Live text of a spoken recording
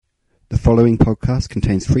The following podcast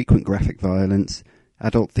contains frequent graphic violence,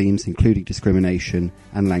 adult themes including discrimination,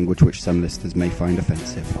 and language which some listeners may find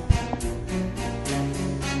offensive.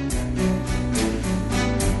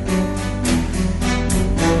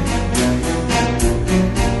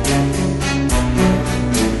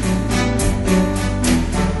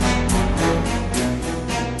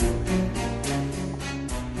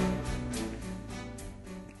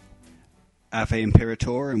 Ave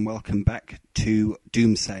Imperator, and welcome back to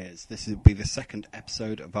Doomsayers. This will be the second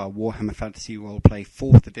episode of our Warhammer Fantasy Roleplay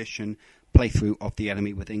 4th edition playthrough of the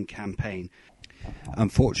Enemy Within campaign.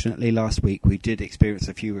 Unfortunately, last week we did experience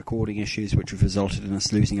a few recording issues which have resulted in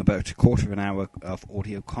us losing about a quarter of an hour of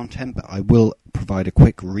audio content, but I will provide a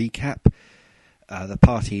quick recap. The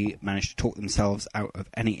party managed to talk themselves out of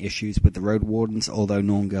any issues with the road wardens, although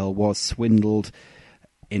Norngirl was swindled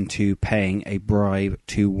into paying a bribe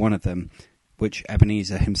to one of them, which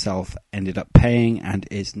Ebenezer himself ended up paying and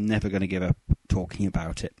is never going to give up talking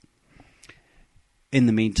about it. In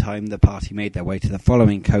the meantime, the party made their way to the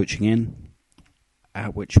following coaching inn,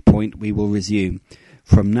 at which point we will resume.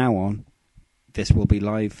 From now on, this will be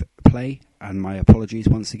live play, and my apologies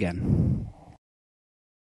once again.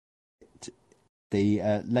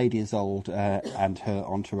 The Lady Isolde and her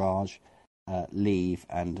entourage leave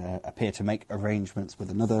and appear to make arrangements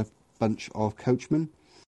with another bunch of coachmen.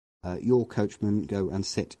 Your coachmen go and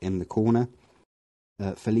sit in the corner.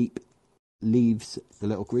 Philippe leaves the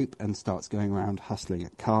little group and starts going around hustling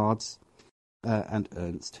at cards. And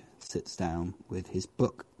Ernst sits down with his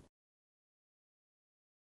book.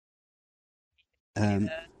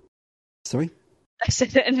 Sorry? I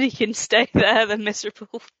said that, and he can stay there, they're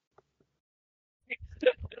miserable.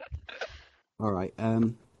 All right.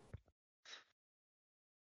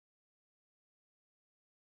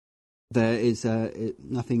 There is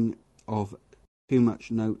nothing of too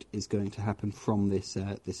much note is going to happen from this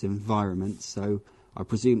this environment, so I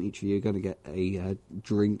presume each of you are going to get a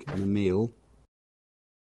drink and a meal.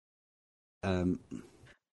 But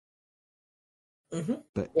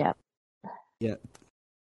yeah.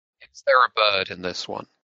 Is there a bird in this one?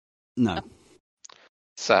 No.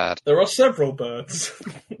 Sad. There are several birds.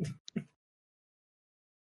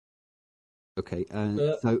 Okay.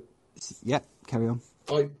 So, yeah, carry on.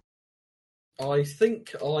 I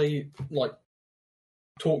think I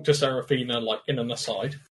talk to Seraphina in an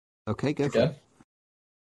aside. Okay, go for it.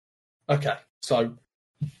 Okay, so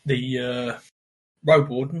the road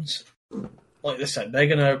wardens, like they said, they're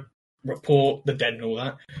going to report the dead and all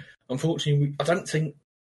that. Unfortunately, I don't think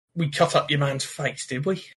we cut up your man's face, did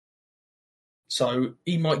we? So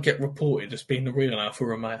he might get reported as being the real Alpha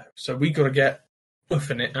Romeo. So we got to get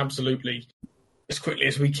buffing it absolutely as quickly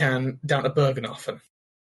as we can down to Bergenhofen.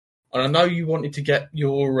 And I know you wanted to get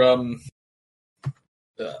your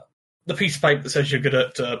the piece of paper that says you're good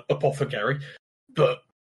at apothecary, but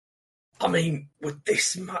I mean, with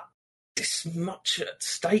this much at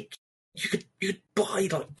stake, you could buy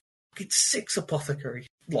get 6 apothecary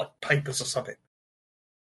papers or something.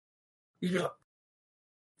 You'd be like,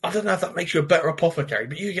 I don't know if that makes you a better apothecary,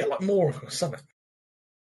 but you get more of them or something.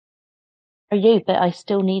 I do, but I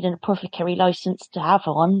still need an apothecary license to have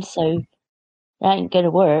one, so that ain't going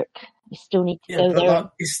to work. You still need to go there.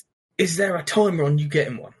 Is there a timer on you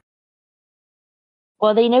getting one?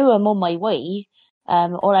 Well, they know I'm on my way.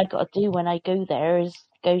 All I got to do when I go there is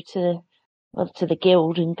go to the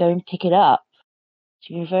guild and go and pick it up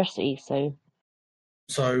to university.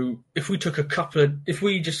 So if we took if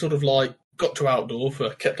we just sort of got to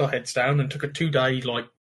Altdorf, kept our heads down, and took a 2-day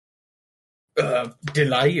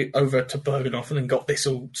delay over to Bergenhofen and got this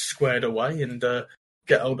all squared away and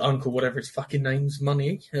get old Uncle, whatever his fucking name's,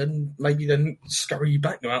 money, and maybe then scurry you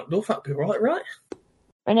back to Altdorf, that'd be right?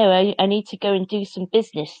 I know, I need to go and do some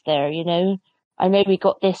business there, you know. I know we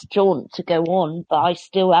got this jaunt to go on, but I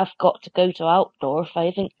still have got to go to Altdorf,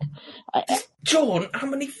 I think. Jaunt? How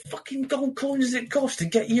many fucking gold coins does it cost to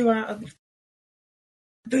get you out of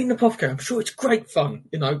being an apothecary? I'm sure it's great fun,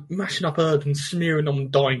 mashing up herbs and smearing on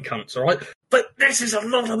dying cunts, alright? But this is a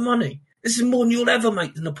lot of money. This is more than you'll ever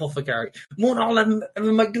make than apothecary. More than I'll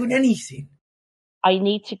ever make doing anything. I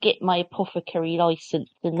need to get my apothecary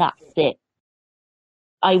license, and that's it.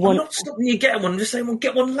 I'm not stopping you getting one. I'm just saying we'll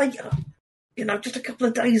get one later. Just a couple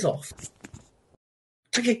of days off.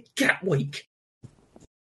 Take a gap week.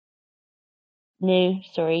 No,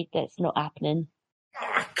 sorry, that's not happening.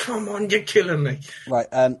 Oh, come on, you're killing me. Right,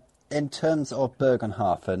 in terms of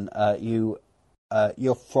Bergenhofen,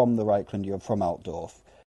 you're from the Reichland, you're from Altdorf.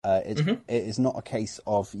 It is not a case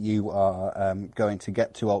of you are going to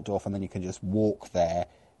get to Altdorf and then you can just walk there.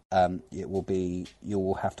 it will be, you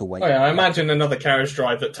will have to wait. Oh, yeah, I imagine another carriage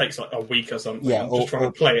drive that takes like a week or something. Yeah, I'm just trying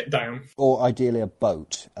to play it down. Or ideally a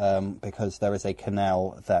boat, because there is a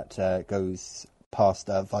canal that goes past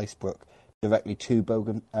Weisbruck directly to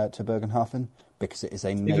Bergenhafen, because it is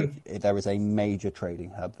there is a major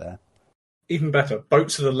trading hub there. Even better,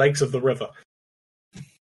 boats are the legs of the river.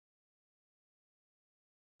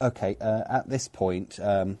 Okay, at this point,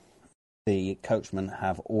 the coachmen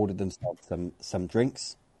have ordered themselves some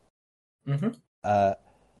drinks. Mm-hmm.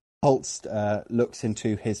 Holst looks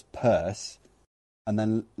into his purse and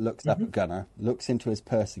then looks up at Gunnar, looks into his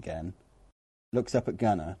purse again, looks up at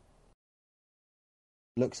Gunnar,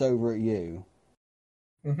 looks over at you,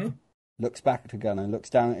 looks back to Gunnar,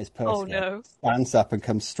 looks down at his purse again, stands up and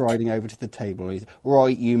comes striding over to the table. He's,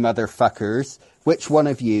 right, you motherfuckers, which one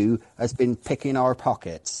of you has been picking our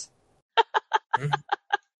pockets?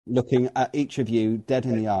 Looking at each of you dead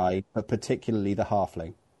in the eye, but particularly the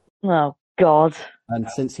halfling. Oh, God. And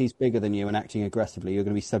since he's bigger than you and acting aggressively, you're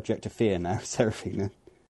going to be subject to fear now, Seraphina.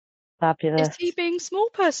 Fabulous. Is he being small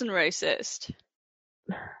person racist?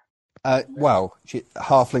 Well,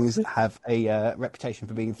 halflings have a reputation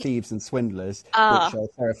for being thieves and swindlers, which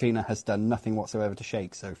Seraphina has done nothing whatsoever to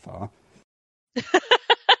shake so far.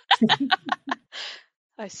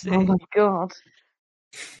 I see. Oh, my God.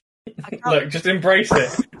 Look, just embrace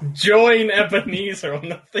it. Join Ebenezer on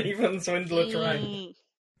the thief and swindler train.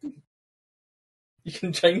 You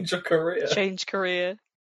can change your career. Change career.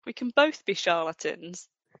 We can both be charlatans.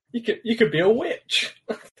 You could be a witch.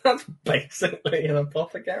 That's basically an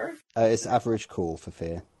apothecary. It's average call for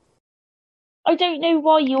fear. I don't know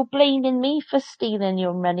why you're blaming me for stealing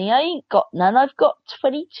your money. I ain't got none. I've got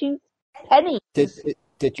 22 pennies.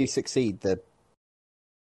 Did you succeed?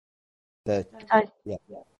 Yeah.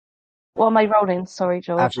 What am I rolling? Sorry,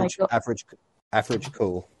 George. Average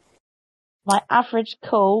call. My average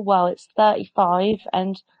call, well, it's 35,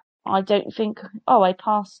 and I don't think... Oh, I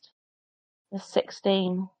passed the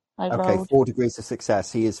 16 I rolled. 4 degrees of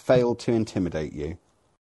success. He has failed to intimidate you.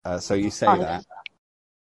 So you say that.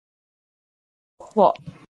 What?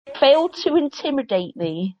 Failed to intimidate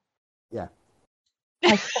me? Yeah.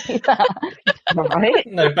 I say that. Right?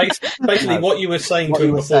 No, basically what you were saying to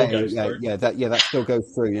him before goes through. That still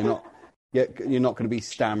goes through. You're not going to be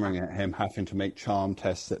stammering at him, having to make charm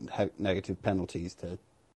tests at negative penalties to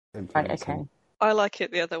influence him. I like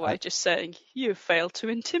it the other way, just saying, you have failed to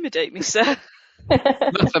intimidate me, sir.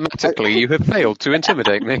 Mathematically, you have failed to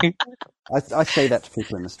intimidate me. I say that to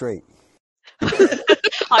people in the street.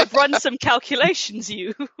 I've run some calculations,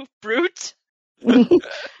 you brute.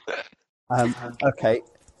 Okay.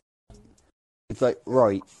 It's like,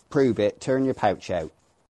 right, prove it, turn your pouch out.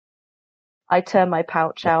 I turn my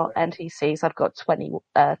pouch out and he sees I've got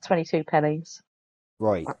 22 pennies.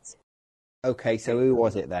 Right. Okay, so who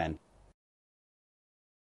was it then?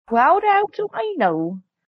 Well, how do I know?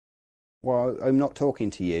 Well, I'm not talking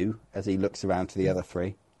to you, as he looks around to the other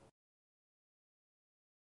three.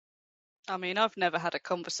 I mean, I've never had a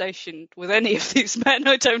conversation with any of these men,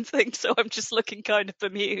 I don't think, so I'm just looking kind of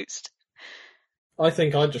bemused. I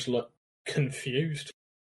think I just look confused.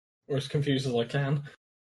 Or as confused as I can.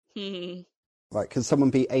 Right, can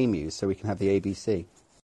someone be amused so we can have the ABC?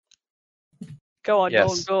 Go on,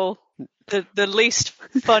 Yes. Norngall. The least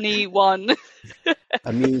funny one.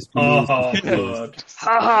 Amused. Oh,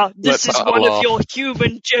 God. This is one of your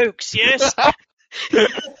human jokes, yes?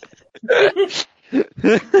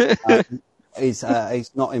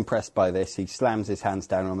 He's not impressed by this. He slams his hands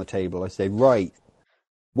down on the table. I say, right,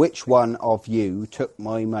 which one of you took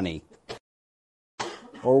my money?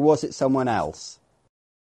 Or was it someone else?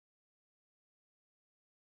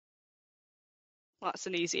 Well, that's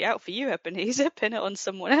an easy out for you, Ebenezer. Pin it on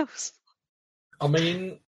someone else. I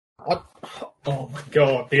mean, oh my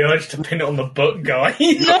God, the urge to pin it on the book guy.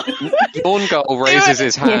 Norngall raises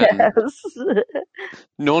his hand. Yes.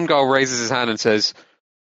 Norngall raises his hand and says,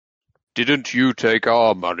 "Didn't you take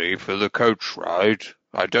our money for the coach ride?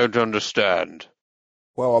 I don't understand."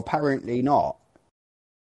 Well, apparently not.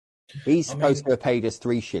 He's supposed to have paid us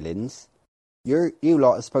 3 shillings. You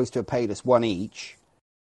lot are supposed to have paid us 1 each.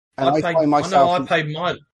 And I find myself... I paid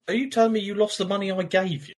mine. Are you telling me you lost the money I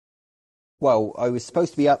gave you? Well, I was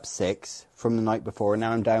supposed to be up 6 from the night before, and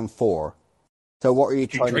now I'm down 4. So what are you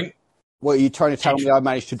trying to tell me? I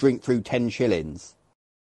managed to drink through 10 shillings?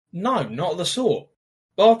 No, not the sort.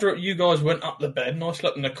 After you guys went up the bed and I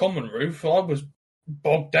slept in the common roof, I was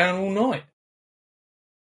bogged down all night.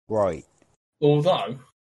 Right. Although...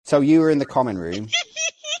 So you were in the common room.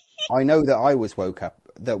 I know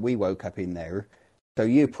that we woke up in there. So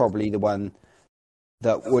you're probably the one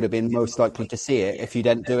that would have been most likely to see it if you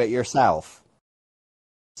didn't do it yourself.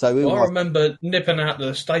 So who I was? remember nipping out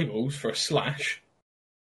the stables for a slash,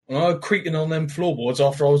 and I was creaking on them floorboards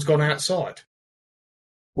after I was gone outside.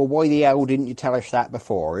 Well, why the hell didn't you tell us that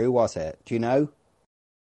before? Who was it? Do you know?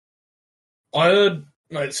 I heard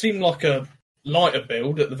it seemed like a lighter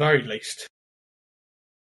build at the very least.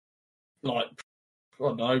 Like, I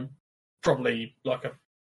don't know, probably like a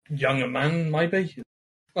younger man, maybe.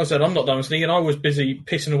 Like I said, I'm not done sneaking. I was busy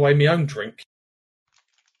pissing away my own drink.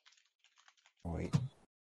 Right.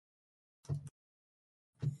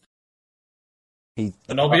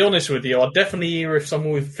 And I'll be honest with you, I'd definitely hear if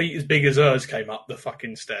someone with feet as big as hers came up the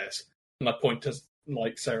fucking stairs. And I point to,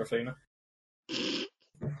 like, Seraphina.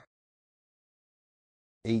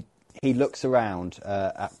 He looks around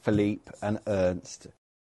at Philippe and Ernst.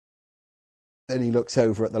 Then he looks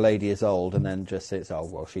over at the lady as old and then just says, "Oh,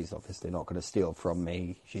 well, she's obviously not going to steal from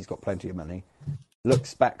me. She's got plenty of money."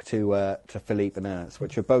 Looks back to Philippe and Ernst,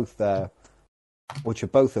 which are both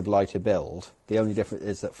of lighter build. The only difference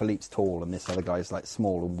is that Philippe's tall and this other guy's like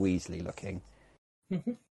small and weaselly looking.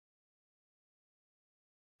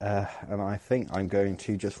 And I think I'm going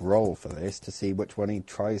to just roll for this to see which one he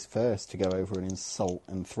tries first to go over and insult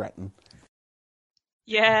and threaten.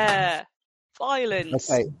 Yeah. Violence.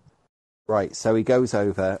 Okay. Right, so he goes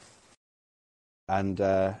over and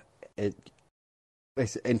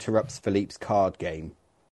this interrupts Philippe's card game.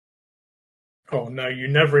 Oh no, you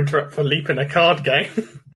never interrupt Philippe in a card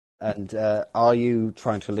game. And are you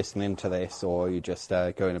trying to listen into this, or are you just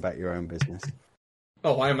going about your own business?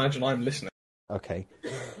 Oh, I imagine I'm listening. Okay.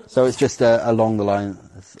 So it's just along the line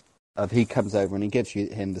of he comes over and he gives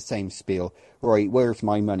him the same spiel. Right, where's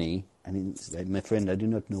my money? And he said, "My friend, I do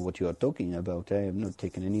not know what you are talking about. I have not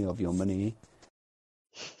taken any of your money."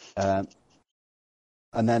 And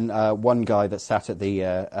then one guy that sat at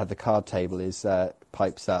the card table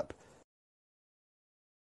pipes up.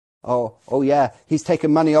 Oh yeah, he's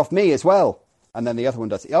taken money off me as well. And then the other one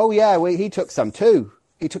does. "Oh yeah, he took some too.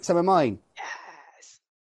 He took some of mine." Yes.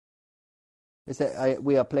 Is that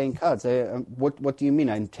we are playing cards? What do you mean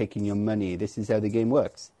I'm taking your money? This is how the game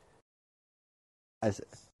works.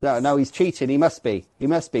 No, he's cheating. He must be.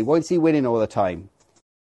 Why is he winning all the time?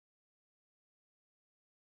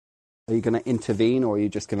 Are you going to intervene, or are you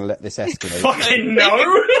just going to let this escalate? Fucking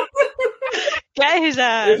no! Get his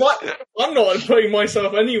ass. I'm not putting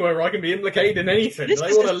myself anywhere where I can be implicated in anything. If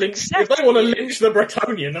they want to lynch the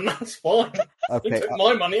Bretonian, then that's fine. Okay, He took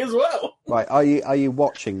my money as well. Right, are you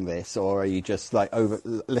watching this, or are you just like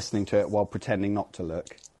listening to it while pretending not to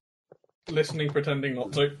look? Listening, pretending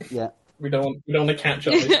not to. Yeah. We don't want to catch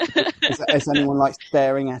up. Is anyone like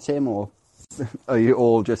staring at him, or are you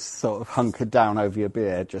all just sort of hunkered down over your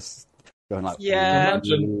beer, just going like? Yeah.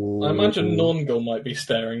 I imagine Norngul might be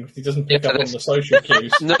staring. He doesn't pick up on the social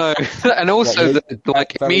cues. No, and also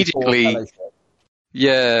immediately. Fellowship.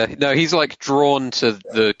 Yeah, no, he's like drawn to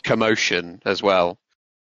the commotion as well,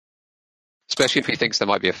 especially if he thinks there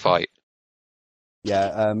might be a fight.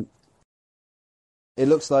 Yeah, it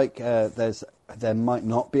looks like there might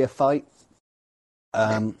not be a fight,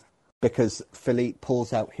 because Philippe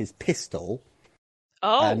pulls out his pistol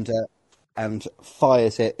and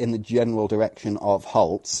fires it in the general direction of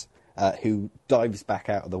Holtz, who dives back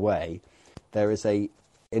out of the way. There is a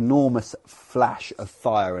enormous flash of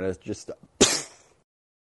fire, and it's just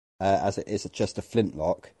as it is just a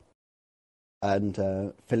flintlock.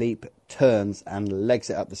 And Philippe turns and legs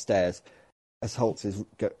it up the stairs as Holtz is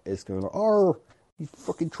going, "Oh, you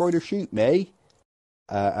fucking tried to shoot me!"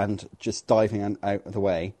 And just diving out of the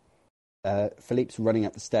way. Philippe's running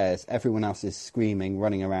up the stairs. Everyone else is screaming,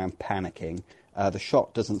 running around, panicking. The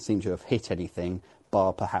shot doesn't seem to have hit anything,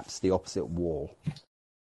 bar perhaps the opposite wall.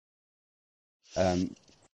 But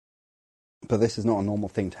this is not a normal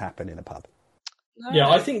thing to happen in a pub. No. Yeah,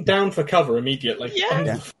 I think down for cover immediately.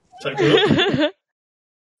 Yeah. Take a look.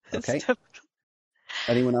 Okay.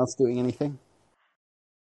 Anyone else doing anything?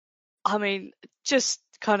 I mean, just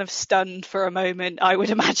kind of stunned for a moment, I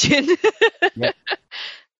would imagine. Yeah.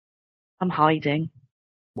 I'm hiding.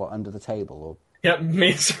 What, under the table? Or Yeah,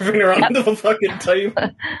 me and Serena are under the fucking table.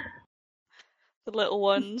 The little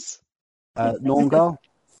ones. Norngal?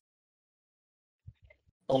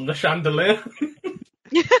 On the chandelier.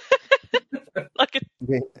 Like a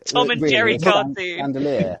Tom and Jerry cartoon.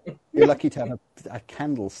 Chandelier. You're lucky to have a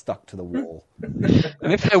candle stuck to the wall.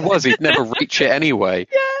 And if there was, he'd never reach it anyway.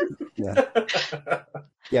 Yeah.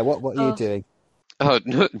 Yeah. What are you doing? Oh,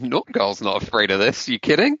 Norngal's not afraid of this. You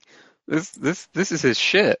kidding? This is his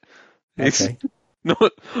shit. Okay.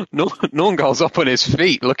 Norngal's up on his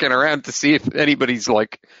feet, looking around to see if anybody's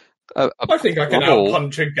like. I think I can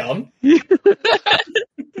out-punch a gun.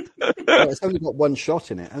 Well, it's only got one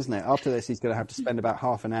shot in it, hasn't it? After this, he's going to have to spend about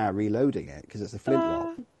half an hour reloading it because it's a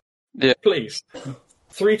flintlock. Yeah. Please.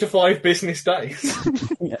 3 to 5 business days.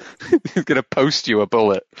 Yeah. He's going to post you a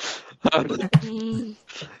bullet.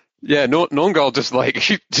 Yeah, Norngal just like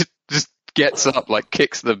just gets up, like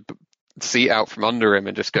kicks the seat out from under him,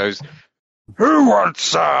 and just goes, "Who wants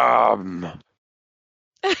some?"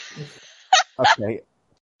 Okay.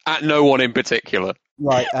 At no one in particular.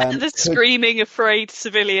 Right. The screaming, afraid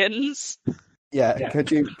civilians. Yeah.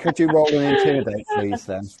 Could you roll an intimidate, please?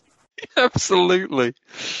 Then. Absolutely.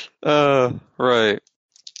 Right.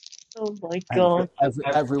 Oh my god.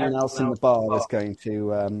 Everyone else in the bar is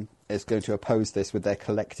going to oppose this with their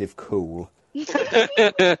collective cool.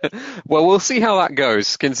 Well, we'll see how that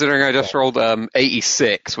goes, considering I just rolled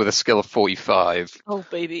 86 with a skill of 45. Oh,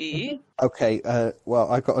 baby. Okay,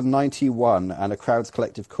 well, I've got a 91, and a crowd's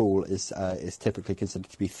collective cool is typically considered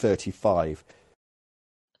to be 35.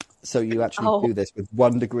 So you actually do this with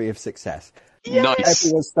 1 degree of success. Yes! Nice.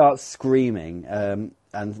 Everyone starts screaming and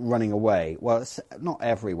running away. Well, it's not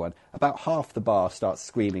everyone. About half the bar starts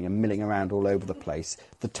screaming and milling around all over the place.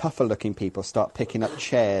 The tougher-looking people start picking up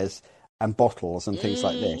chairs and bottles and things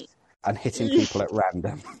like this and hitting people at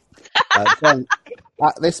random. Then,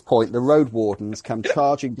 at this point, the road wardens come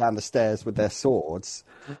charging down the stairs with their swords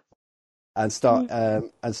and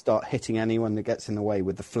start hitting anyone that gets in the way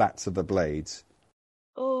with the flats of the blades.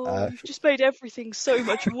 Oh, you've just made everything so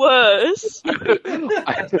much worse.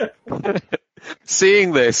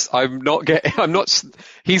 Seeing this,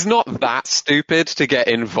 he's not that stupid to get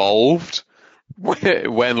involved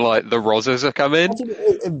when like the Rozzers are coming. How did you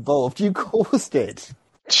get involved? You caused it.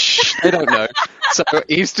 They don't know. So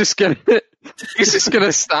he's just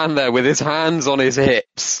gonna stand there with his hands on his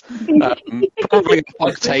hips, probably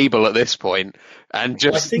on a table at this point, and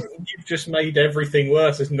just. I think you've just made everything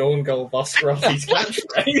worse as Norngal busts Ruffy's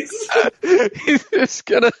catchphrase.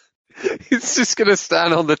 He's just gonna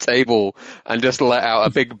stand on the table and just let out a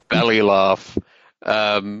big belly laugh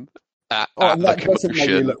at And the that doesn't make you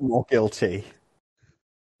commotion. look more guilty.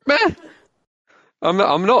 Meh. I'm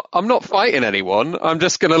not fighting anyone. I'm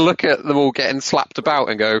just going to look at them all getting slapped about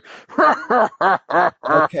and go.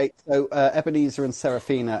 Okay, so Ebenezer and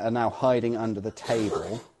Seraphina are now hiding under the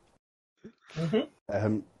table.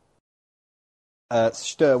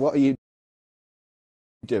 Stir, what are you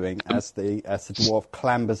doing as the dwarf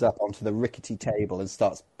clambers up onto the rickety table and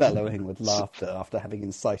starts bellowing with laughter after having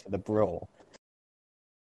incited a brawl?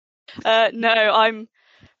 No, I'm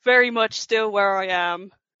very much still where I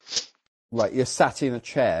am. Right, you're sat in a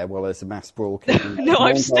chair while there's a mass brawl kicking. No,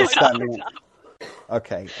 I'm still standing up.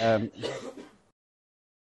 Okay.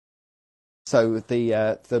 So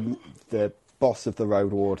the boss of the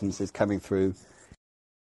road wardens is coming through.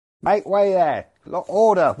 Make way there!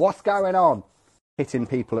 Order! What's going on? Hitting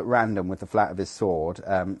people at random with the flat of his sword.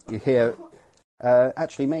 You hear.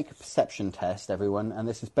 Actually, make a perception test, everyone, and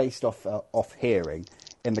this is based off hearing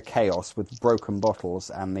in the chaos with broken bottles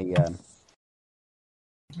and the.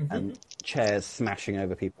 And chairs smashing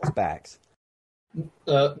over people's backs.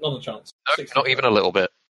 Not a chance. No, not even a little bit.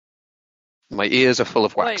 My ears are full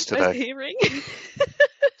of wax Wait, where's today. hearing?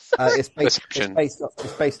 It's based Perception. on.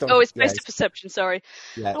 Oh, it's based on perception, sorry.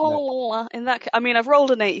 Yeah, no. In that I mean, I've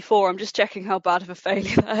rolled an 84. I'm just checking how bad of a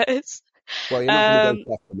failure that is. Well, you're not going to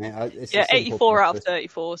go from it. It's a Yeah, simple 84 test. out of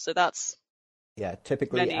 34, so that's... Yeah,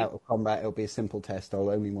 typically Many. out of combat, it'll be a simple test. I'll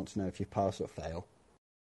only want to know if you pass or fail.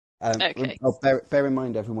 Okay. Bear in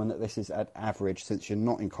mind, everyone, that this is at average since you're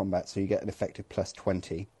not in combat, so you get an effective plus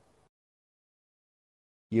 20.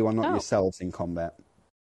 You are not yourselves in combat.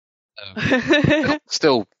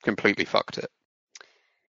 Still completely fucked it.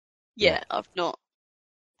 Yeah, I've not...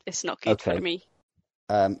 It's not good for me.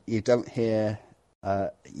 You don't hear...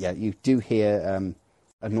 you do hear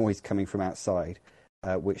a noise coming from outside,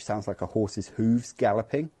 which sounds like a horse's hooves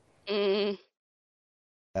galloping.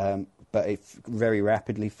 But it very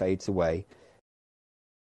rapidly fades away.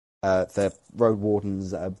 The road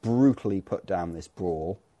wardens brutally put down this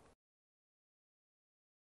brawl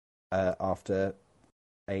after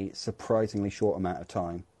a surprisingly short amount of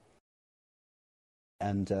time.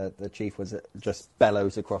 And the chief just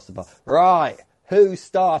bellows across the bar, "Right, who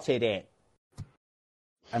started it?"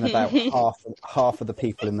 And about half of the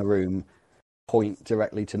people in the room point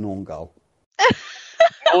directly to Norngal.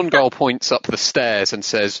 Norngal points up the stairs and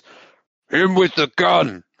says, "Him with the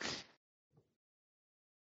gun."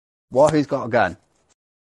 What? Who's got a gun?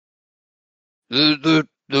 The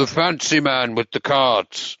fancy man with the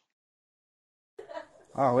cards.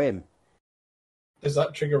 Oh, him. Does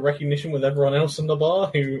that trigger recognition with everyone else in the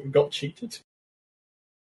bar who got cheated?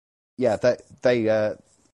 Yeah,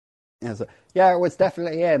 Yeah, it was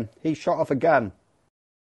definitely him. He shot off a gun.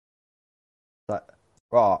 Like,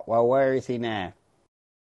 right, well, where is he now?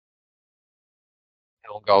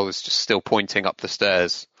 Elgol is just still pointing up the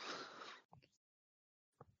stairs.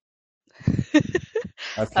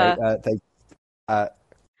 Okay,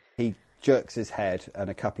 he jerks his head, and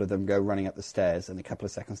a couple of them go running up the stairs, and a couple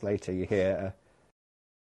of seconds later you hear,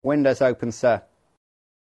 windows open, sir.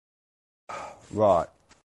 Right.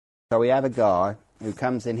 So we have a guy who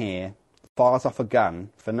comes in here, fires off a gun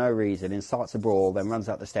for no reason, incites a brawl, then runs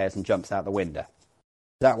up the stairs and jumps out the window. Is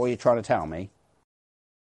that what you're trying to tell me?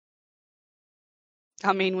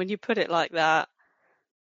 I mean, when you put it like that.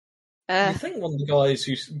 You think one of the guys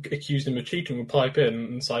who accused him of cheating would pipe in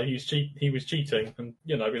and say he was cheating, and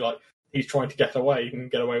be like, he's trying to get away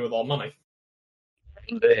and get away with our money.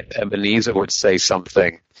 Ebenezer would say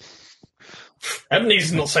something.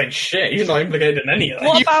 Ebenezer's not saying shit. He's not implicated in any of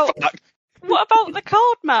that. What about the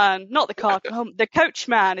card man? Not the card man, the coach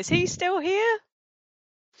man. Is he still here?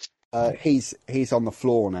 He's on the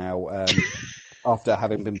floor now after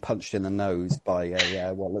having been punched in the nose by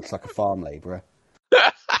what looks like a farm labourer.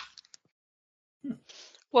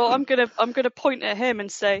 Well, I'm gonna point at him and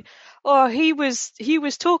say, "Oh, he was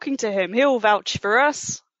talking to him. He'll vouch for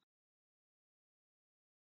us."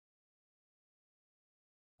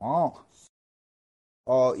 Oh,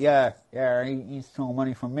 yeah, he stole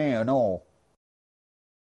money from me and all.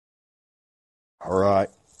 All right,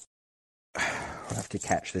 we'll have to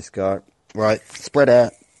catch this guy. Right, spread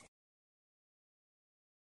out.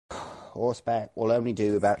 Horseback will only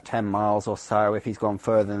do about 10 miles or so. If he's gone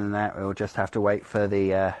further than that, we'll just have to wait for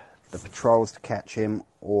the patrols to catch him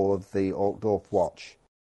or the Altdorf watch.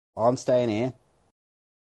 I'm staying here.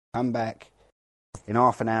 Come back in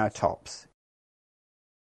half an hour tops.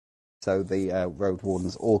 So the road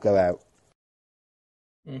wardens all go out.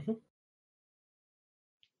 Mm-hmm.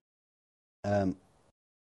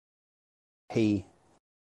 He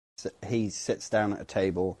sits down at a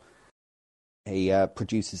table. He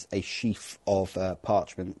produces a sheaf of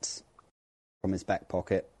parchments from his back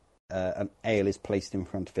pocket. An ale is placed in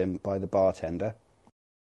front of him by the bartender.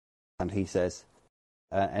 And he says,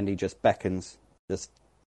 and he just beckons, just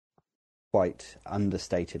quite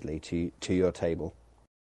understatedly, to your table.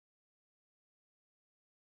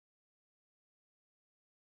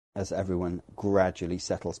 As everyone gradually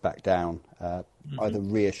settles back down, either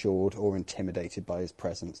reassured or intimidated by his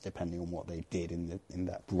presence, depending on what they did in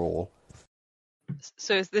that brawl.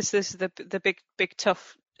 So is this the big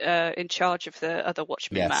tough in charge of the other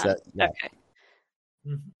watchman man? Yeah.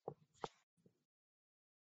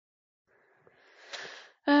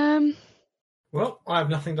 Okay. Well, I have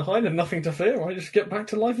nothing to hide and nothing to fear. I just get back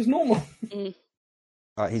to life as normal.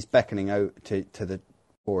 He's beckoning out to the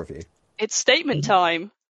four of you. It's statement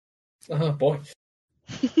time. Oh boy.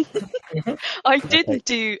 I didn't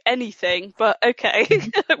do anything, but okay.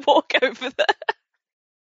 Walk over there.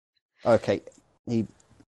 Okay.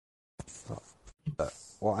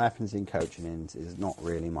 What happens in coaching is not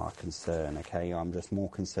really my concern, okay? I'm just more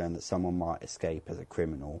concerned that someone might escape as a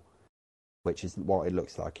criminal, which is what it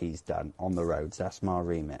looks like he's done on the roads. That's my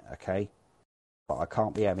remit, okay? But I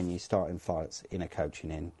can't be having you starting fights in a coaching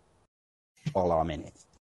inn while I'm in it.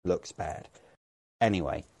 Looks bad.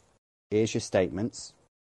 Anyway, here's your statements.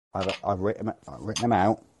 I've written them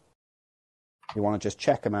out. You want to just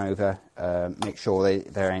check them over, make sure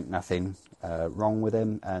there ain't nothing wrong with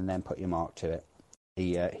them, and then put your mark to it.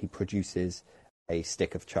 He produces a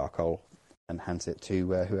stick of charcoal and hands it to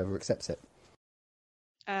whoever accepts it.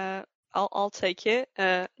 I'll take it.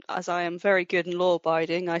 As I am very good and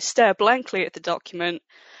law-abiding, I stare blankly at the document,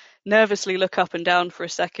 nervously look up and down for a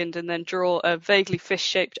second, and then draw a vaguely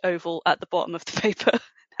fish-shaped oval at the bottom of the paper.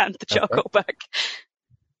 Hand the charcoal back.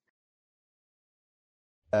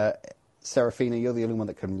 Serafina, you're the only one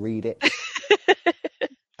that can read it.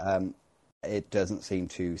 It doesn't seem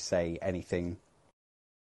to say anything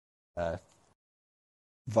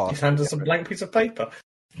vast. He's handed us a blank piece of paper.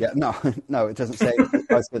 Yeah, no, it doesn't say.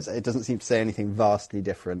 It doesn't seem to say anything vastly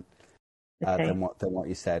different than what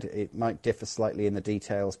you said. It might differ slightly in the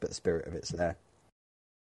details, but the spirit of it's there.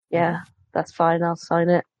 Yeah, that's fine. I'll sign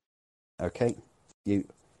it. Okay, you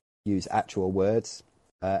use actual words.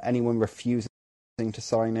 Anyone refusing to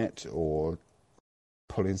sign it or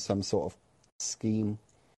pull in some sort of scheme?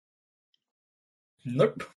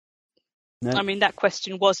 Nope. No? I mean, that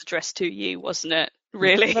question was addressed to you, wasn't it?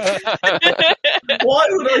 Really? Why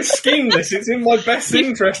would I scheme this? It's in my best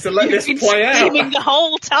interest to let this play out. Scheming the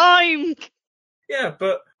whole time. Yeah,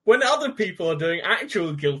 but when other people are doing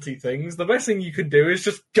actual guilty things, the best thing you can do is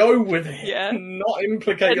just go with it, and not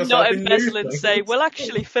implicate And yourself not in new embezzle and things. say, well,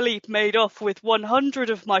 actually, Philippe made off with 100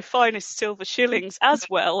 of my finest silver shillings as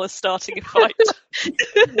well as starting a fight.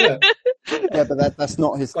 Yeah. Yeah, but that's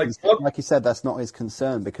not his. Like, Like you said, that's not his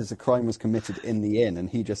concern because the crime was committed in the inn, and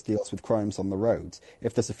he just deals with crimes on the roads.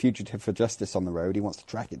 If there's a fugitive for justice on the road, he wants to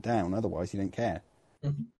track it down. Otherwise, he don't care.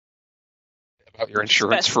 About your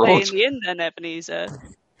insurance Best fraud. way in the inn, then, Ebenezer.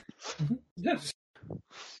 Yes.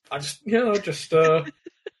 I just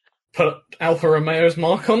put Alfa Romeo's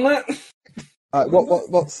mark on that.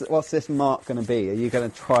 What's this mark going to be? Are you going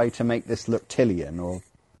to try to make this look Tillian, or?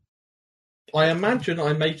 I imagine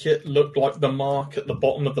I make it look like the mark at the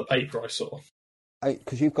bottom of the paper I saw.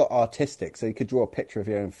 Because you've got artistic, so you could draw a picture of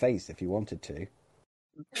your own face if you wanted to.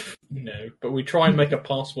 No, but we try and make a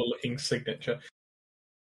passable-looking signature.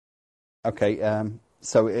 Okay,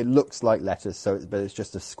 so it looks like letters, but it's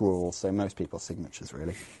just a scrawl, so most people's signatures,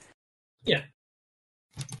 really. Yeah.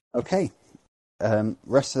 Okay.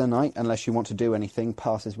 Rest of the night, unless you want to do anything,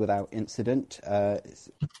 passes without incident. I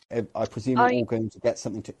presume you're all going to get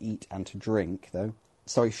something to eat and to drink, though.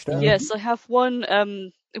 Sorry, Stern? Yes, I have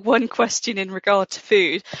one question in regard to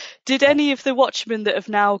food. Did any of the watchmen that have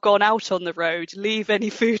now gone out on the road leave any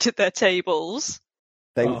food at their tables?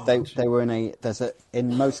 They were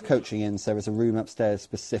in most coaching inns there is a room upstairs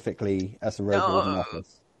specifically as a road warden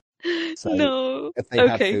office. So if they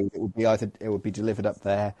had food, it would be delivered up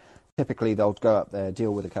there. Typically they'll go up there,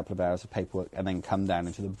 deal with a couple of hours of paperwork, and then come down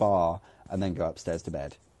into the bar and then go upstairs to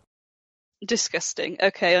bed. Disgusting.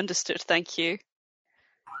 Okay, understood. Thank you.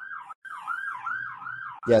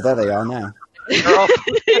 Yeah, there they are now.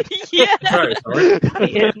 Yeah,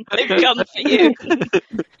 they've come for you.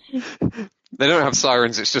 They don't have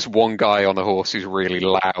sirens, it's just one guy on a horse who's really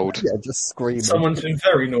loud. Yeah, just screaming. Someone's been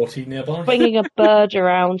very naughty nearby. Swinging a bird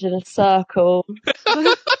around in a circle.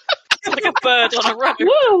 It's like a bird on a rope.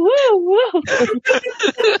 Woo, woo, woo.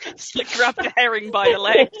 It's like grabbed a herring by the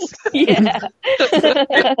legs. Yeah.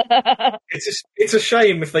 It's a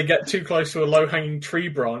shame if they get too close to a low-hanging tree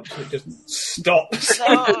branch, it just stops.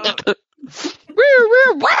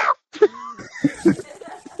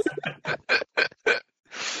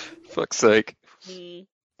 Fuck's sake. I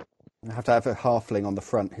have to have a halfling on the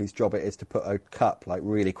front whose job it is to put a cup, like,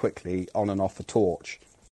 really quickly on and off a torch.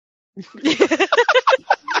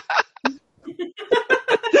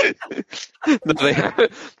 No,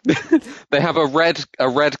 they have a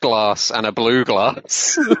red glass and a blue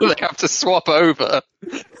glass. They have to swap over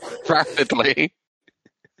rapidly.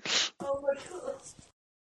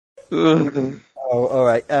 Oh, all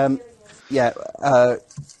right.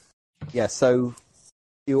 So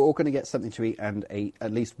you're all going to get something to eat and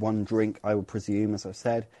at least one drink, I would presume, as I've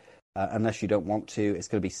said. Unless you don't want to, it's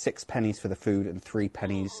going to be 6 pennies for the food and 3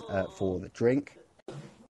 pennies for the drink.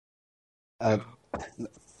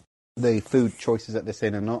 The food choices at this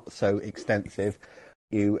inn are not so extensive.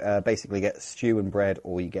 You basically get stew and bread,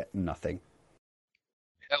 or you get nothing.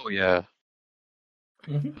 Hell yeah.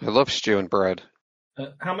 Mm-hmm. I love stew and bread.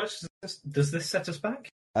 How much does this set us back?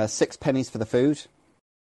 6 pennies for the food,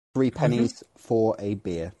 3 pennies for a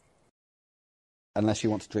beer. Unless you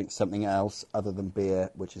want to drink something else other than beer,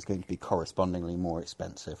 which is going to be correspondingly more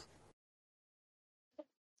expensive.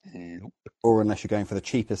 Nope. Or unless you're going for the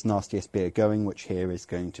cheapest, nastiest beer going, which here is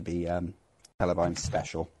going to be Hellebeim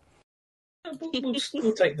Special.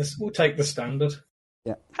 We'll take this. We'll take the standard.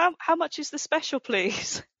 Yeah. How much is the special,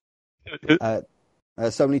 please?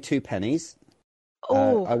 It's only 2 pennies.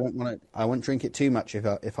 Oh, I won't drink it too much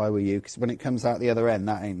if I were you, because when it comes out the other end,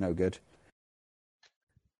 that ain't no good.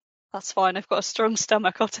 that's fine. I've got a strong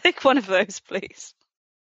stomach. I'll take one of those, please.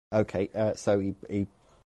 Okay, so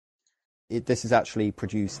this is actually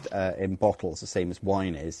produced in bottles, the same as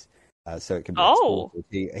wine is, so it can be exported.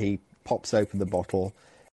 He pops open the bottle,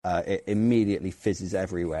 it immediately fizzes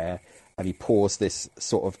everywhere, and he pours this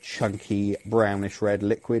sort of chunky brownish red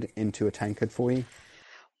liquid into a tankard for you.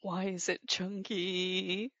 Why is it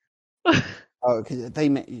chunky? Oh, because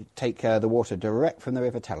they take the water direct from the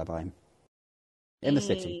River Hellebeim in the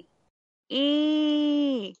city. So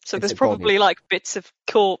It's there's a probably body. like bits of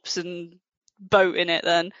corpse and boat in it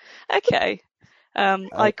then. Okay.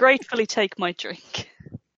 I gratefully take my drink.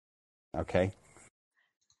 Okay.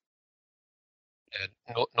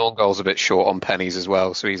 Yeah, Norngol's a bit short on pennies as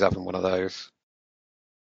well, so he's having one of those.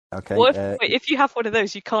 Okay. Wait, if you have one of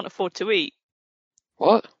those, you can't afford to eat.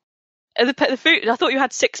 What? The food. I thought you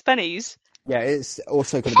had 6 pennies. Yeah, it's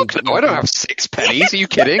also going to be... Fuck no, I don't have 6 pennies. Are you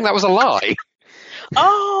kidding? That was a lie.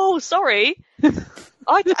 Oh, sorry.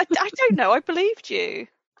 I don't know. I believed you.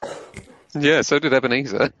 Yeah, so did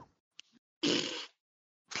Ebenezer.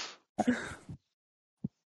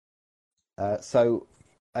 So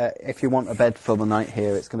if you want a bed for the night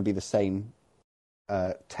here, it's going to be the same.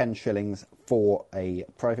 10 shillings for a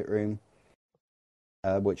private room,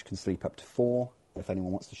 which can sleep up to 4, if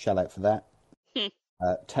anyone wants to shell out for that.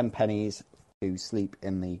 10 pennies to sleep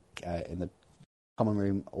in the common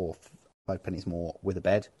room, or 5 pennies more with a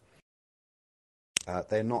bed.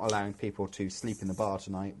 They're not allowing people to sleep in the bar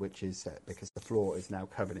tonight, which is because the floor is now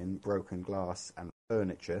covered in broken glass and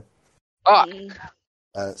furniture.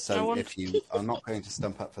 So if you are not going to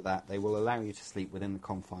stump up for that, they will allow you to sleep within the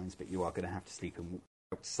confines, but you are going to have to sleep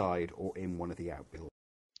outside or in one of the outbuildings.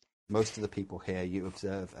 Most of the people here, you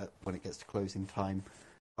observe when it gets to closing time,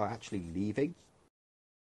 are actually leaving.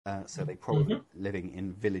 So they probably living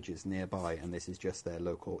in villages nearby, and this is just their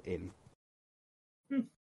local inn.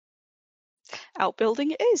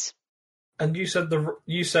 Outbuilding it is. And you said the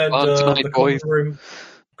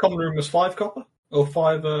common room was 5 copper or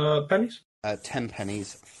 5 pennies. 10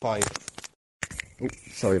 pennies, 5.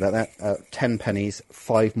 Sorry about that. 10 pennies,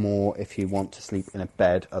 5 more if you want to sleep in a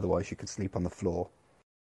bed. Otherwise, you could sleep on the floor.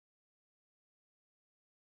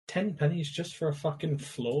 10 pennies just for a fucking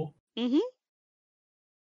floor. Mm-hmm.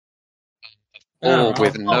 Or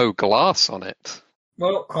with no glass on it.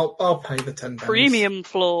 Well, I'll pay the 10 pennies. Premium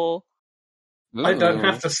floor. Ooh. I don't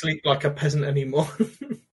have to sleep like a peasant anymore.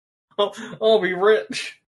 I'll be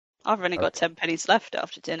rich. I've only got 10 pennies left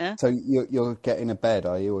after dinner. So you're getting a bed,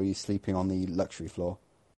 are you, or are you sleeping on the luxury floor?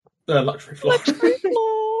 Luxury floor. Luxury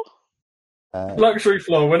floor. Luxury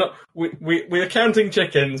floor. We're not. We're counting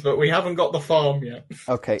chickens, but we haven't got the farm yet.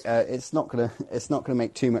 Okay. It's not gonna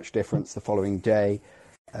make too much difference the following day.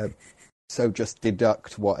 So just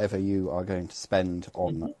deduct whatever you are going to spend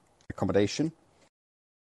on accommodation.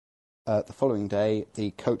 The following day,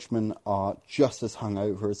 the coachmen are just as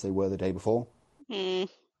hungover as they were the day before.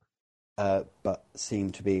 But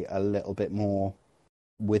seem to be a little bit more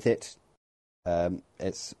with it.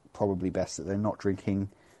 It's probably best that they're not drinking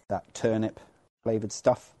that turnip-flavoured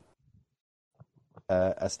stuff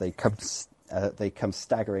as they come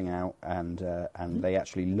staggering out, and they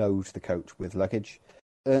actually load the coach with luggage.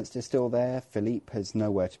 Ernst is still there. Philippe is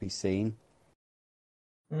nowhere to be seen.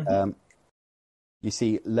 You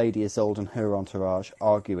see Lady Isolde and her entourage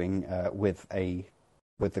arguing with the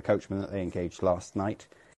coachman that they engaged last night.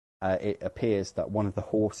 It appears that one of the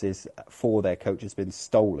horses for their coach has been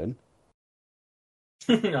stolen.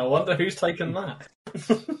 I wonder who's taken that.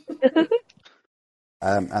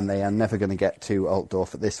 And they are never going to get to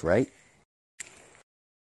Altdorf at this rate.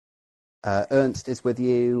 Ernst is with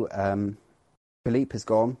you. Philippe is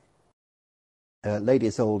gone. Lady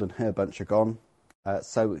Isolde and her bunch are gone.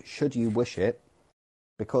 So should you wish it,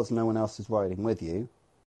 because no one else is riding with you,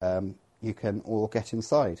 you can all get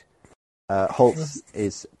inside. Holtz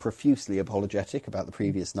is profusely apologetic about the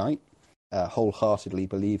previous night, wholeheartedly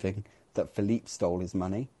believing that Philippe stole his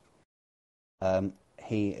money.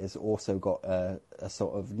 He has also got a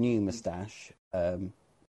sort of new moustache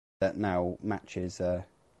that now matches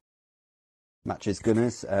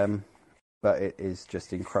Gunnar's, but it is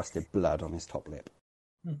just encrusted blood on his top lip.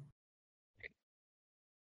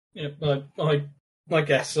 Yeah, I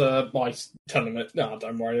guess I tell him it. No,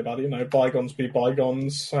 don't worry about it. Bygones be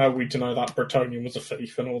bygones. How are we to know that Bretonian was a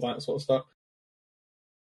thief and all that sort of stuff?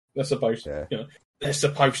 They're supposed, they're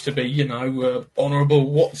supposed to be, honourable.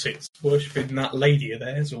 What's it? Worshipping that lady of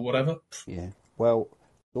theirs or whatever. Yeah. Well,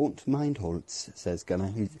 don't mind Holtz, says Gunnar.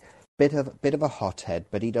 He's a bit of a hothead,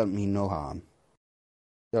 but he don't mean no harm.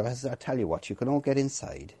 So as I tell you what, you can all get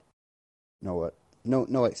inside. No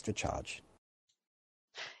extra charge.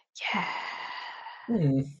 Yeah.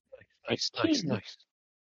 Nice.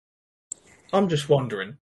 I'm just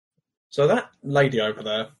wondering. So that lady over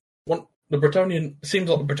there, the Bretonian, seems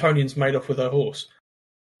like the Bretonian's made off with her horse.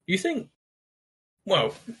 You think?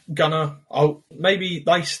 Well, Gunnar, maybe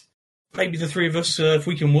the three of us, if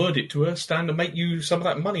we can word it to her, stand and make you some of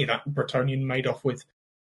that money that Bretonian made off with.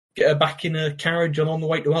 Get her back in a carriage and on the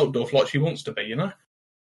way to Altdorf like she wants to be,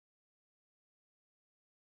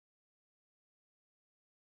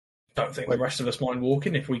 Don't think the rest of us mind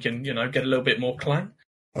walking if we can, get a little bit more clang.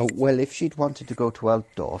 Oh, well, if she'd wanted to go to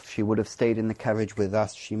Altdorf, she would have stayed in the carriage with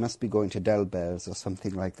us. She must be going to Delber's or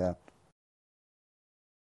something like that.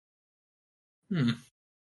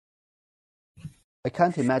 I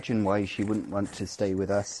can't imagine why she wouldn't want to stay with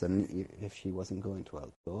us, and if she wasn't going to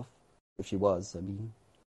Altdorf. If she was, I mean.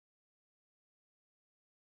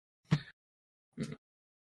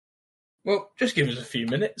 Well, just give us a few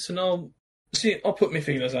minutes and I'll put my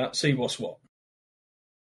feelers out, see what's what.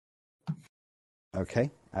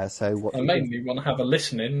 Okay, so what... I mainly want to have a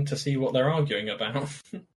listen-in to see what they're arguing about.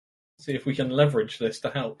 See if we can leverage this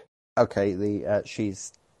to help. Okay,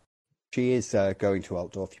 she's She is going to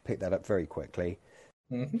Altdorf. You pick that up very quickly.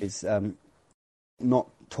 Mm-hmm. Is not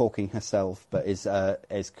talking herself, but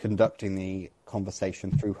is conducting the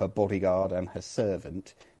conversation through her bodyguard and her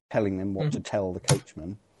servant, telling them what to tell the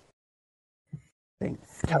coachman.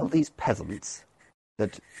 Tell these peasants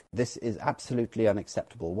that this is absolutely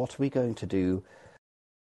unacceptable. What are we going to do?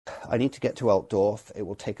 I need to get to Altdorf. It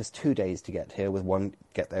will take us 2 days to get there with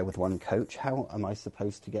one coach. How am I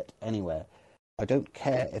supposed to get anywhere? I don't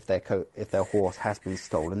care if their horse has been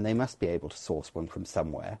stolen. They must be able to source one from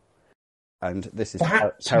somewhere. And this is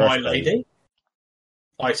perhaps, my lady,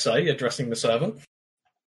 I say, addressing the servant.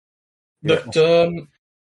 That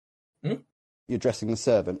You're addressing the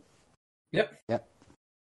servant. Yep.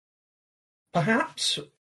 Perhaps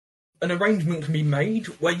an arrangement can be made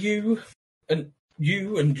where you and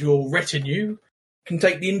your retinue can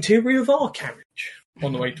take the interior of our carriage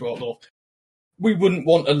on the way to Altdorf. We wouldn't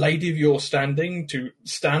want a lady of your standing to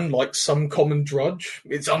stand like some common drudge.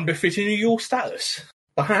 It's unbefitting of your status.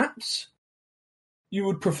 Perhaps you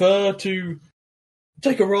would prefer to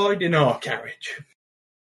take a ride in our carriage.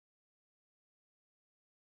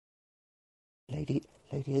 Lady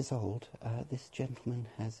Isolde, this gentleman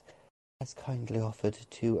has kindly offered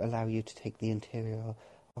to allow you to take the interior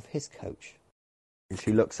of his coach. And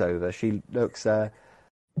she looks over. She looks.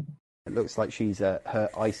 It looks like she's her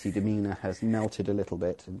icy demeanour has melted a little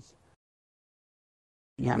bit. And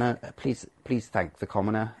Yana, please thank the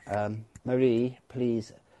commoner. Marie,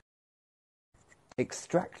 please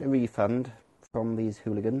extract a refund from these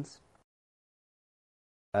hooligans.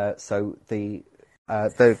 So the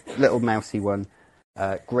little mousy one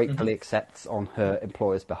gratefully accepts on her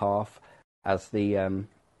employer's behalf, as the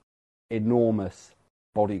enormous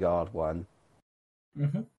bodyguard one.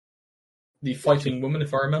 Mm-hmm. The fighting woman,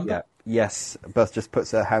 if I remember. Yeah. Yes, Beth just puts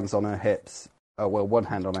her hands on her hips. One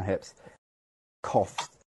hand on her hips, coughs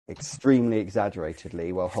extremely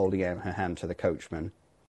exaggeratedly while holding out her hand to the coachman.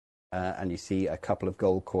 And you see a couple of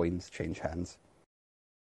gold coins change hands.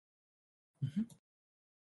 Mm-hmm.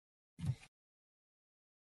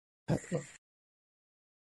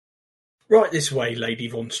 Right this way, Lady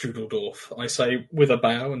von Strudeldorf, I say with a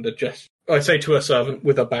bow and a gesture. I say to her servant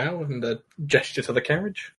with a bow and a gesture to the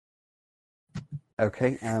carriage.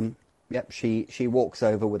 Okay. Yep. She walks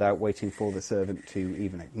over without waiting for the servant to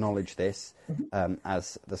even acknowledge this,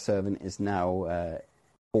 as the servant is now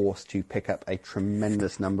forced to pick up a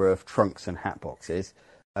tremendous number of trunks and hat boxes,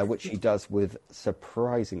 which she does with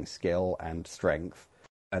surprising skill and strength,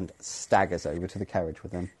 and staggers over to the carriage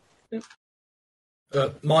with them. Yep.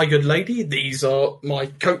 My good lady, these are my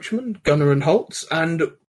coachmen, Gunnar and Holtz, and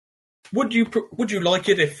would you like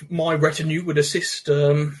it if my retinue would assist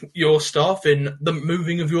your staff in the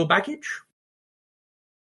moving of your baggage?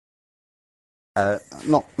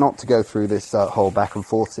 Not to go through this whole back and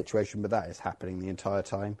forth situation, but that is happening the entire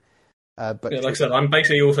time. But yeah, like I said, I'm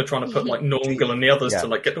basically also trying to put like Norgal and the others to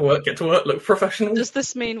like get to work, look professional. Does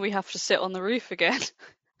this mean we have to sit on the roof again?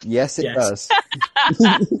 Yes, it does.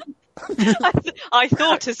 I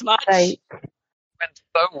thought as much. Right. Went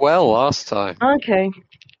so well last time. Okay.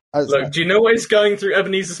 Look, do you know what is going through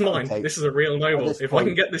Ebenezer's mind? Okay. This is a real noble. If point, I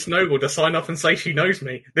can get this noble to sign up and say she knows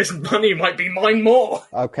me, this money might be mine more.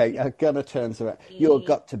 Okay, Gunnar turns around. You've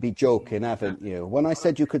got to be joking, haven't you? When I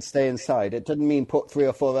said you could stay inside, it didn't mean put 3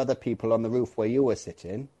 or 4 other people on the roof where you were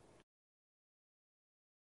sitting.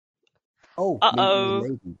 Oh,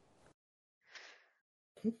 Uh-oh.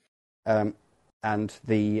 And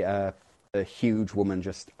the huge woman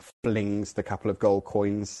just flings the couple of gold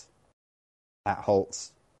coins at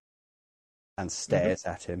Holtz and stares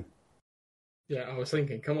at him. Yeah, I was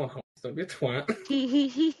thinking, come on, Holtz, don't be a twat.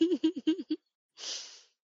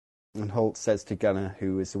 And Holtz says to Gunnar,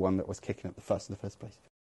 who is the one that was kicking up the fuss in the first place,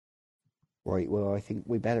 right, well, I think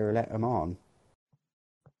we better let them on.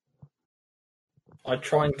 I'd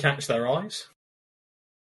try and catch their eyes.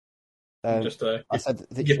 Just I said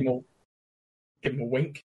give them a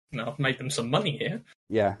wink. No, I've made them some money here.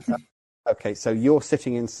 Yeah. Okay, so you're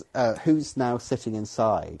sitting in. Who's now sitting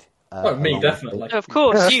inside? Me, definitely. Of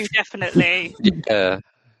course, you definitely. Yeah.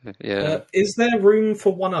 Is there room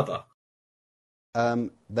for one other?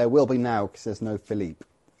 There will be now, because there's no Philippe.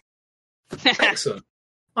 Excellent.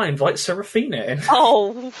 I invite Serafina in.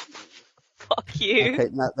 Oh, fuck you. Okay,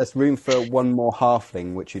 now there's room for one more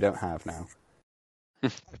halfling, which you don't have now.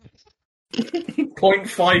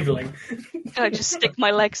 0.5ling. I just stick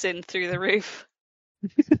my legs in through the roof.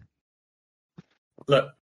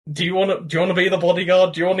 Look, do you want to be the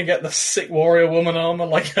bodyguard? Do you want to get the sick warrior woman armor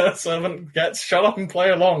like her servant gets? Shut up and play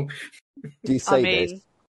along. Do you say this?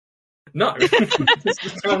 No.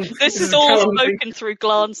 This is all spoken through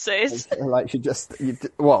glances. Like she just,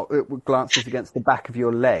 glances against the back of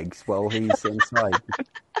your legs while he's inside.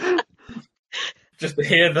 Just to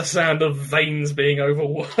hear the sound of veins being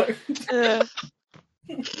overworked.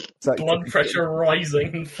 So Blood pressure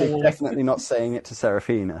rising and falling. Definitely not saying it to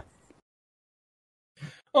Seraphina.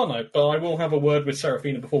 Oh no, but I will have a word with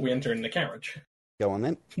Seraphina before we enter in the carriage. Go on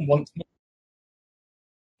then. Once more.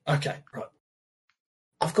 Okay, right.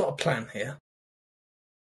 I've got a plan here.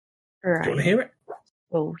 Right. Do you want to hear it?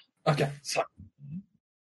 Oh. Okay, so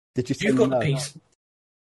Did you say you've got no? the piece.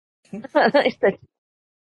 I said,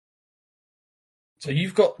 So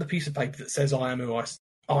you've got the piece of paper that says I am who I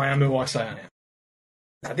say I am.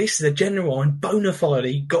 Now this is a genuine, bona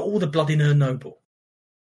fide, got all the blood in her noble.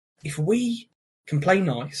 If we can play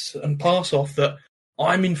nice and pass off that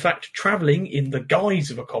I'm in fact travelling in the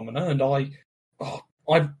guise of a commoner, and I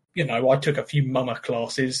took a few mama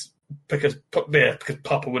classes because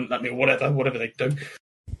Papa wouldn't let me, or whatever they do,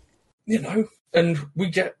 and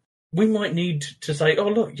we might need to say, oh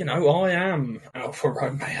look, I am Alfa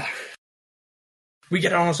Romeo. We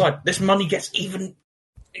get it on our side. This money gets even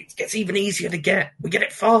easier to get. We get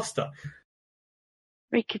it faster.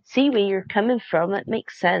 we could see where you're coming from. That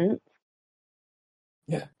makes sense.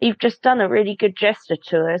 Yeah. You've just done a really good gesture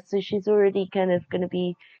to her, so she's already kind of going to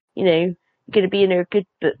be, going to be in her good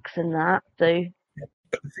books and that. So.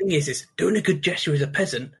 But the thing is doing a good gesture as a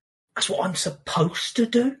peasant, that's what I'm supposed to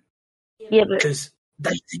do. Yeah, but Because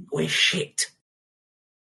they think we're shit.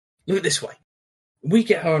 Look at it this way. We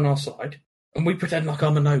get her on our side, and we pretend like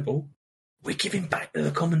I'm a noble. We're giving back to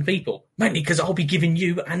the common people. Mainly because I'll be giving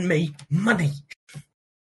you and me money.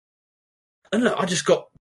 And look, I just got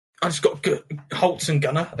Holtz and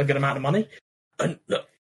Gunner a good amount of money. And look,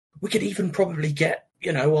 we could even probably get,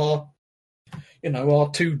 our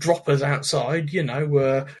two droppers outside,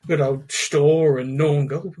 good old Store and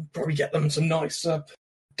Norngle. We'll probably get them some nice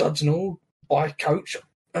duds and all, buy a coach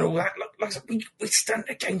and all that. Look, like I said, we stand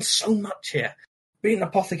to gain so much here. Being an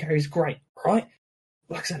apothecary is great, right?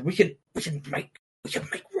 Like I said, we can make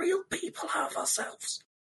real people out of ourselves.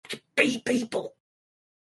 We can be people.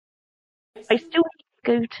 I still need to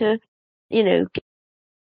go to,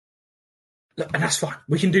 Look, and that's fine.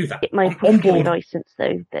 We can do that. get my I'm on apothecary board. license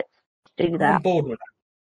though. Let's do I'm on that. board with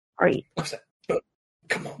that. Right. Like I said, but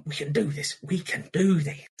come on, we can do this. We can do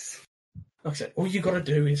this. Like I said, all you got to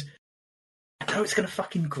do is, I know it's going to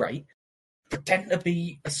fucking great. Pretend to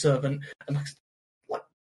be a servant and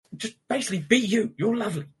just basically be you. You're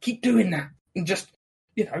lovely. Keep doing that. And just,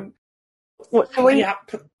 What? So play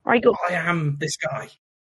up. I am this guy.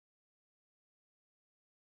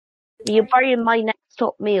 You're buying my next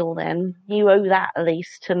top meal then. You owe that at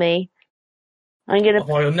least to me. I'm gonna.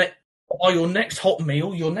 Buy your next hot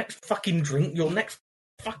meal, your next fucking drink, your next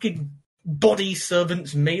fucking body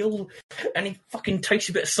servant's meal, any fucking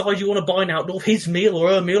tasty bit of side you want to buy now, or his meal or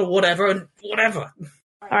her meal or whatever, and whatever.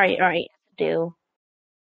 All right, deal.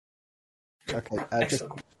 Okay, just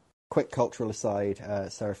quick cultural aside,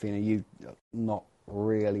 Seraphina, you're not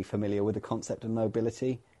really familiar with the concept of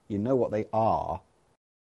nobility. You know what they are,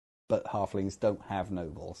 but halflings don't have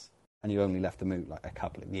nobles, and you only left the moot like a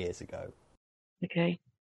couple of years ago. Okay.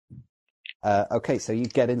 Okay, so you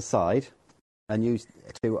get inside, and you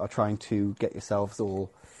two are trying to get yourselves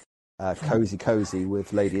all cozy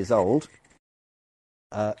with Lady Isolde.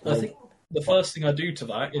 I think the first thing I do to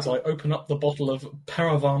that is I open up the bottle of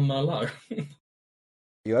Paravan Merlot.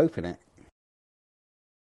 You open it.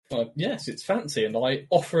 Yes, it's fancy, and I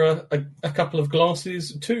offer a couple of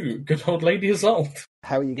glasses to good old Lady Isolde.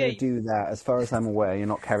 How are you going to do that? As far as I'm aware, you're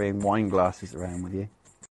not carrying wine glasses around with you.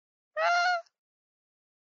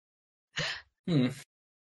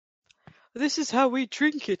 This is how we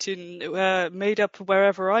drink it in made up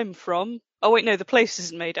wherever I'm from. Oh wait, no, the place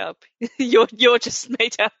isn't made up. You're just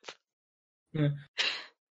made up. Yeah.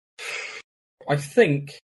 I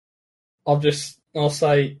think I'll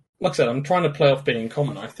say, like I said, I'm trying to play off being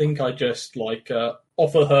common. I think I just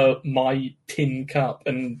offer her my tin cup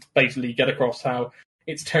and basically get across how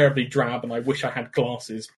it's terribly drab and I wish I had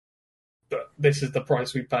glasses, but this is the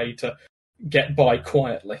price we pay to get by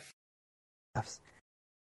quietly.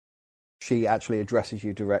 She actually addresses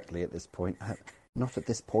you directly at this point. Not at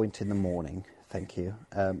this point in the morning, thank you.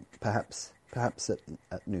 Perhaps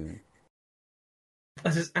at noon.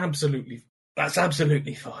 That's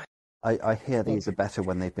absolutely fine. I hear these are better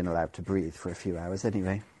when they've been allowed to breathe for a few hours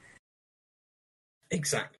anyway.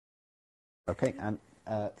 Exactly. Okay, and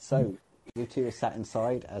so you two are sat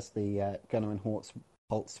inside as the Gunner and Holtz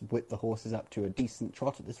whip the horses up to a decent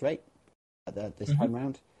trot at this rate, this time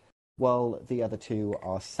round. while the other two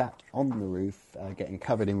are sat on the roof, getting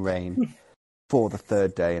covered in rain for the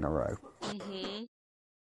third day in a row. Mm-hmm.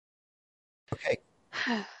 Okay.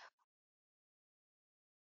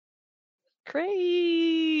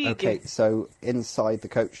 Craig. Okay, so inside the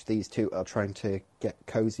coach, these two are trying to get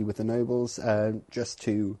cozy with the nobles,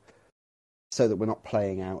 so that we're not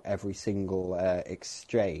playing out every single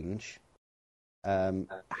exchange.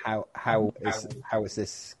 How is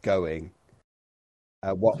this going?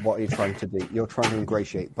 What are you trying to do? You're trying to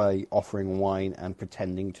ingratiate by offering wine and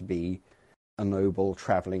pretending to be a noble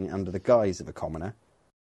travelling under the guise of a commoner.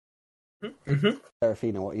 Mm-hmm.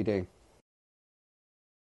 Serafina, what are you doing?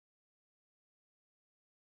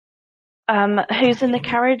 Who's in the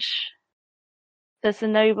carriage? There's a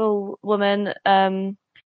noble woman. Let's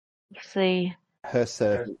see. Her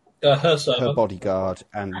servant, Her her servant. bodyguard,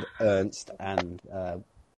 and Ernst, and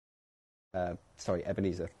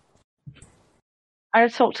Ebenezer. I'm gonna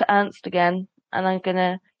talk to Ernst again, and I'm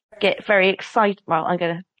gonna get very excited. Well, I'm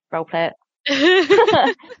gonna roleplay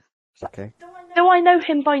it. Okay. Do I know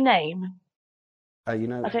him by name? I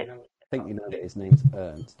don't- think you know that his name's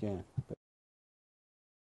Ernst. Yeah.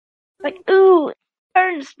 Like, ooh,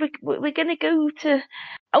 Ernst, we're gonna go to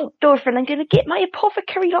Outdorf, and I'm gonna get my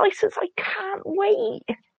apothecary license. I can't wait.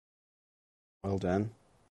 Well done.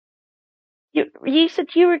 You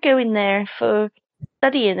said you were going there for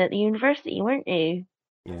studying at the university, weren't you?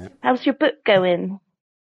 Yeah. How's your book going?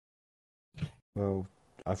 Well,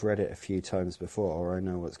 I've read it a few times before, or I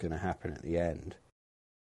know what's going to happen at the end.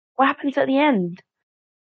 What happens at the end?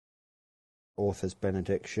 Author's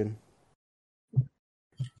benediction.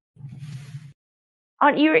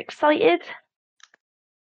 Aren't you excited?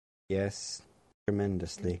 Yes,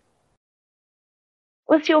 tremendously.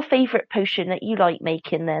 What's your favourite potion that you like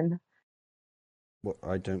making then? Well,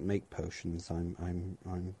 I don't make potions. I'm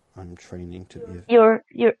training to be. You're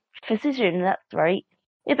physician, that's right.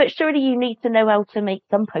 Yeah, but surely you need to know how to make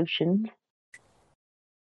some potions.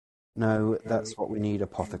 No, that's what we need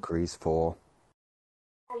apothecaries for.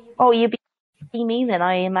 Oh, you'd be me then,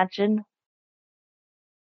 I imagine.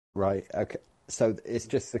 Right. Okay. So it's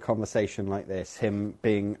just a conversation like this, him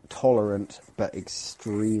being tolerant but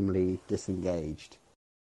extremely disengaged,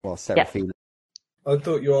 while Serafina. I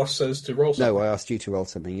thought you asked us to roll something. No, I asked you to roll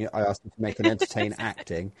something. I asked you to make an entertain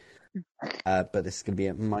acting, but this is going to be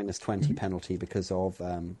a -20 penalty because of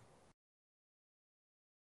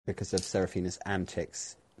Serafina's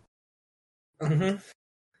antics. Mm-hmm.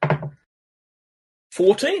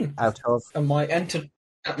 14 Out of. And my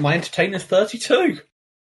entertainer's 32.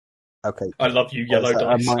 Okay. I love you, yellow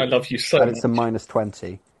dice. I love you so and much. it's a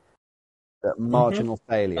 -20. Marginal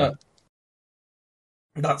failure.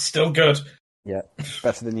 That's still good. Yeah,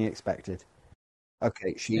 better than you expected.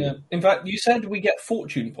 Okay, Yeah. In fact, you said we get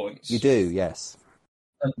fortune points. You do, yes.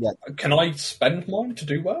 Yeah. Can I spend mine to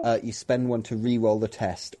do well? You spend one to re-roll the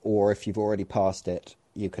test, or if you've already passed it,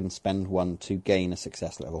 you can spend one to gain a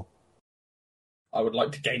success level. I would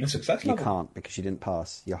like to gain a success level. You can't, because you didn't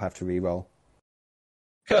pass. You'll have to re-roll.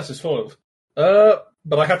 Curse is foiled.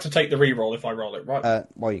 But I have to take the re-roll if I roll it, right?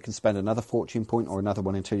 Well, you can spend another fortune point or another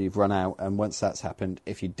one until you've run out, and once that's happened,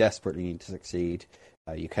 if you desperately need to succeed,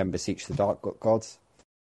 you can beseech the dark gods.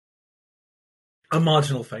 A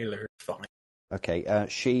marginal failure is fine. Okay,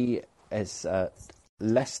 she is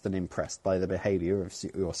less than impressed by the behaviour of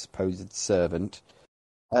your supposed servant,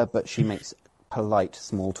 but she makes polite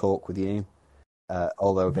small talk with you,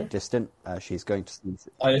 although a bit distant. She's going to see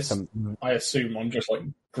I assume I'm just like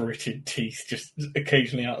gritted teeth, just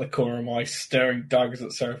occasionally out of the corner of my eye, staring daggers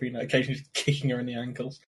at Serafina, occasionally just kicking her in the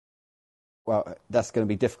ankles. Well, that's going to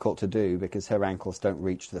be difficult to do because her ankles don't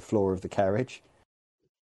reach the floor of the carriage.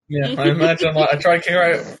 Yeah, I imagine. I try to figure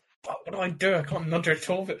out what do? I can't nudge her at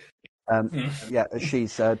all. But... Yeah,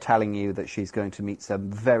 she's telling you that she's going to meet some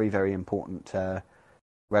very, very important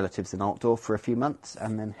relatives in Altdorf for a few months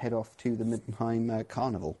and then head off to the Middenheim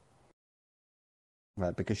Carnival.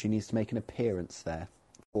 Because she needs to make an appearance there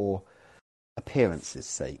for appearance's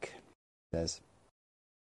sake, says.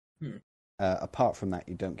 Apart from that,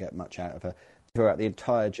 you don't get much out of her. Throughout the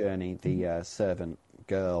entire journey, the servant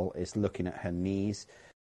girl is looking at her knees,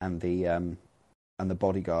 and the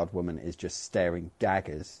bodyguard woman is just staring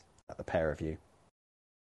daggers at the pair of you.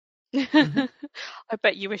 I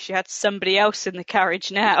bet you wish you had somebody else in the carriage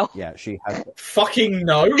now. Yeah, she has. Fucking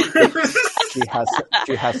no.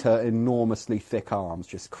 She has her enormously thick arms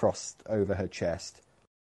just crossed over her chest.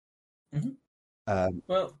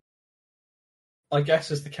 Well, I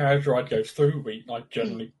guess as the carriage ride goes through, we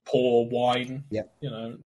generally pour wine. Yep.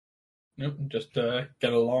 Just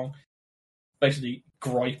get along. Basically,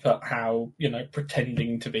 gripe at how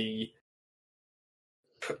pretending to be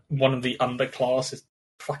one of the underclass is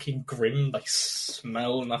fucking grim. They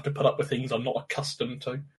smell and have to put up with things I'm not accustomed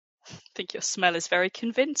to. I think your smell is very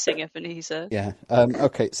convincing, Ebenezer. Yeah.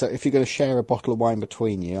 Okay, so if you're going to share a bottle of wine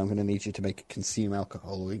between you, I'm going to need you to make it consume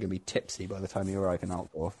alcohol, or you're going to be tipsy by the time you arrive in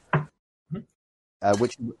Altdorf.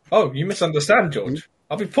 Which? Oh, you misunderstand, George.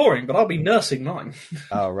 I'll be pouring, but I'll be nursing mine.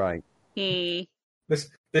 Oh, right.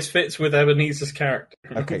 This fits with Ebenezer's character.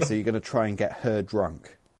 Okay, so you're going to try and get her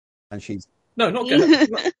drunk, and she's... No, not get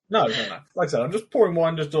no. Like I said, I'm just pouring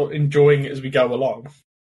wine, just enjoying it as we go along.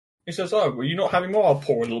 He says, "Oh, well, you're not having more. I'll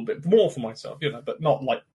pour a little bit more for myself, but not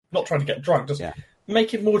trying to get drunk. Just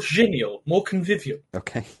make it more genial, more convivial."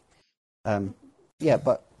 Okay. Yeah,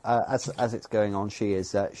 but as it's going on,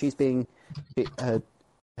 she's being her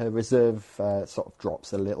reserve sort of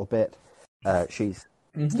drops a little bit. She's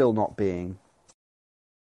still not being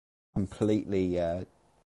completely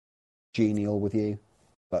genial with you,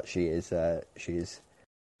 but she is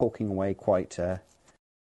talking away quite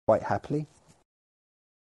happily.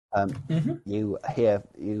 You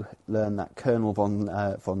learn that Colonel von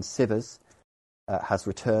Sivers has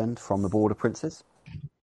returned from the Border Princes.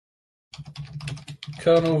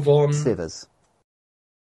 Colonel von Sivers.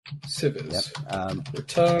 Yep.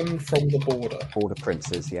 Returned from the Border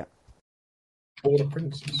Princes. Yeah. Border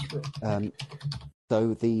Princes. Right.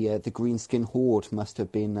 So the Greenskin Horde must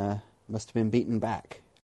have been beaten back,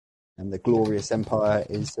 and the glorious Empire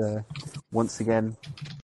is once again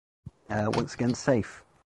safe.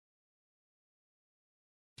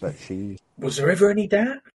 But was there ever any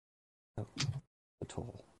doubt? At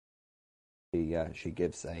all. She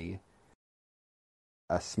gives a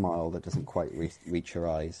smile that doesn't quite reach her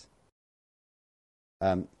eyes.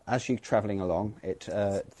 As you're travelling along,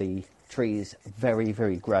 the trees very,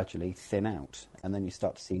 very gradually thin out, and then you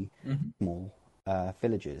start to see small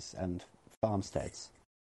villages and farmsteads.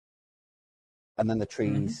 And then the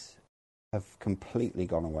trees have completely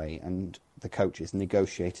gone away, and the coach is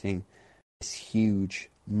negotiating this huge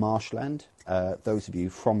marshland. Those of you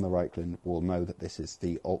from the Reichland will know that this is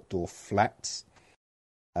the Altdorf Flats.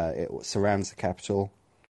 It surrounds the capital.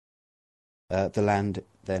 The land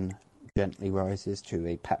then gently rises to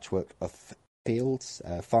a patchwork of fields,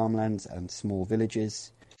 farmlands, and small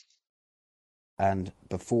villages. And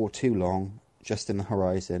before too long, just in the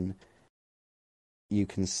horizon, you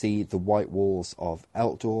can see the white walls of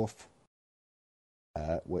Altdorf,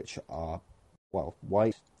 which are,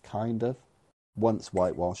 white, kind of. Once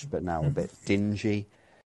whitewashed, but now a bit dingy,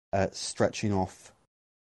 stretching off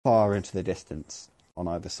far into the distance on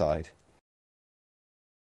either side.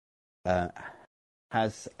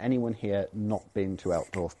 Has anyone here not been to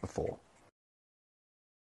Altdorf before?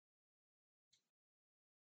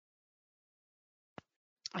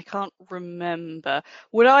 I can't remember.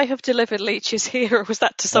 Would I have delivered leeches here, or was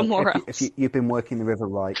that to somewhere else? If you've been working the River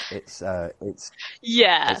Right, it's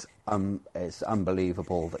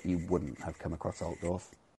unbelievable that you wouldn't have come across Altdorf.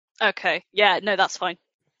 Okay, yeah, no, that's fine.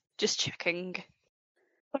 Just checking.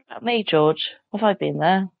 What about me, George? Have I been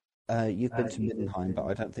there? You've been to Middenheim, but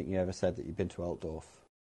I don't think you ever said that you've been to Altdorf.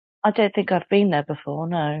 I don't think I've been there before,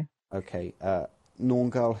 no. Okay.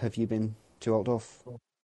 Norngal, have you been to Altdorf?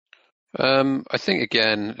 I think,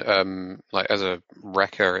 again, as a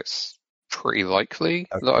wrecker, it's pretty likely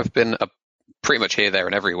that I've been pretty much here, there,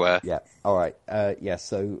 and everywhere. Yeah, all right.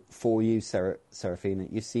 So for you, Seraphina,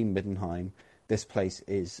 you've seen Middenheim. This place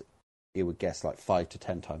is, you would guess, 5 to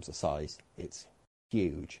 10 times the size. It's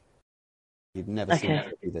huge. You've never seen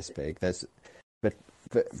it be this big. There's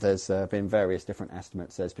been various different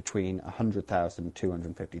estimates. There's between 100,000 and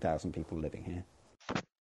 250,000 people living here.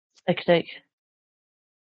 Okay.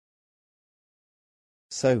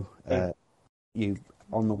 So, you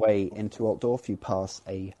on the way into Altdorf, you pass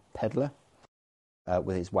a peddler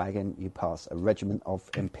with his wagon. You pass a regiment of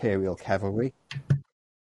Imperial Cavalry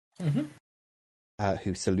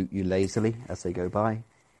who salute you lazily as they go by.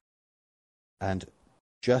 And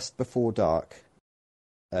just before dark,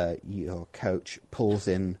 your coach pulls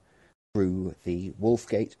in through the Wolf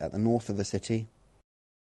Gate at the north of the city,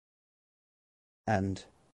 and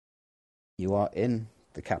you are in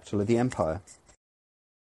the capital of the Empire.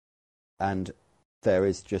 And there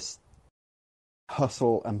is just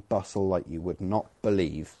hustle and bustle like you would not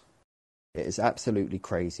believe. It is absolutely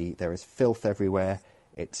crazy. There is filth everywhere.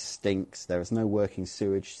 It stinks. There is no working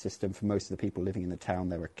sewage system for most of the people living in the town.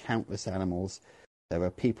 There are countless animals. There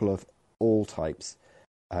are people of all types.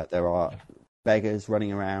 There are beggars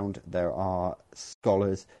running around. There are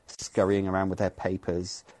scholars scurrying around with their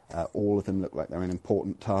papers. All of them look like they're in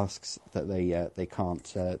important tasks that they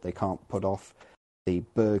can't put off. The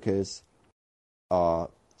burghers are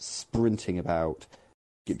sprinting about,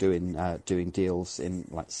 doing deals in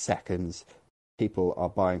like seconds. People are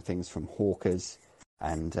buying things from hawkers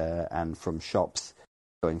and from shops,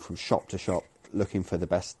 going from shop to shop, looking for the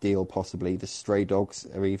best deal possibly. The stray dogs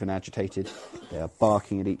are even agitated. They are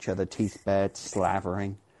barking at each other, teeth bared,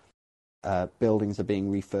 slavering. Buildings are being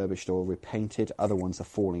refurbished or repainted. Other ones are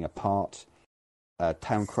falling apart.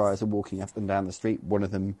 Town criers are walking up and down the street. One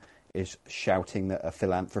of them is shouting that a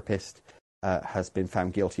philanthropist has been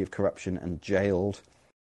found guilty of corruption and jailed.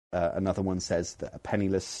 Another one says that a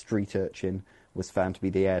penniless street urchin was found to be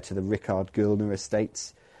the heir to the Rickard Gulner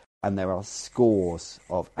estates. And there are scores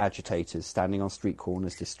of agitators standing on street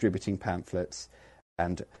corners, distributing pamphlets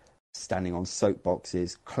and standing on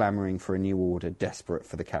soapboxes, clamouring for a new order, desperate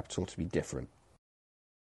for the capital to be different.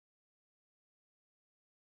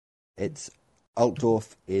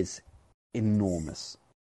 Altdorf is enormous.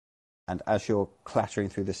 And as you're clattering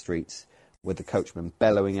through the streets, with the coachmen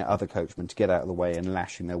bellowing at other coachmen to get out of the way and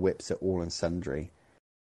lashing their whips at all and sundry,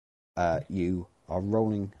 you are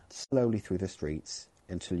rolling slowly through the streets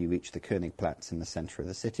until you reach the Königplatz in the centre of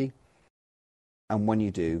the city. And when you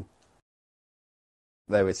do,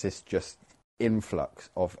 there is this just influx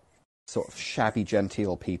of sort of shabby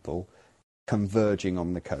genteel people converging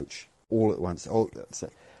on the coach all at once.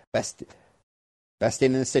 Best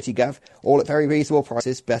inn in the city, Gav. All at very reasonable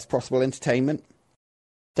prices. Best possible entertainment.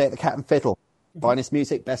 Stay at the Cat and Fiddle. Finest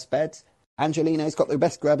music, best beds. Angelino's got the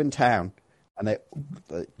best grub in town. And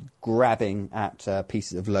they're grabbing at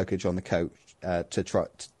pieces of luggage on the coach to try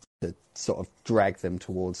to sort of drag them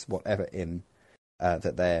towards whatever inn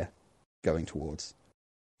that they're going towards,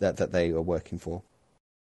 that they are working for.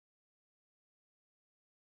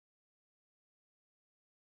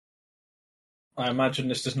 I imagine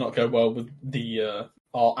this does not go well with the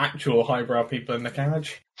our actual highbrow people in the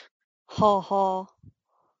carriage. Ha ha.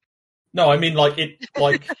 No, I mean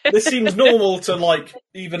this seems normal to like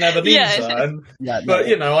even Ebenezer, but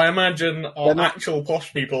you know, I imagine our actual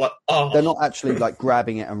posh people they're not actually like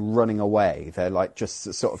grabbing it and running away. They're like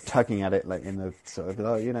just sort of tugging at it, like in the sort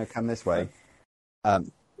of come this way.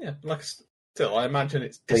 Still, I imagine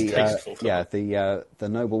it's distasteful. The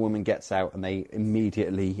noblewoman gets out and they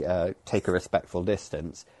immediately take a respectful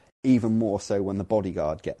distance. Even more so when the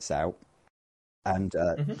bodyguard gets out and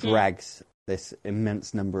drags this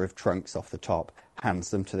immense number of trunks off the top, hands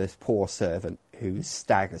them to this poor servant who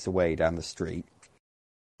staggers away down the street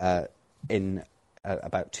in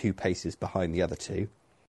about 2 paces behind the other two.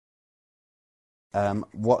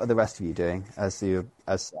 What are the rest of you doing as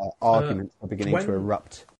arguments are beginning to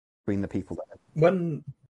erupt between the people there? When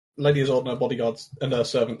Lady Isolde and her bodyguards and her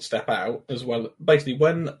servants step out as well, basically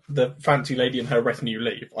when the fancy lady and her retinue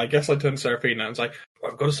leave, I guess I turn to Serafina and say,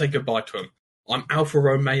 I've got to say goodbye to him. I'm Alfa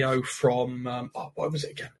Romeo from... what was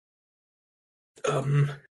it again?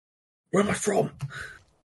 Where am I from?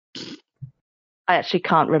 I actually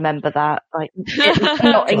can't remember that. It's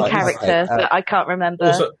not in character, but I can't remember.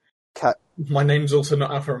 Also, my name's also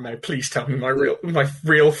not Alfa Romeo. Please tell me my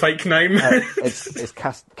real fake name. It's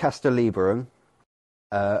Castelibrum.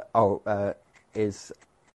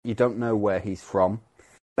 You don't know where he's from.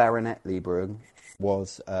 Baronet Lieberung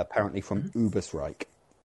was apparently from Ubersreich.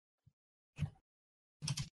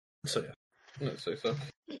 So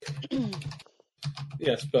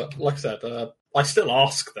yes, but like I said, I still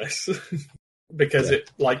ask this because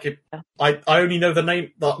I only know the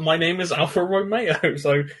name that my name is Alfa Romeo,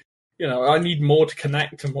 so you know I need more to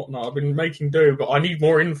connect and whatnot. I've been making do, but I need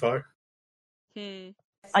more info.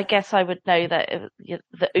 I guess I would know that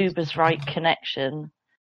the Ubersreich connection.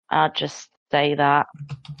 I'll just say that.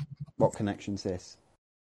 What connection's this?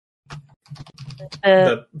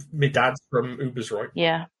 My dad's from Ubersreich.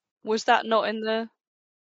 Yeah. Was that not in the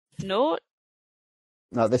note?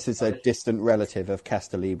 No, this is a distant relative of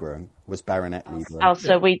Castelibrum, was Baronet Lieberung. Oh,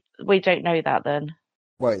 so we don't know that then?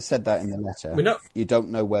 Well, it said that in the letter. We know. You don't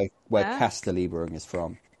know where Castelibrum is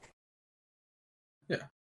from. Yeah.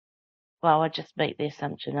 Well, I just make the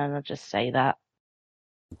assumption and I'll just say that.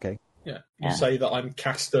 Okay. Yeah. You say that I'm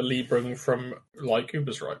Castelibrum from,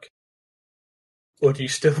 Ubersreich. Or do you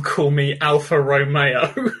still call me Alfa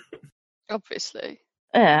Romeo? Obviously.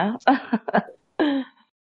 Yeah.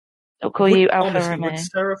 I'll call you Alfa Romeo.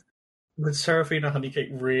 Would Serafina Honeycake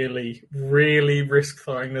really, really risk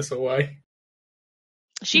throwing this away?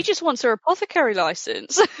 She just wants her apothecary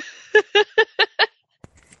license.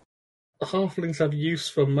 Halflings have use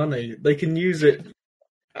for money. They can use it.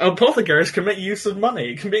 Apothecaries can make use of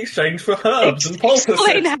money. It can be exchanged for herbs and poultices.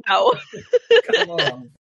 Explain how. Come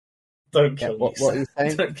on. Don't kill me. What are you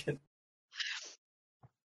saying?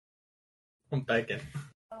 I'm begging.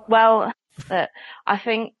 Well, I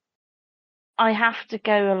think I have to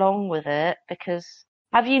go along with it because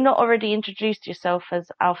Have you not already introduced yourself as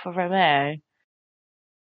Alfa Romeo?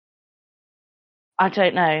 I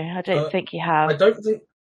don't know. I don't think you have. I don't think.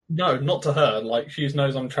 No, not to her. Like, she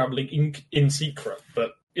knows I'm travelling in secret.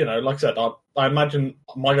 But, you know, like I said, I imagine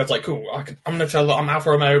my guy's like, cool, I'm going to tell her I'm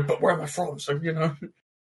Alfa Romeo, but where am I from? So, you know,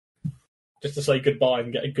 just to say goodbye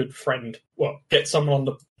and get a good friend. Well, get someone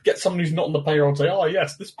who's not on the payroll and say, oh,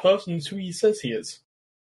 yes, this person's who he says he is.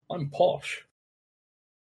 I'm posh.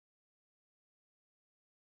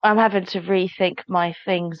 I'm having to rethink my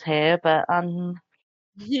things here, but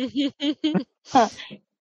do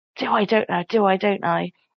I don't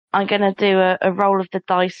I? I'm going to do a roll of the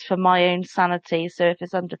dice for my own sanity, so if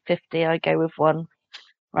it's under 50, I go with 1.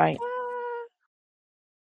 Right.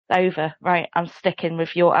 Over. Right, I'm sticking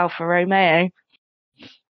with your Alfa Romeo.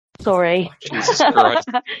 Sorry. Jesus Christ.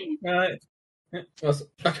 Right.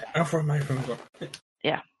 Okay, Alfa Romeo from God.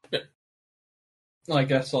 Yeah. I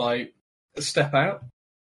guess I step out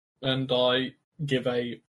and I give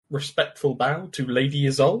a respectful bow to Lady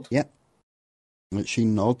Isolde. Yep. She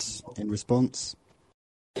nods in response.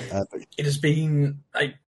 It has been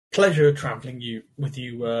a pleasure travelling with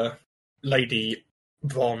you, Lady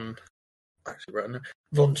von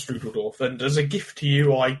Strudeldorf, and as a gift to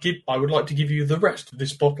you, I would like to give you the rest of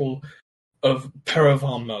this bottle of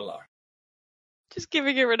Perrovan Merlot. Just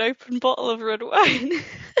giving her an open bottle of red wine.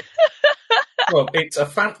 Well, it's a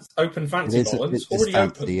open fancy bottle. It's already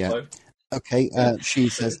fancy, open. yeah. So. Okay, she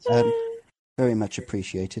says, very much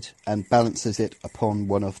appreciated, and balances it upon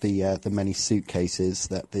one of the many suitcases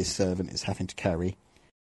that this servant is having to carry.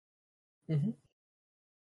 Mm-hmm.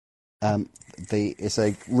 It's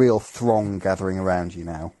a real throng gathering around you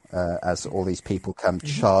now, as all these people come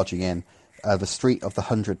charging in. The Street of the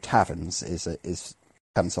 100 Taverns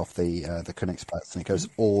comes off the Königsplatz, and it goes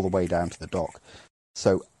all the way down to the dock.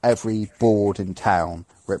 So every board in town,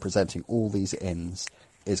 representing all these inns,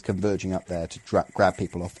 is converging up there to grab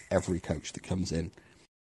people off every coach that comes in.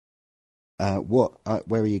 Where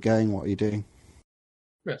are you going? What are you doing?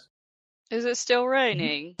 Yes. Is it still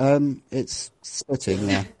raining? It's splitting,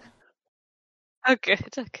 yeah. Oh,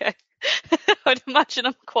 good. Okay. I'd imagine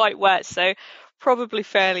I'm quite wet, so probably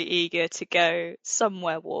fairly eager to go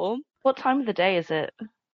somewhere warm. What time of the day is it?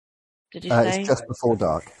 Did you say? It's just before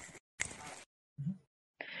dark.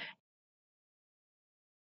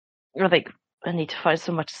 I think I need to find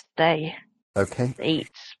somewhere to stay. Okay. To eat.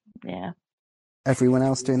 Yeah. Everyone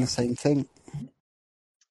else doing the same thing?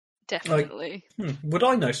 Definitely. Would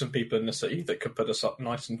I know some people in the city that could put us up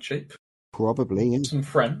nice and cheap? Probably. Yeah. Some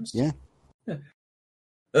friends? Yeah.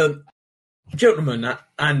 Gentlemen,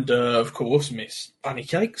 and of course, Miss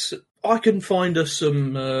Honeycakes, I can find us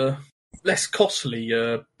some less costly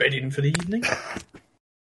bedding for the evening.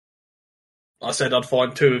 I said I'd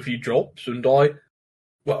find 2 of you jobs, and I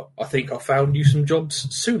think I found you some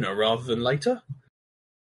jobs sooner rather than later.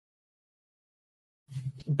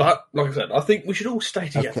 But, like I said, I think we should all stay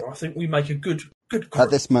together. Okay. I think we make a good group.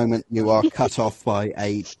 At this moment, you are cut off by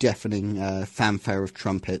a deafening fanfare of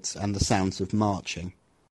trumpets and the sounds of marching.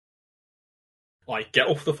 I get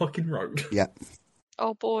off the fucking road. Yeah.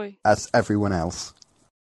 Oh, boy. As everyone else.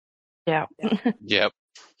 Yeah. Yep.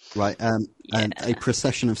 Right, and a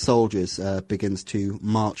procession of soldiers begins to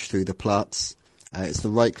march through the Platz. It's the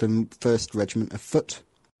Reichland 1st Regiment of Foot,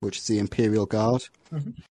 which is the Imperial Guard.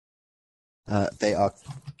 Mm-hmm. They are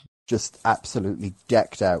just absolutely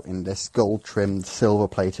decked out in this gold-trimmed,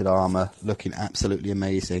 silver-plated armour, looking absolutely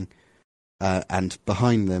amazing. And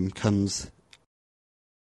behind them comes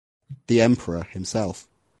the Emperor himself.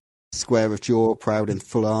 Square of jaw, proud in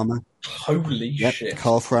full armour. Holy shit.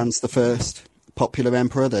 Karl Franz I, popular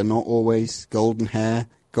emperor. They're not always. Golden hair,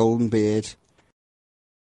 golden beard.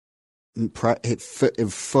 In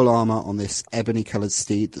full armour on this ebony-coloured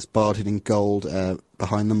steed that's barded in gold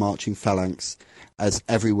behind the marching phalanx, as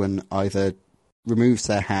everyone either removes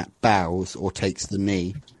their hat, bows, or takes the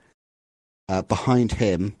knee. Behind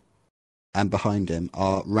him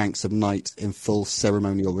are ranks of knights in full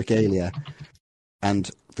ceremonial regalia, and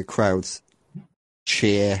the crowds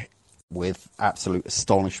cheer with absolute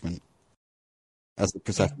astonishment as the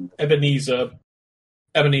procession. Ebenezer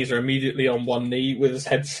immediately on one knee with his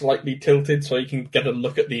head slightly tilted so he can get a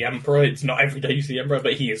look at the Emperor. It's not every day you see the Emperor,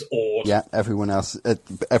 but he is awed. Yeah, everyone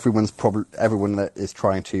that is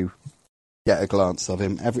trying to get a glance of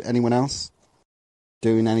him. Anyone else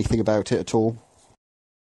doing anything about it at all?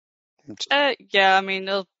 Yeah, I mean,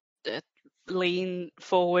 they'll lean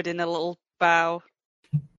forward in a little bow.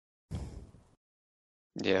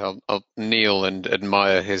 Yeah, I'll kneel and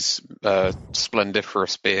admire his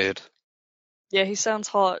splendiferous beard. Yeah, he sounds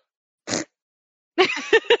hot.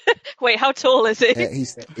 Wait, how tall is he?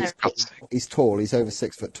 He's tall. He's over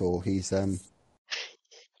 6 foot tall. He's Yeah!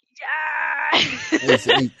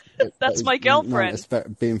 he- That's he's my known girlfriend. as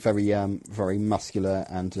being very muscular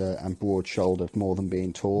and broad shouldered, more than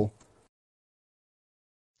being tall.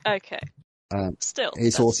 Okay. Still,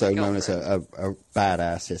 He's that's also my known as girlfriend. a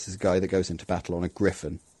badass. This is a guy that goes into battle on a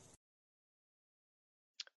griffin.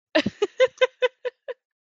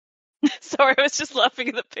 Sorry, I was just laughing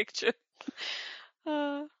at the picture.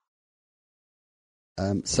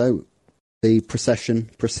 So the procession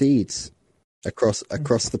proceeds across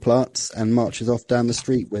the plats and marches off down the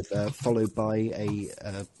street, with followed by a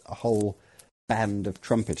whole band of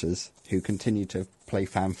trumpeters who continue to play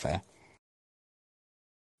fanfare.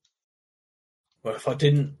 Well, if I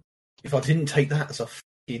didn't take that as a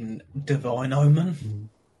fucking divine omen,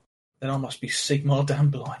 then I must be Sigmar damn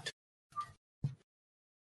blind.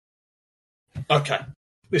 Okay,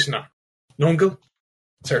 listen now. Nongul,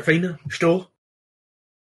 Serafina, Stor.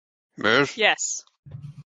 Move. Yes.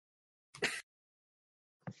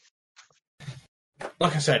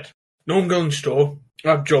 Like I said, Nongul and Stor, I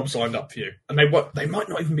have jobs lined up for you, and they might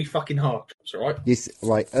not even be fucking hard jobs, all right?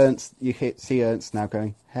 Right, Ernst. See Ernst now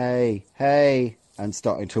going, hey, hey, and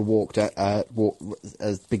starting to walk,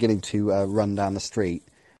 beginning to run down the street.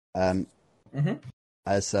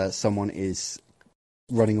 As someone is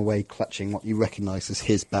running away, clutching what you recognise as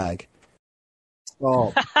his bag.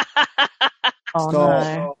 Stop! Oh Stop!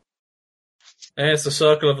 no. There's the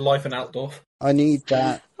circle of life and Altdorf. I need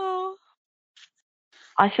that. Oh.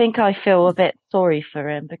 I think I feel a bit sorry for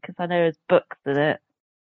him because I know there's books in it,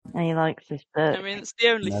 and he likes his book. I mean, it's the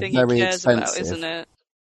only They're thing he very cares about, expensive. isn't it?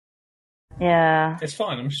 Yeah. It's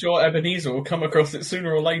fine. I'm sure Ebenezer will come across it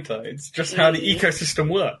sooner or later. It's just how the ecosystem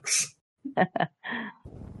works.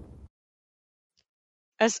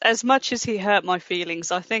 As much as he hurt my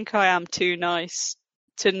feelings, I think I am too nice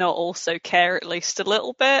to not also care at least a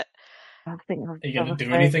little bit. I think Are you going to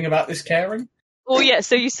do anything about this caring? Well, yeah.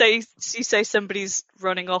 So you say somebody's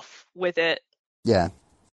running off with it. Yeah.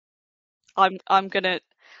 I'm gonna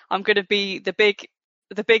be the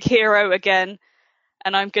big hero again,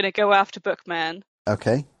 and I'm gonna go after Bookman.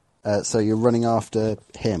 Okay. So you're running after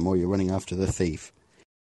him, or you're running after the thief?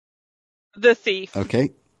 The thief.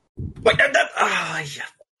 Okay. Wait, no. Yeah.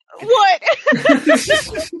 What?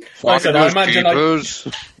 Like I said, I imagine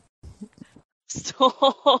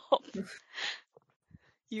Stop.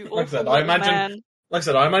 You Like I awful said, little man.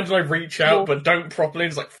 I reach out, but don't properly.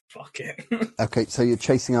 It's like, fuck it. Okay, so you're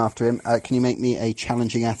chasing after him. Can you make me a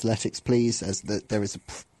challenging athletics, please? As there is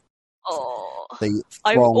Oh. the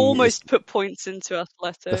I've throng almost put points into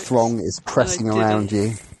athletics. the throng is pressing and I around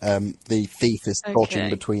you. The thief is dodging Okay.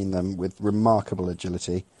 between them with remarkable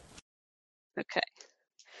agility. Okay.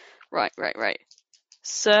 Right.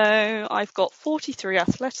 So I've got 43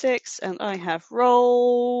 athletics, and I have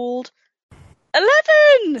rolled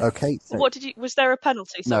 11. Okay. So, What did you? Was there a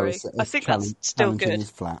penalty? no, Sorry, it's I think that's still challenging good. is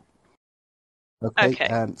flat.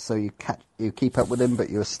 Okay. So you keep up with him, but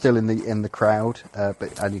you're still in the crowd.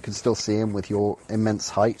 And you can still see him with your immense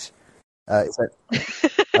height. Can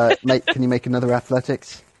you make another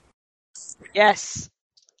athletics? Yes,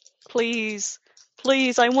 please.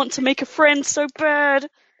 I want to make a friend so bad.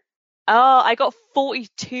 I got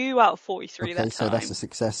 42 out of 43 that time. So that's a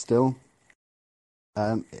success still.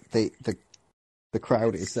 The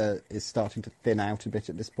crowd is starting to thin out a bit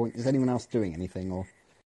at this point. Is anyone else doing anything, or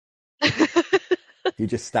you're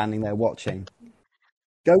just standing there watching?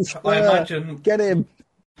 Go, get him!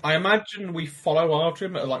 I imagine we follow after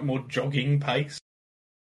him at a more jogging pace.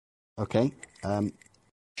 Okay. Or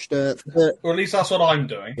at least that's what I'm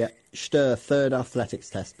doing. Yeah. Stir, third athletics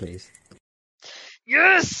test, please.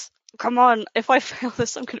 Yes! Come on, if I fail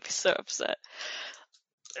this, I'm going to be so upset.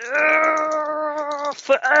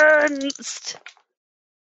 For Ernst!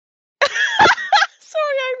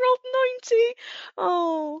 Sorry, I rolled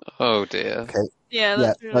 90. Oh dear. Okay. Yeah,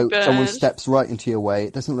 that's really so bad. someone steps right into your way.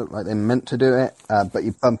 It doesn't look like they meant to do it, but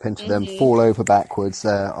you bump into them, fall over backwards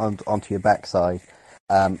onto your backside.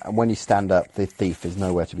 And when you stand up, the thief is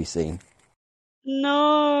nowhere to be seen.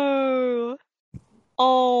 No.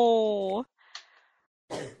 Oh.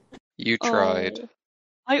 You tried. Oh.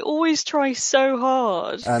 I always try so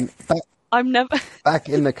hard. I'm never... Back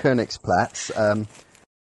in the Königsplatz,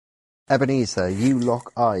 Ebenezer, you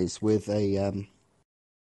lock eyes with a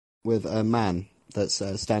man that's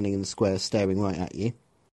standing in the square, staring right at you.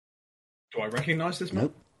 Do I recognise this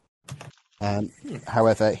man? Nope.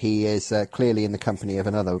 However, he is clearly in the company of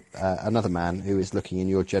another man who is looking in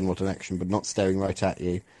your general direction, but not staring right at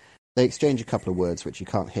you. They exchange a couple of words which you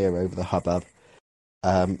can't hear over the hubbub.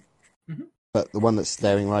 But the one that's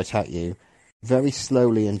staring right at you very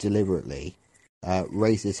slowly and deliberately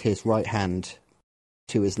raises his right hand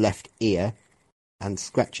to his left ear and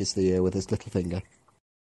scratches the ear with his little finger.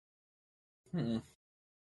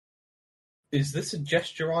 Is this a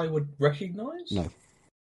gesture I would recognise? No.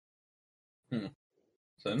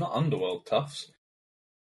 So not underworld toughs.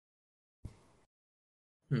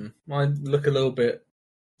 I look a little bit.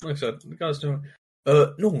 Like I said, the guy's doing.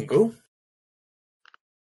 Norngle,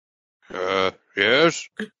 Yes?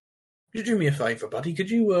 could you do me a favour, buddy?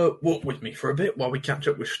 Could you walk with me for a bit while we catch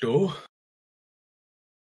up with Storr?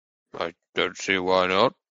 I don't see why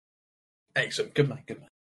not. Excellent, good man.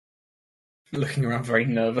 Looking around very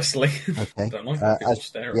nervously. Okay. Don't like people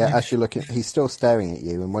staring. Yeah, as you're looking, he's still staring at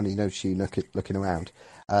you, and when he notices you looking around,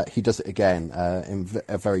 he does it again in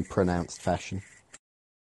a very pronounced fashion.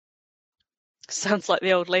 Sounds like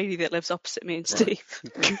the old lady that lives opposite me and Right. Steve.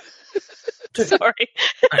 Dude, Sorry.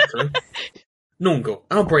 actually, Norngle,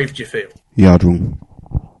 how brave do you feel? Yardrung.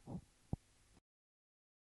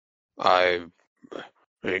 I'm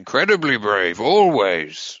incredibly brave,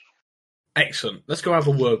 always. Excellent. Let's go have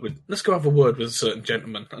a word with a certain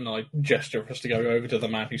gentleman. And I gesture for us to go over to the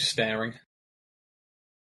man who's staring.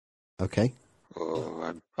 Okay.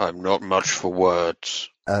 Oh, I'm not much for words.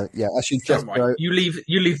 Yeah, as you Don't worry. gesture,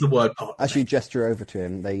 You leave the word part. as you gesture over to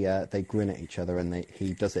him, they grin at each other, and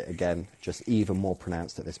he does it again, just even more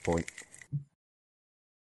pronounced at this point.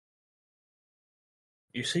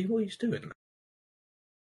 You see what he's doing?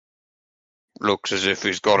 Looks as if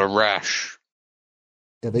he's got a rash.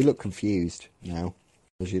 Yeah, they look confused now,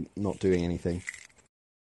 as you're not doing anything.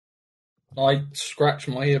 I scratch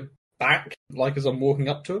my ear back, like as I'm walking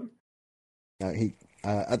up to him.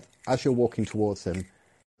 As you're walking towards him,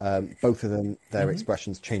 both of them, their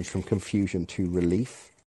expressions change from confusion to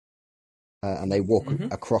relief, and they walk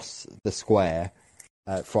across the square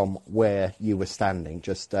from where you were standing,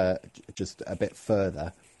 just a bit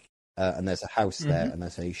further, and there's a house there, and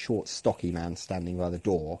there's a short, stocky man standing by the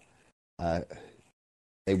door.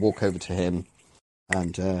 They walk over to him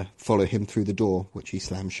and follow him through the door, which he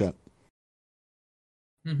slams shut.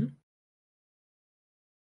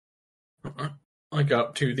 I go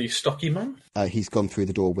up to the stocky man. He's gone through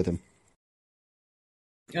the door with him.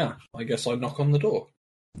 Yeah, I guess I knock on the door.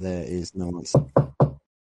 There is no answer.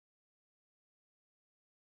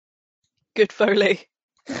 Good Foley.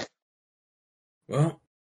 Well,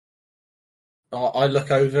 I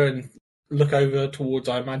look over towards,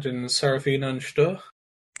 I imagine, Serafina and Stur.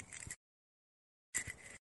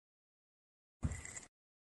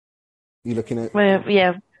 You looking at?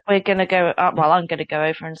 We're gonna go up. Well, I'm gonna go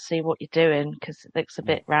over and see what you're doing because it looks a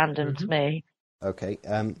bit random to me. Okay.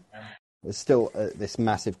 There's still this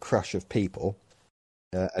massive crush of people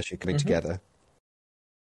as you're coming together,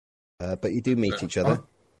 but you do meet each other.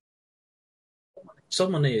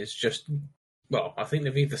 Someone is just. Well, I think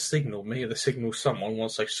they've either signalled me or they signalled someone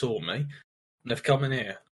once they saw me, and they've come in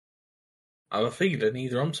here. I have a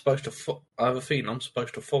feeling I'm supposed to follow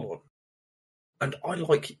them. And I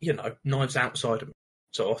like, knives outside of me.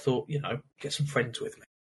 So I thought, get some friends with me.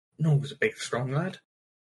 Norg's a big, strong lad.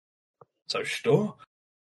 So Stur.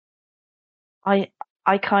 I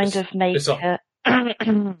kind of make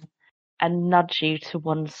a nudge you to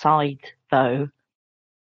one side, though.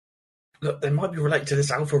 Look, they might be related to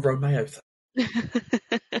this Alfa Romeo thing.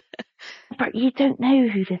 But you don't know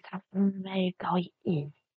who this Alfa Romeo guy is.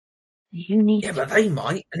 You need but they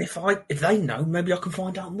might, and if they know, maybe I can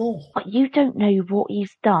find out more. But you don't know what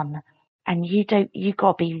he's done, and you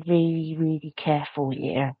gotta be really, really careful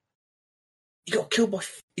here. He got killed by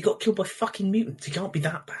fucking mutants. He can't be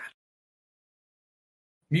that bad.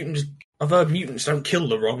 I've heard mutants don't kill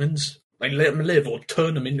the wrong uns. They let them live or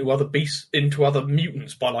turn them into other beasts, into other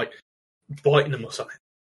mutants by like biting them or something.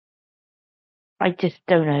 I just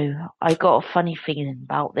don't know. I got a funny feeling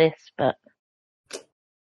about this, but.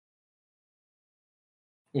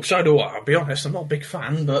 Well, so do I. I'll be honest, I'm not a big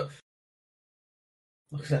fan, but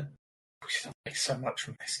like I said, we still make so much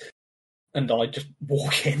from this. And I just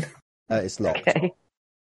walk in. It's locked. Okay.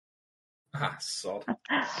 Ah, sod.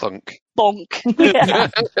 Thunk. Bonk. Yeah.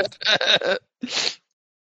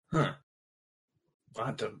 Huh.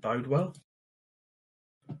 That doesn't bode well.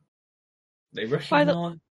 They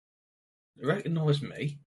recognise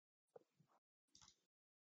me.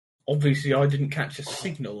 Obviously, I didn't catch a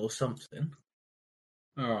signal or something.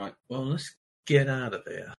 Alright, well, let's get out of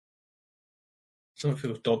here. Something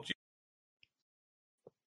feels dodgy.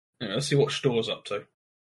 Yeah, let's see what Stor's up to.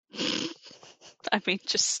 I mean,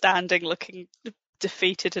 just standing looking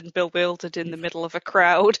defeated and bewildered in the middle of a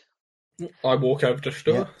crowd. I walk over to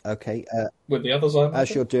Stur. Yeah, okay. With the others,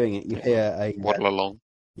 As you're doing it, you hear Waddle along.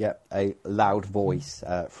 a loud voice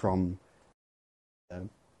from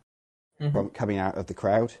from coming out of the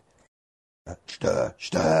crowd. Stir,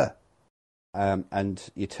 stir!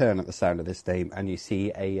 And you turn at the sound of this name, and you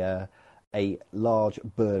see a large,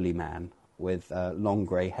 burly man with long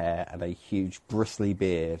grey hair and a huge, bristly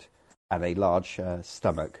beard and a large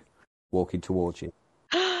stomach walking towards you.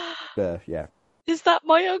 Yeah. Is that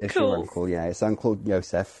my It's your uncle? uncle, yeah. It's Uncle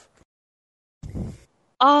Joseph.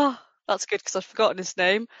 Ah, that's good because I've forgotten his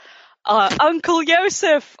name. Uncle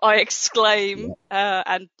Joseph, I exclaim,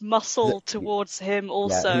 and muscle towards him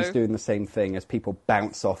also. Yeah, he's doing the same thing as people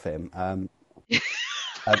bounce off him.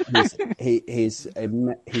 He's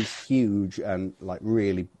huge and like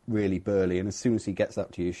really, really burly. And as soon as he gets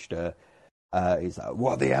up to you, Stir, he's like,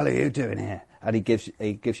 "What the hell are you doing here?" And he gives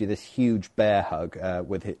you this huge bear hug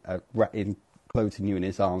enclosing you in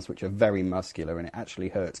his arms, which are very muscular, and it actually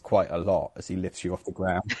hurts quite a lot as he lifts you off the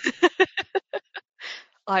ground.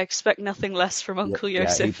 I expect nothing less from Uncle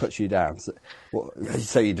Joseph. Yeah, he puts you down.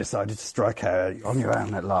 So you decided to strike her on your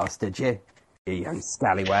own at last, did you? You young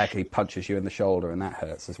scallywag. He punches you in the shoulder, and that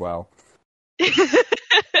hurts as well. Take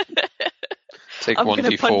I'm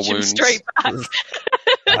 1d4 punch him wounds. straight back.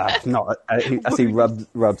 As he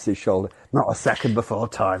rubs his shoulder. Not a second before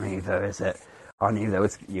time either, is it? I knew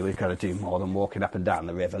you were going to do more than walking up and down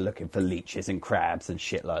the river looking for leeches and crabs and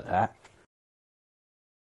shit like that.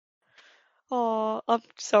 Oh, I'm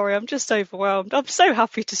sorry, I'm just overwhelmed. I'm so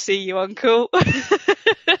happy to see you, Uncle. What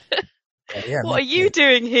are you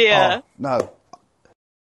doing here? Oh, no,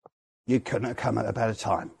 you couldn't have come at a better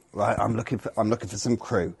time, right? I'm looking for some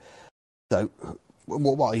crew. So,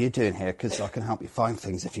 what are you doing here? Because I can help you find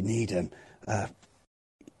things if you need them. The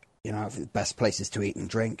best places to eat and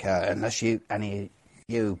drink. Unless your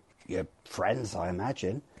friends, I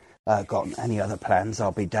imagine, got any other plans,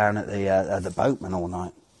 I'll be down at the Boatman all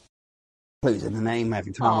night. Clues in the name.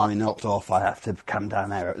 Every time I'm knocked off, I have to come down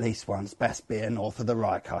there at least once. Best beer north of the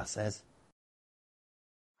Rycar says.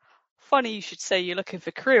 Funny you should say you're looking for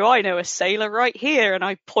crew. I know a sailor right here, and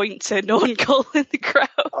I point to Norncall in the crowd.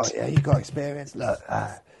 Oh yeah, you got experience. Look,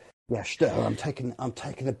 Stir, I'm taking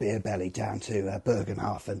a beer belly down to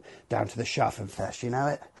Bergenhafen, down to the Schaffenfest. You know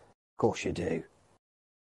it? Of course you do.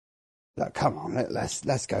 Look, come on,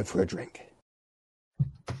 let's go for a drink.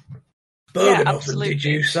 Bergenhafen, did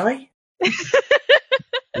you say?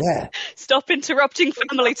 Yeah. Stop interrupting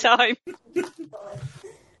family time.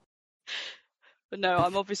 But no,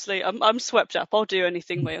 I'm swept up. I'll do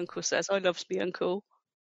anything my uncle says. I love me uncle.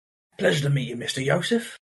 Pleasure to meet you, Mr.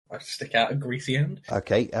 Joseph. I stick out a greasy end.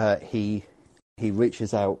 Okay, he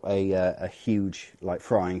reaches out a huge, like,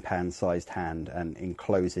 frying pan-sized hand and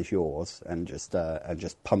encloses yours and just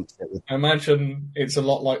pumps it with... I imagine it's a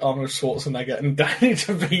lot like Arnold Schwarzenegger and Danny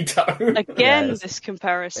DeVito. Again, this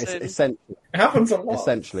comparison. Essentially, it happens a lot.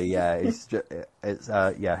 Essentially, yeah.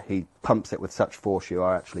 He pumps it with such force you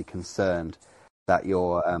are actually concerned that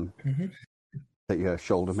your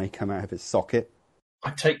shoulder may come out of its socket. I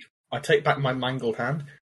take back my mangled hand.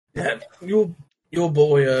 Yeah, your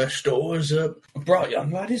boy Storr's a bright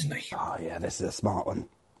young lad, isn't he? Oh yeah, this is a smart one.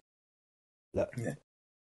 Look. Yeah.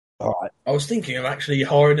 All right. I was thinking of actually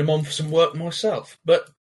hiring him on for some work myself, but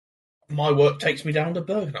my work takes me down to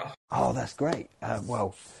Bergenhafen. Oh, that's great.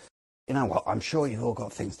 Well, you know what? I'm sure you've all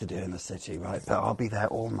got things to do in the city, right? But I'll be there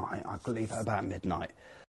all night. I could leave at about midnight.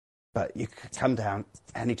 But you can come down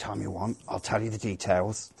any time you want. I'll tell you the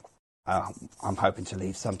details. I'm hoping to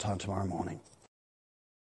leave sometime tomorrow morning.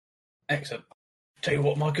 Excellent. Tell you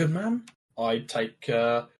what, my good man, I'd take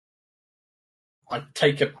a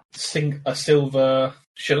silver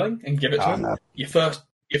shilling and give it to him. No. Your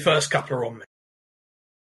first couple are on me.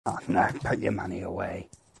 Oh, no, put your money away.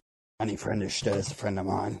 Any friend who stirs a friend of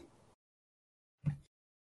mine.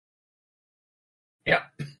 Yeah.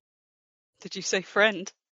 Did you say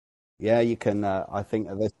friend? Yeah, you can. I think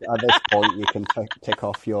at this point you can tick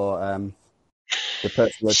off your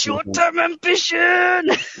personal short-term ambition.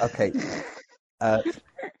 Okay.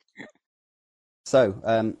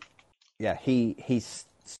 He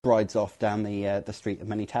strides off down the street of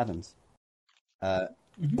many taverns,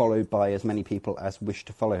 followed by as many people as wish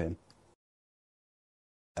to follow him.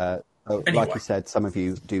 Anyway. Like you said, some of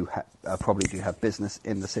you probably do have business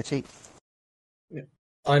in the city. Yeah.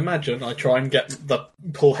 I imagine I try and get the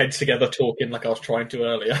pull heads together talking like I was trying to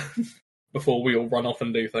earlier, before we all run off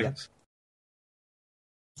and do things.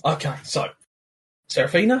 Yeah. Okay, so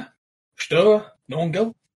Serafina, Stur,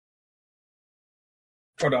 Norngel.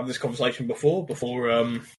 Tried to have this conversation before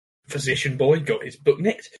Physician Boy got his book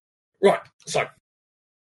nicked. Right, so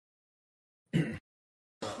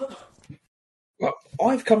well,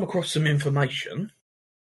 I've come across some information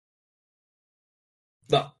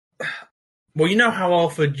that Well, you know how I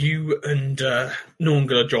offered you and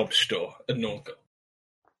Norngal a job store at Norngal?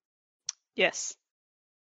 Yes.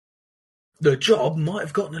 The job might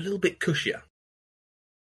have gotten a little bit cushier.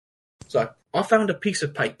 So I found a piece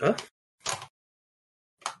of paper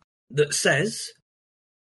that says,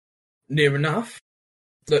 near enough,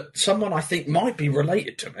 that someone I think might be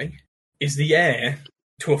related to me is the heir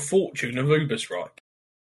to a fortune of Ubersreich.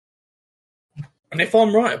 And if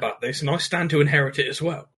I'm right about this, and I stand to inherit it as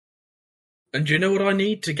well. And do you know what I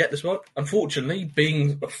need to get this right? Unfortunately,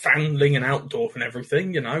 being a foundling and outdoor and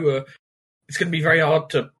everything, it's going to be very hard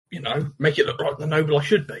to, make it look like the noble I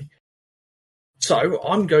should be. So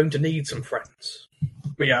I'm going to need some friends.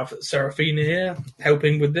 We have Seraphina here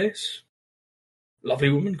helping with this. Lovely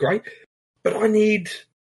woman, great. But I need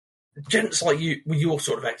gents like you with your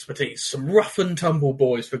sort of expertise, some rough and tumble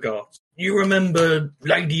boys for guards. You remember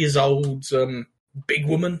Lady Isolde's big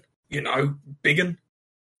woman? Biggin?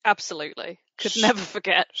 Absolutely. Could never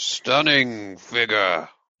forget. Stunning figure.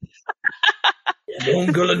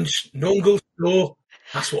 Norngal store.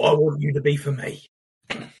 That's what I want you to be for me.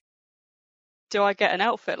 Do I get an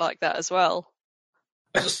outfit like that as well?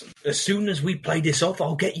 As soon as we play this off,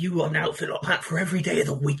 I'll get you an outfit like that for every day of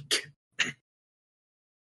the week.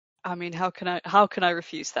 I mean, how can I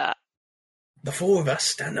refuse that? The four of us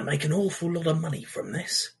stand to make an awful lot of money from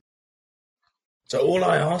this. So all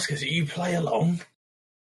I ask is that you play along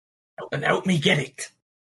and help me get it.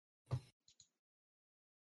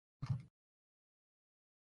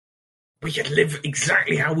 We can live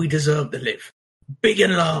exactly how we deserve to live. Big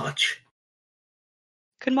and large.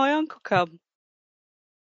 Can my uncle come?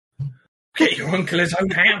 Get your uncle his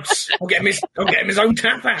own house. I'll get him his own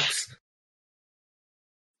tap house.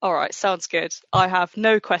 All right, sounds good. I have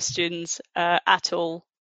no questions at all.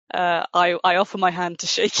 I offer my hand to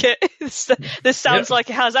shake it. This sounds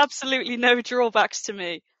like it has absolutely no drawbacks to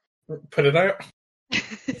me. Put it out.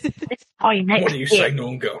 This time next What do you year. say,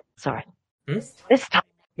 Norngal? Sorry. Hmm? This time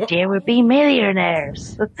What? next year we'll be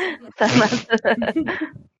millionaires.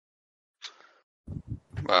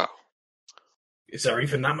 Well, Is there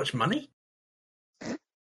even that much money?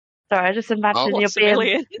 Sorry, I just imagine What's a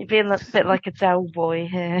million? you're being a bit like a Dell boy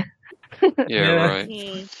here. yeah, right.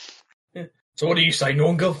 Hmm. So what do you say,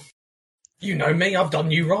 Norngal? You know me, I've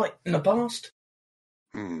done you right in the past.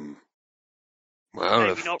 Hmm. Well,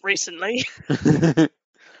 Maybe not recently.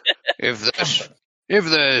 if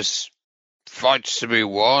there's fights to be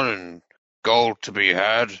won and gold to be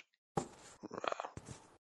had,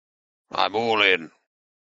 I'm all in.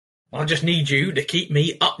 I just need you to keep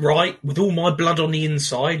me upright with all my blood on the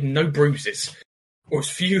inside and no bruises. Or as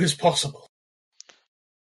few as possible.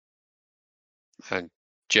 And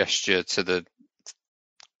gesture to the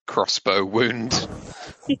crossbow wound.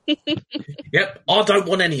 Yep, I don't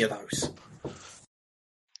want any of those.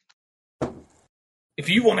 If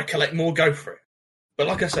you want to collect more, go for it. But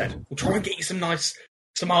like I said, we'll try and get you some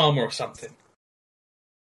armour or something.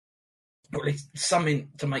 Or at least something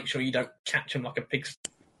to make sure you don't catch him like a pig.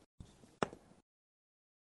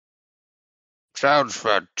 Sounds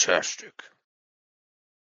fantastic.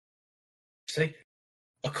 See,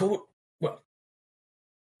 I'll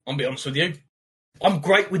be honest with you. I'm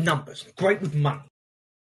great with numbers. I'm great with money.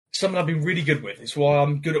 Something I've been really good with. It's why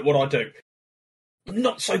I'm good at what I do. I'm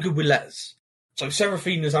not so good with letters. So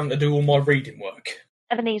Seraphina's having to do all my reading work.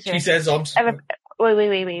 Ebenezer. She says I'm...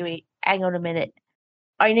 Wait. Hang on a minute.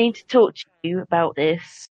 I need to talk to you about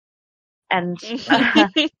this. And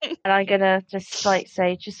and I'm gonna just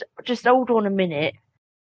say, just hold on a minute.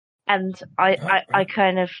 And I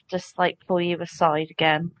kind of just pull you aside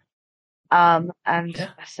again. And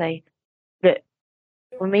I say, look,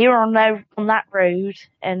 when we were on that road,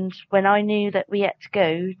 and when I knew that we had to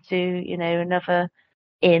go to, another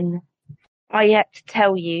inn, I had to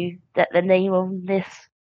tell you that the name on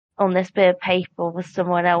this bit of paper was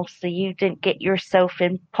someone else, so you didn't get yourself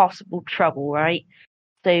in possible trouble, right?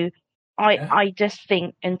 So I just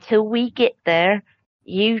think until we get there,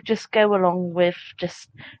 you just go along with just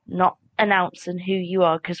not announcing who you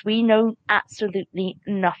are, because we know absolutely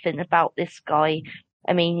nothing about this guy.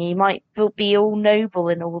 I mean, he might be all noble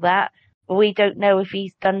and all that, but we don't know if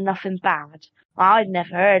he's done nothing bad. I've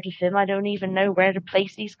never heard of him. I don't even know where the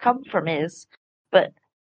place he's come from is. But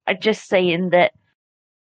I'm just saying that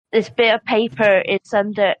this bit of paper is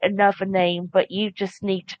under another name, but you just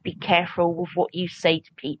need to be careful with what you say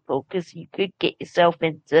to people, because you could get yourself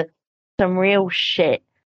into some real shit.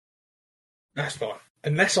 That's fine.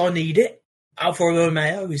 Unless I need it, Alfa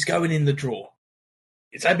Romeo is going in the drawer.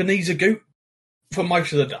 It's Ebenezer Goot for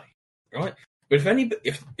most of the day, right? But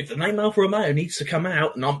if the name Alfa Romeo needs to come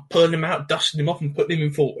out and I'm pulling him out, dusting him off and putting him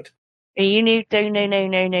in forward, You knew,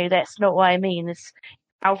 no, that's not what I mean. It's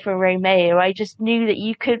Alfa Romeo. I just knew that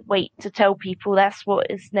you could wait to tell people that's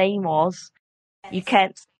what his name was. You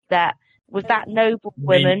can't say that. With that noble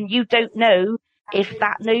woman, you don't know if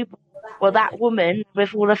that that woman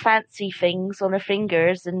with all the fancy things on her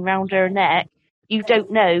fingers and round her neck, you don't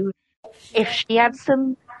know if she had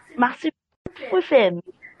some massive with him.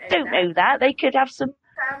 You don't know that. They could have some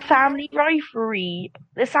family rivalry.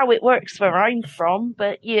 That's how it works where I'm from,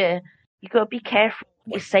 but yeah, you gotta be careful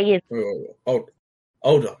what you're saying. Hold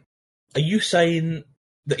on. Are you saying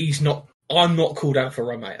that I'm not called Alfa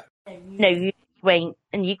Romeo? No, you ain't,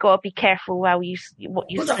 and you gotta be careful what you say. What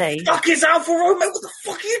the fuck is Alfa Romeo? What the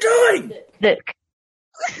fuck are you doing? Look,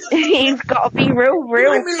 you've got to be real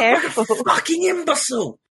careful. Like a fucking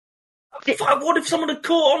imbecile. Fuck, what if someone had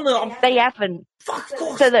caught on there? They haven't. Fuck, of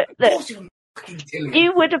course. So look, You're fucking killing me.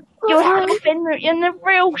 you would have been in the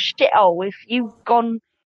real shithole if you'd gone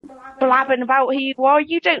blabbing about who you are.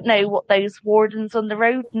 You don't know what those wardens on the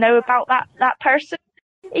road know about that person.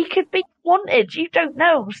 He could be wanted. You don't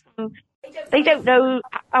know. So they don't know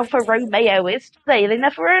Alfa Romeo is, do they? They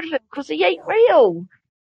never heard of him because he ain't real.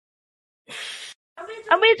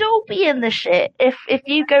 And we'd all be in the shit if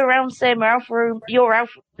you go around saying you're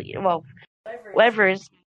Alpha, well, whatever it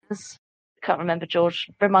is. Can't remember, George.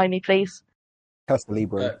 Remind me, please.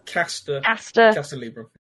 Castelibrum. Castelibrum.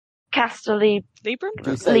 Librum?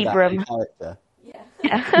 Do you say that in Librum. character?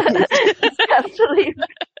 Castelibrum.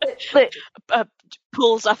 Look,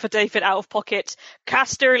 Pulls affidavit out of pocket.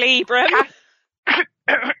 Castor Librum.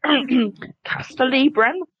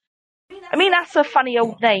 Castelibrum. I mean, that's a funny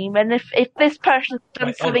old name, and if this person's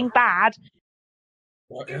done something bad,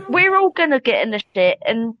 we're all gonna get in the shit,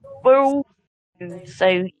 and we're all.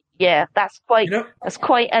 So yeah, that's quite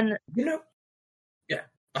an. Yeah,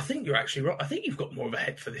 I think you're actually right. I think you've got more of a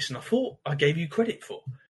head for this than I thought I gave you credit for.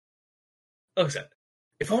 Like I said,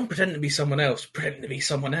 if I'm pretending to be someone else,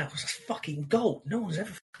 that's fucking gold. No one's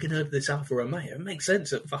ever fucking heard of this Alfa Romeo. It makes sense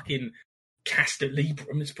that fucking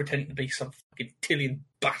Castelibrum is pretending to be some fucking Tillian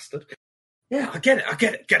bastard. Yeah, I get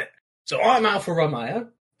it. So I'm Alfa Romeo.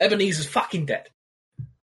 Ebenezer's fucking dead.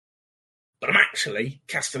 But I'm actually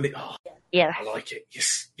Castelibrum. Oh, yeah, I like it.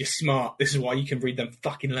 You're smart. This is why you can read them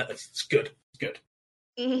fucking letters. It's good.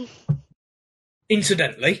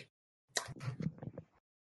 Incidentally,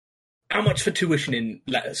 how much for tuition in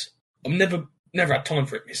letters? I've never had time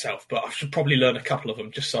for it myself, but I should probably learn a couple of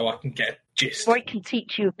them just so I can get a gist. I can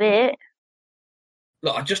teach you a bit.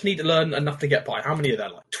 Look, I just need to learn enough to get by. How many are there?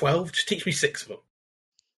 Like 12? Just teach me 6 of them.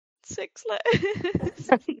 6 letters.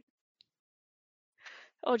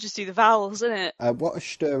 Or just do the vowels, innit? What are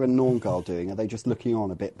Stur and Norngal doing? Are they just looking on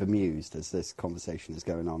a bit bemused as this conversation is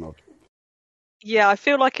going on? Or... Yeah, I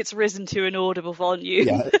feel like it's risen to an audible volume.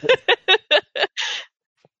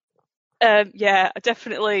 Yeah.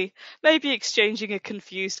 Definitely. Maybe exchanging a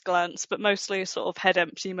confused glance, but mostly a sort of head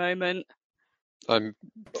empty moment. I'm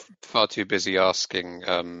far too busy asking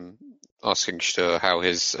Stur how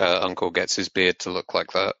his uncle gets his beard to look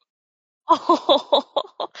like that.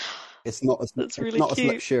 It's not as really not cute.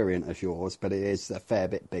 as luxuriant as yours, but it is a fair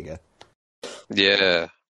bit bigger. Yeah.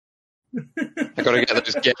 I gotta get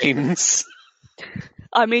those gains.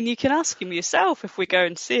 I mean, you can ask him yourself if we go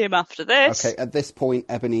and see him after this. Okay, at this point,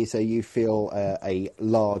 Ebenezer, you feel a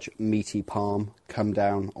large, meaty palm come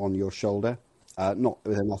down on your shoulder. Not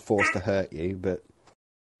with enough force to hurt you, but...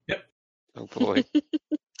 Yep. Oh, boy.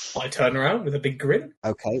 I turn around with a big grin.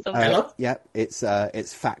 Okay. Hello? Yeah, it's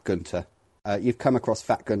Fat Gunter. You've come across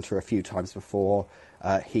Fat Gunter a few times before.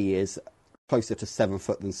 He is closer to 7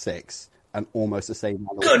 foot than 6, and almost the same.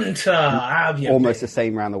 Gunter, have you almost been? the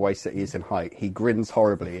same round the waist that he is in height. He grins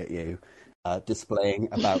horribly at you, displaying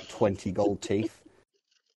about 20 gold teeth.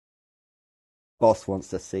 Boss wants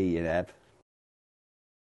to see you, Neb.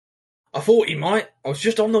 I thought he might. I was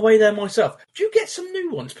just on the way there myself. Did you get some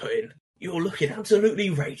new ones put in? You're looking absolutely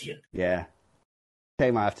radiant. Yeah.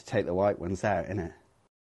 Shame I have to take the white ones out, innit?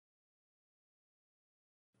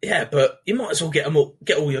 Yeah, but you might as well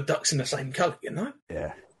get all your ducks in the same colour, you know?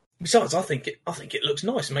 Yeah. Besides, I think it looks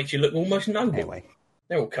nice and makes you look almost noble. Anyway.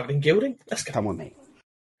 They're all covered in gilding. Let's go. Come with me.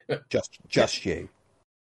 Just you.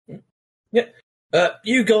 Yeah.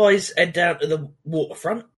 You guys head down to the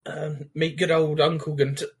waterfront. Meet good old Uncle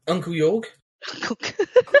Jorg.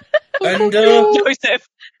 And Joseph.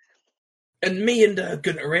 And me and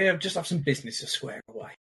Gunter here just have some business to square away.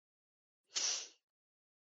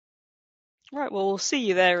 Right, well, we'll see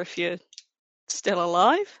you there if you're still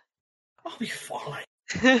alive. I'll be fine.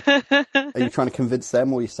 Are you trying to convince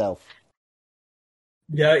them or yourself?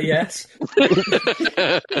 Yeah, yes.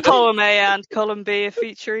 Column A and Column B are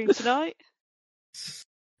featuring tonight.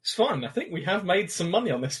 It's fine. I think we have made some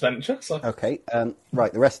money on this venture. So Okay,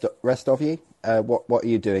 right. The rest of you, what are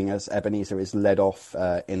you doing as Ebenezer is led off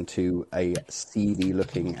into a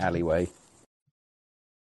seedy-looking alleyway?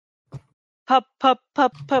 Pub, pub,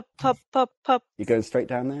 pub, pub, pub, pub, pub. You going straight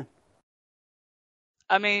down there?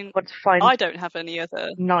 I mean, Want to find I don't have any other.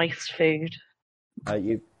 nice food.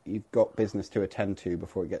 You've got business to attend to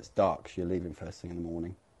before it gets dark. So you're leaving first thing in the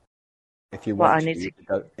morning. If you Well, want I need you could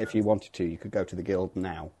go, if you wanted to, you could go to the guild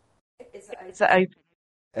now. Is it open?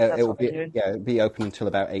 That's It will what be we're doing. it'll be open until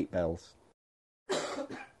about 8 bells.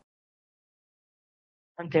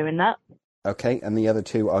 I'm doing that. Okay, and the other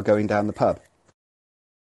two are going down the pub.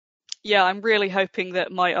 Yeah, I'm really hoping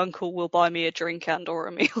that my uncle will buy me a drink and or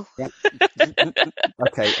a meal.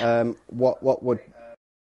 Okay, what would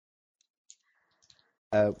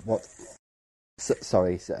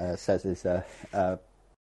sorry, says his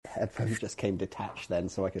headphones just came detached then,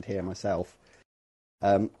 so I could hear myself.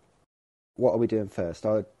 What are we doing first?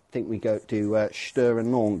 I think we go to Stur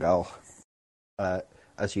and Norngal.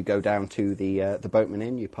 As you go down to the Boatman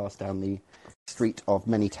Inn, you pass down the Street of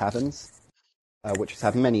Many Taverns, which has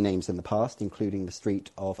had many names in the past, including the Street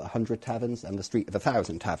of 100 Taverns and the Street of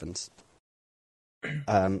 1,000 Taverns.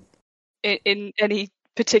 In any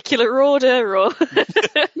particular order, or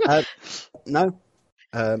No.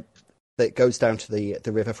 It goes down to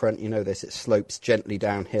the riverfront. You know this. It slopes gently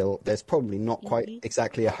downhill. There's probably not quite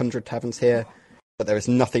exactly 100 taverns here, but there is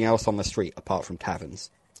nothing else on the street apart from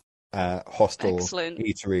taverns. Hostels, Excellent.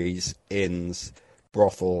 eateries, inns,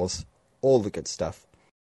 brothels, all the good stuff.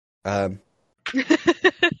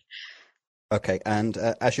 Okay, and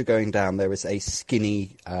as you're going down, there is a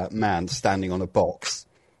skinny man standing on a box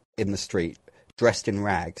in the street, dressed in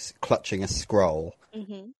rags, clutching a scroll,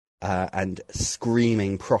 and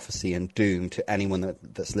screaming prophecy and doom to anyone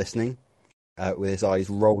that's listening, with his eyes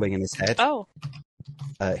rolling in his head. Oh.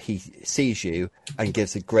 He sees you and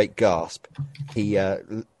gives a great gasp. He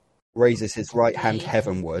raises his right hand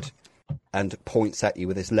heavenward and points at you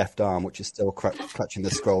with his left arm, which is still clutching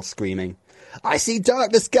the scroll, screaming, "I see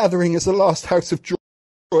darkness gathering as the last house of joy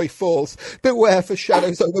falls. Beware, for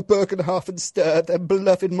shadows over Bergenhafen stir, their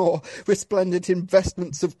beloved more resplendent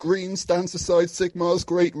investments of green stands beside Sigmar's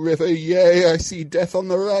great river. Yea, I see death on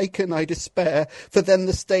the right, and I despair, for then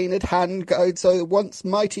the stained hand guides our once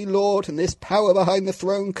mighty lord, and this power behind the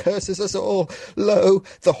throne curses us all. Lo,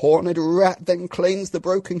 the horned rat then claims the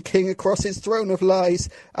broken king across his throne of lies,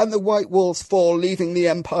 and the white walls fall, leaving the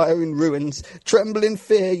empire in ruins. Tremble in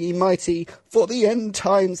fear, ye mighty, for the end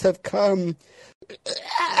times have come."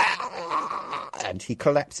 And he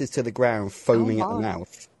collapses to the ground, foaming at the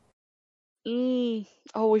mouth.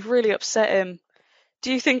 Oh, we've really upset him.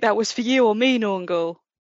 Do you think that was for you or me, Norngal?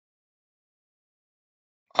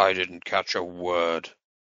 I didn't catch a word.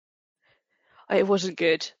 It wasn't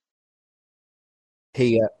good.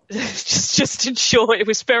 He just in short, it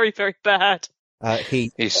was very, very bad.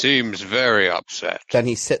 He seems very upset. Then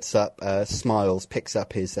he sits up, smiles, picks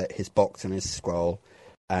up his box and his scroll,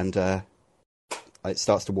 and it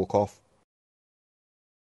starts to walk off.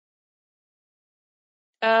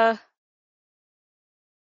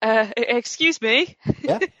 Excuse me.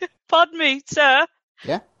 Yeah. Pardon me, sir.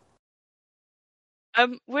 Yeah.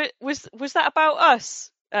 Was that about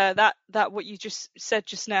us? That what you just said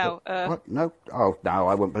just now. What? No. Oh, no,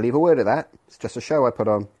 I wouldn't believe a word of that. It's just a show I put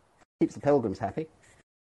on. Keeps the pilgrims happy.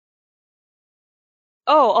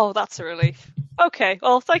 Oh, that's a relief. Okay,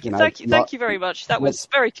 well, thank you very much. That was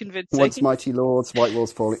very convincing. Once mighty lords, white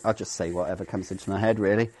walls falling. I'll just say whatever comes into my head,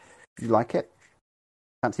 really. You like it?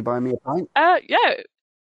 Fancy buying me a pint? Yeah.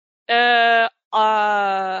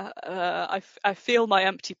 I feel my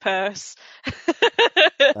empty purse.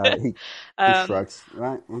 He shrugs.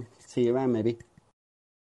 Right, well, see you around, maybe.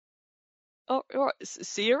 Oh, right.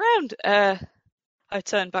 See you around. I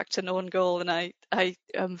turn back to Norngal and I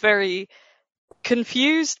am very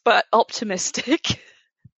confused but optimistic.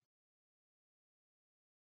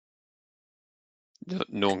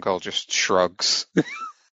 Norngal just shrugs.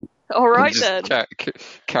 All right then.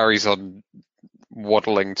 Carries on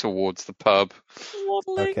waddling towards the pub.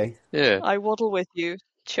 Waddling. Okay. Yeah. I waddle with you,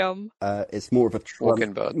 chum. It's more of a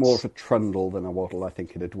Walking birds. more of a trundle than a waddle, I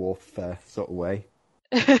think, in a dwarf sort of way.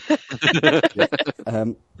 I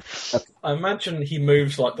imagine he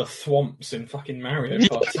moves like the thwomps in fucking Mario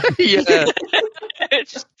Kart. Yeah.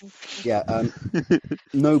 Yeah.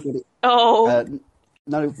 Nobody. Oh.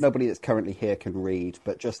 Nobody that's currently here can read,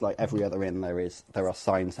 but just like every other inn, there are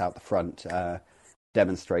signs out the front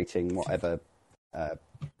demonstrating whatever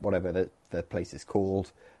the place is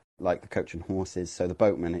called, like the Coach and Horses. So the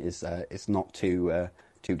Boatman is not too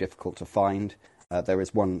difficult to find. There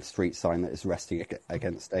is one street sign that is resting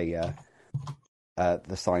against the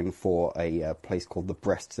sign for a place called the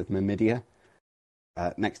Breasts of Myrmidia.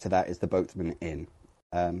 Next to that is the Boatman Inn.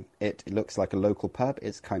 It looks like a local pub.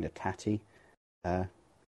 It's kind of tatty,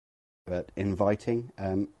 but inviting.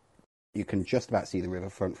 You can just about see the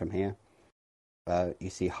riverfront from here. You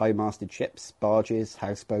see high-masted ships, barges,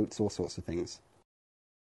 houseboats, all sorts of things.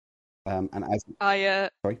 And as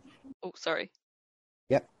sorry. Oh, sorry.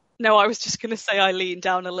 Yep. No, I was just going to say I lean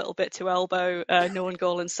down a little bit to elbow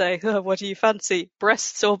Norngol and say, what do you fancy,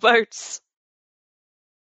 breasts or boats?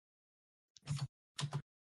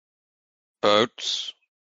 Boats.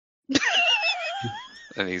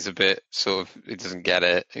 And he's a bit sort of, he doesn't get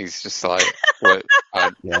it. He's just like, what?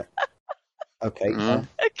 Yeah. Okay.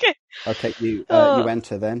 Okay. You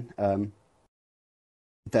enter then.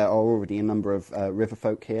 There are already a number of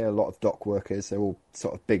riverfolk here, a lot of dock workers. They're all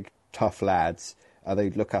sort of big, tough lads.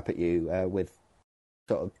 They look up at you with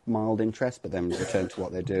sort of mild interest, but then return to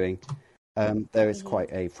what they're doing. There is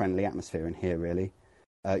quite a friendly atmosphere in here, really.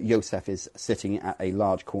 Yosef is sitting at a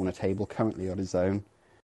large corner table, currently on his own.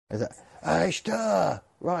 Hey, stir!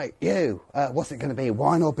 Right, you. What's it going to be,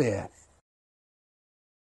 wine or beer?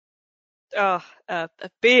 A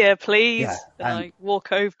beer, please. Yeah, and I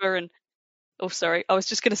walk over and... Oh, sorry. I was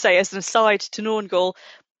just going to say, as an aside to Norngol,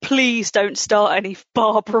 please don't start any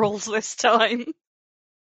bar brawls this time.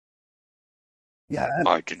 Yeah.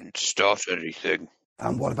 I didn't start anything.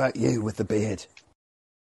 And what about you with the beard?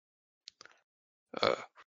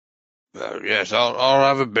 Yes, I'll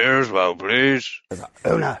have a beer as well, please.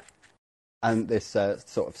 Una. And this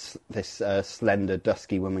slender,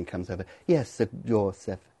 dusky woman comes over. Yes, Sir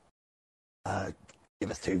Joseph.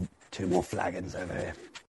 Give us two more flagons over here.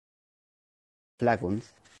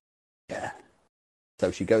 Flagons? Yeah. So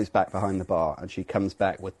she goes back behind the bar and she comes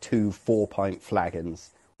back with 2 4-pint flagons,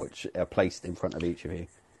 which are placed in front of each of you.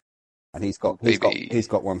 And he's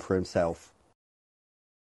got one for himself.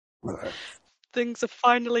 Things are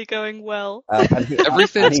finally going well.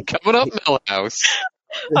 Everything's coming up, Millhouse.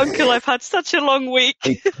 Uncle, I've had such a long week.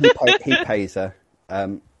 He pays her.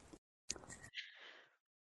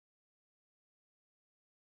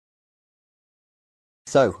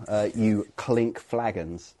 So you clink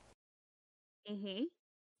flagons. Mm-hmm.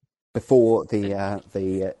 Before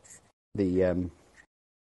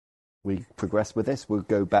we progress with this, we'll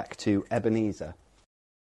go back to Ebenezer.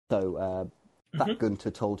 So that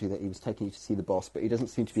Gunter told you that he was taking you to see the boss, but he doesn't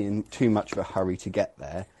seem to be in too much of a hurry to get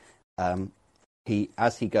there.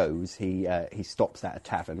 As he goes, he stops at a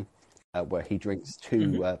tavern where he drinks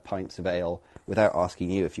 2 pints of ale without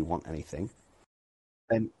asking you if you want anything.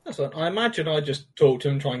 That's right. I imagine I just talk to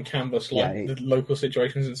him, try and canvass the local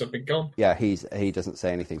situation since I've been gone. Yeah, he doesn't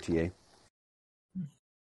say anything to you.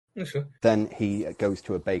 Sure. Then he goes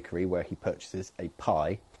to a bakery where he purchases a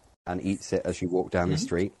pie and eats it as you walk down the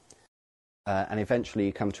street. And eventually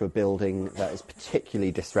you come to a building that is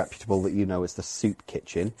particularly disreputable that you know as the soup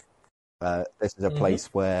kitchen. This is a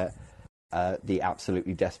place where the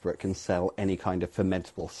absolutely desperate can sell any kind of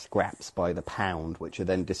fermentable scraps by the pound, which are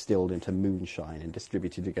then distilled into moonshine and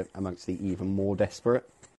distributed amongst the even more desperate.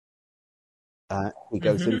 He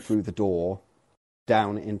goes in through the door,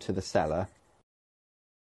 down into the cellar,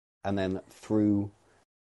 and then through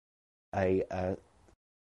it's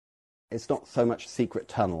not so much a secret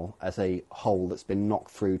tunnel as a hole that's been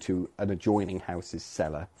knocked through to an adjoining house's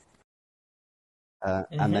cellar.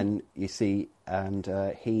 And then you see,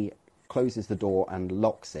 he closes the door and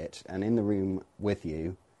locks it, and in the room with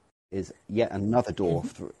you is yet another door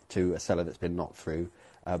to a cellar that's been knocked through,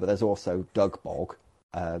 but there's also Dugbog,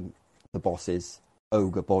 the boss's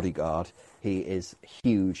ogre bodyguard. He is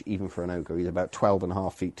huge, even for an ogre. He's about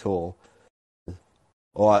 12.5 feet tall.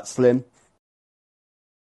 All right, Slim?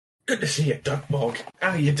 Good to see you, Dugbog. How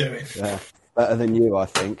are you doing? Yeah, better than you, I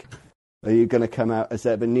think. Are you going to come out as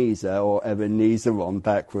Ebenezer or Ebenezer on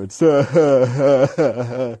backwards?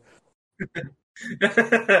 Oh,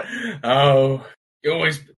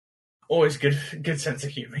 you always good sense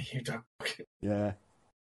of humour, you Dugbog. Yeah.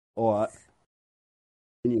 All right.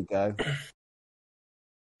 In you go.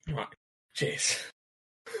 Right. Cheers.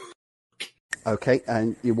 Okay,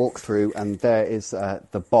 and you walk through, and there is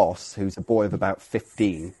the boss, who's a boy of about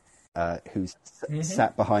 15, who's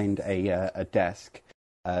sat behind a desk,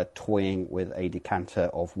 toying with a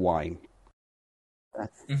decanter of wine.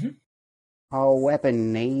 Oh,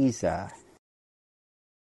 Ebenezer.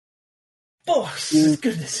 Boss, it's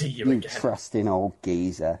good to see you again. You trusting old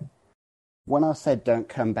geezer. When I said don't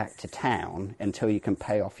come back to town until you can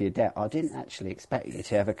pay off your debt, I didn't actually expect you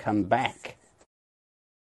to ever come back.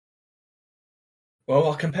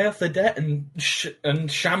 Well, I can pay off the debt and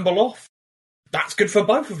shamble off. that's good for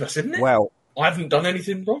both of us, isn't it? Well, I haven't done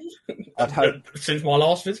anything wrong I'd hope. since my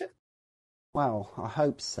last visit. Well, I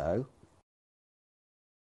hope so.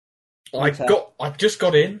 I've just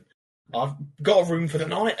got in. I've got a room for the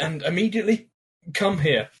night and immediately come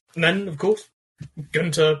here. And then, of course,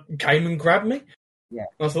 Gunter came and grabbed me. Yeah.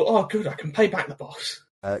 And I thought, oh, good, I can pay back the boss.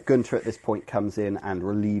 Gunter at this point comes in and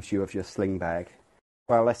relieves you of your sling bag.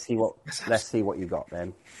 Well, let's see what you got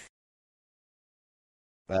then.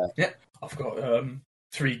 Yeah, I've got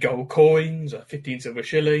 3 gold coins, 15 silver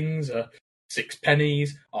shillings, 6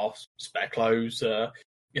 pennies, spare clothes,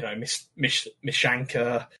 Miss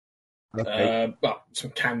Shanker, Okay.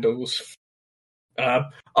 some candles, a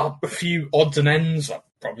few odds and ends. I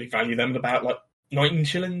probably value them at about like 19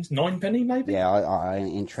 shillings, 9 penny maybe. Yeah, I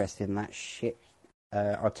ain't interested in that shit.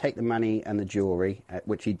 I'll take the money and the jewellery,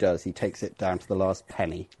 which he does. He takes it down to the last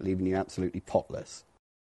penny, leaving you absolutely potless.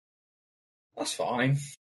 That's fine.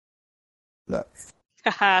 Look.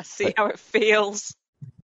 See how it feels.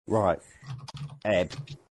 Right. Ed.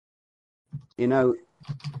 You know,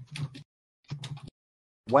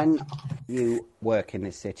 when you work in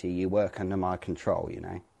this city, you work under my control, you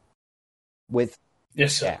know.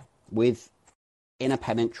 Yes, sir. Yeah, with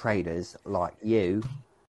independent traders like you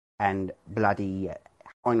and bloody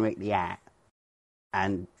Heinrich the At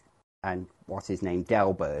and what's his name,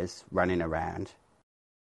 Delbers running around,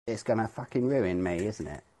 it's gonna fucking ruin me, isn't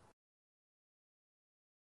it?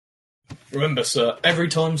 Remember, sir, every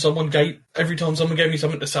time someone gave me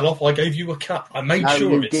something to sell off, I gave you a cut. I made sure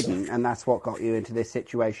of it. No, you didn't, and that's what got you into this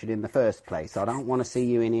situation in the first place. I don't want to see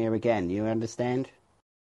you in here again. You understand?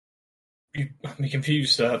 You have me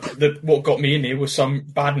confused, sir. What got me in here was some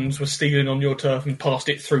bad uns were stealing on your turf and passed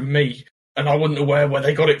it through me, and I wasn't aware where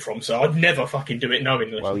they got it from, so I'd never fucking do it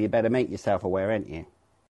knowingly. Well, you better make yourself aware, ain't you?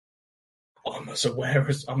 I'm as aware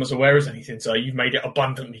as anything, sir. You've made it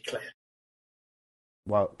abundantly clear.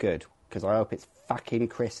 Well, good, because I hope it's fucking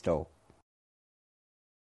crystal.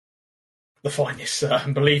 The finest, sir,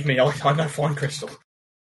 and believe me, I know fine crystal.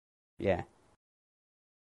 Yeah.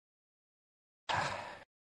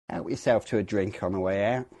 Help yourself to a drink on the way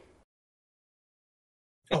out.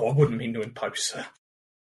 Oh, I wouldn't mean to impose, sir.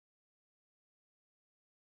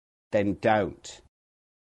 Then don't.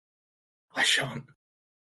 I shan't.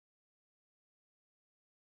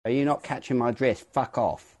 Are you not catching my drift? Fuck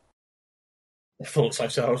off. I thought so,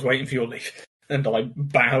 sir. I was waiting for your leave. And I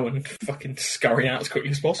bow and fucking scurry out as quickly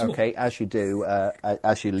as possible. Okay, as you do,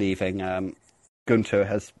 as you're leaving, Gunter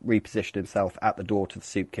has repositioned himself at the door to the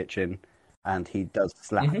soup kitchen, and he does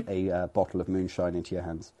slap a bottle of moonshine into your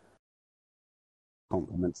hands.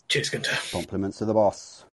 Compliments. Cheers, Gunter. Compliments to the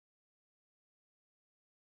boss.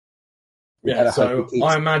 Yeah, so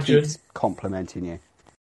I imagine... keeps complimenting you.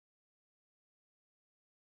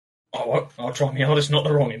 Oh, I'll try my hardest not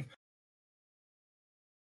to wrong him.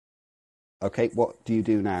 Okay, what do you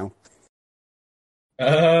do now?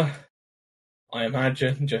 I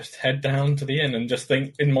imagine just head down to the inn and just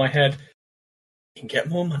think in my head, you can get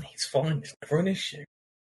more money, it's fine, it's never an issue.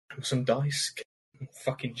 And some dice,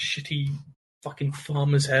 fucking shitty fucking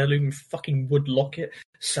farmer's heirloom, fucking wood locket,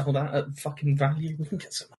 sell that at fucking value, we can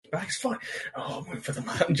get some money back, it's fine. Oh, I'm waiting for the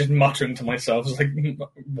man, just muttering to myself as I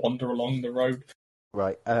wander along the road.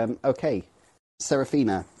 Right, okay.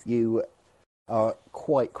 Serafina, you are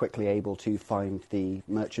quite quickly able to find the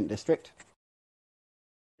merchant district.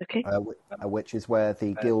 Okay. Which is where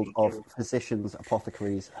the Guild of Physicians,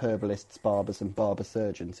 Apothecaries, Herbalists, Barbers and Barber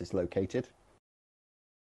Surgeons is located.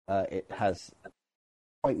 It has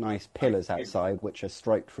quite nice pillars outside, which are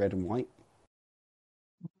striped red and white,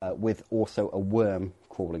 with also a worm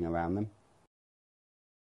crawling around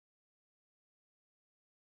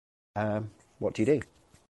them. What do you do?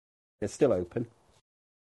 It's still open.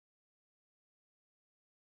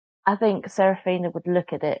 I think Serafina would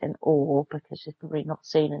look at it in awe because she's probably not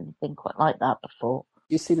seen anything quite like that before.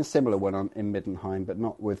 You've seen a similar one in Middenheim, but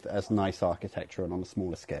not with as nice architecture and on a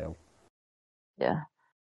smaller scale. Yeah.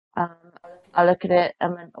 I look at it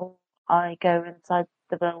and then I go inside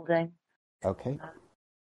the building. Okay.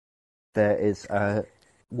 There is a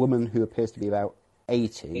woman who appears to be about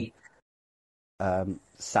 80,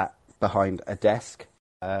 sat behind a desk.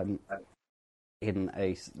 In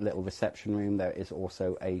a little reception room, there is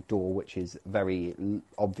also a door which is very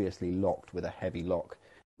obviously locked with a heavy lock,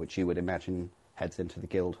 which you would imagine heads into the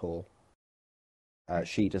guild hall.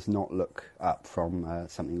 She does not look up from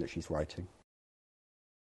something that she's writing.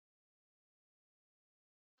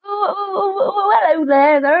 Oh, hello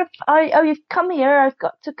there. You've come here. I've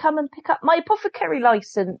got to come and pick up my apothecary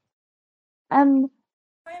license.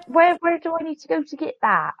 Where do I need to go to get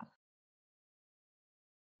that?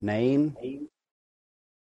 Name?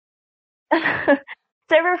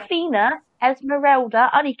 Serafina Esmeralda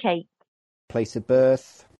Honeycake. Place of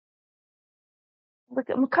birth. Look,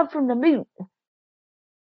 we come from the moon.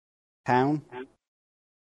 Town.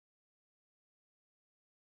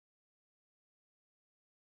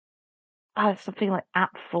 Something like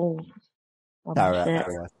Apfel.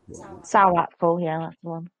 Sour Apfel, yeah, that's the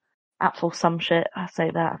one. Apfel some shit, I say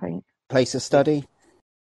that, I think. Place of study.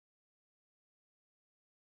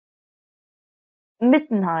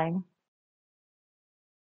 Mittenheim.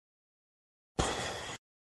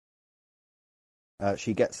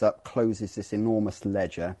 She gets up, closes this enormous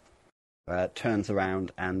ledger, turns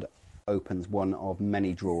around and opens one of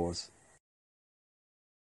many drawers.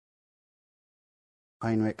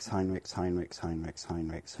 Heinrichs,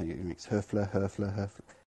 Höfler.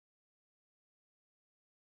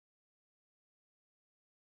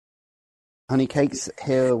 Honeycakes,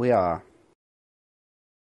 here we are.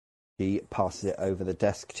 She passes it over the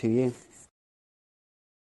desk to you.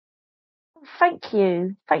 Thank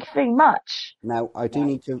you. Thank you very much. Now, I do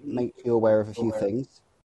need to make you aware of a few things.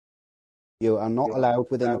 You are not allowed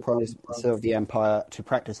within the province of the Empire to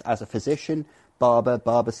practice as a physician,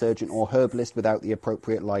 barber surgeon, or herbalist without the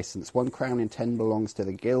appropriate license. 1 crown in 10 belongs to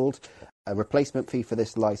the guild. A replacement fee for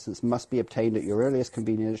this license must be obtained at your earliest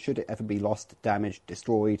convenience should it ever be lost, damaged,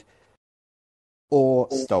 destroyed, or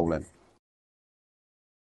stolen.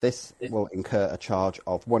 This will incur a charge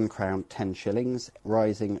of 1 crown 10 shillings,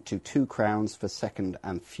 rising to 2 crowns for second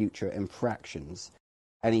and future infractions.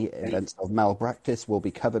 Any events of malpractice will be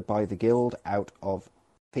covered by the guild out of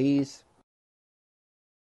fees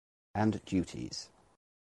and duties.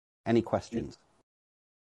 Any questions?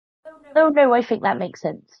 No, I think that makes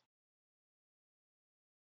sense.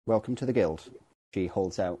 Welcome to the guild. She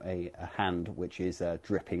holds out a hand which is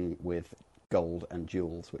dripping with gold and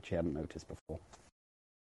jewels, which she hadn't noticed before.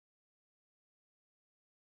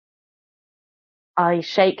 I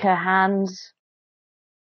shake her hand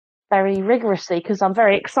very rigorously because I'm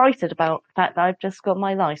very excited about the fact that I've just got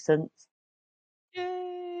my license.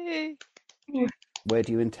 Yay! Where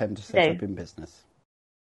do you intend to set up in business?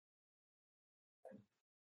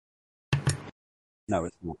 No,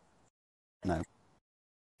 it's not. No.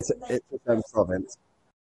 It's its own province.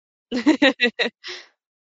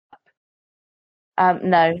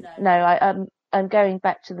 No, I'm going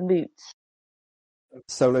back to the moots.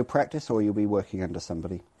 Solo practice, or you'll be working under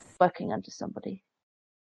somebody? Working under somebody.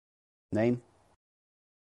 Name?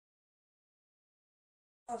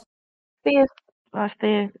 Theo.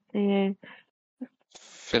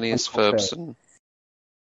 Phineas Ferbson.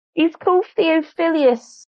 He's called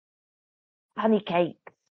Theophilus Honeycake.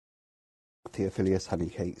 Theophilus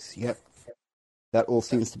Honeycakes, yep. That all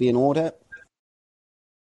seems to be in order.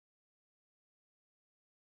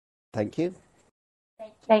 Thank you.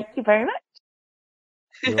 Thank you very much.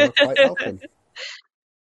 You're quite welcome.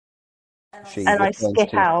 And I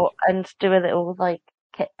skip out and do a little, like,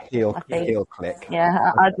 kick. Heel click.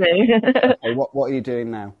 Yeah, I do. Okay, what are you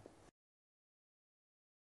doing now?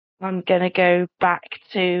 I'm going to go back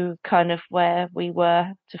to kind of where we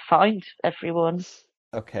were to find everyone.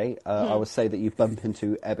 Okay, I would say that you bump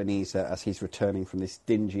into Ebenezer as he's returning from this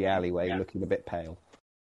dingy alleyway, looking a bit pale.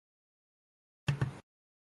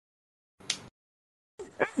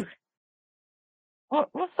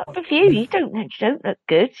 What's up with you? You don't look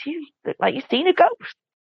good. You look like you've seen a ghost.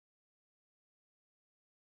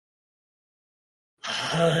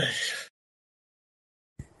 I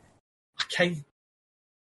came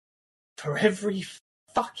for every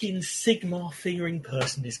fucking Sigmar-fearing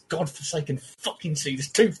person this godforsaken fucking sea.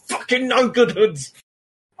 There's 2 fucking no-good hoods.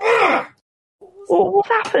 What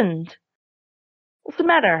happened? What's the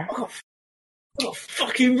matter? I got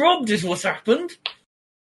fucking robbed is what's happened.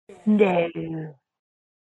 No.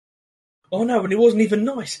 Oh no, and it wasn't even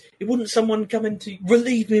nice. It wasn't someone coming to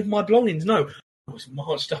relieve me of my belongings, no. I was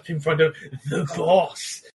marched up in front of the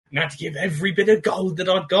boss and had to give every bit of gold that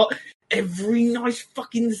I'd got, every nice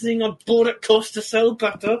fucking thing I'd bought at cost to sell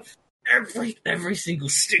butter, every single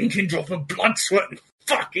stinking drop of blood, sweat and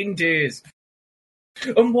fucking tears.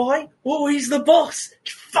 And why? Well, he's the boss.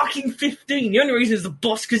 He's fucking 15. The only reason he's the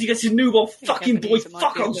boss because he gets his newborn fucking boy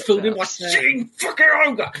fuckholes filled in by shitting fucking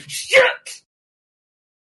ogre. Shit!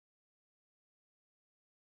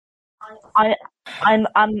 I'm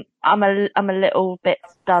a little bit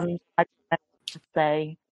stunned. I have to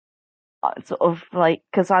say, sort of like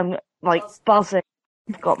because I'm like buzzing.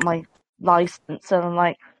 I've got my license, and I'm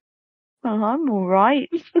like, oh, I'm all right.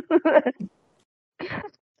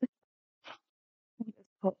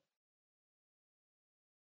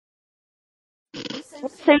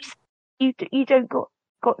 So you don't got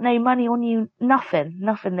no money on you? Nothing.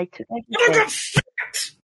 They took everything.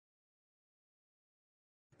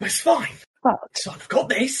 It's fine. Fuck. So I've got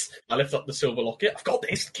this. I lift up the silver locket. I've got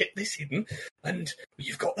this. Keep this hidden. And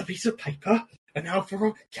you've got the piece of paper. And now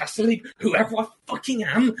for Casterly, whoever I fucking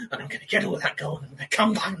am, and I'm going to get all that gold, and I'm going to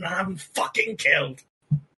come back and have them fucking killed.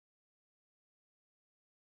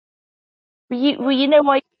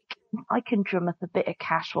 Well, I can drum up a bit of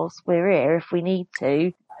cash whilst we're here if we need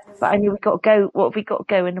to. But I know we've got to go. What have we got to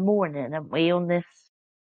go in the morning, haven't we, on this?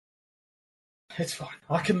 It's fine.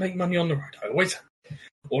 I can make money on the road. I always have.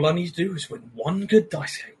 All I need to do is win one good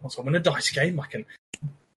dice game. Once I win a dice game, I can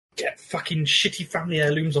get fucking shitty family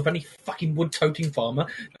heirlooms off any fucking wood-toting farmer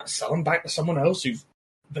and sell them back to someone else who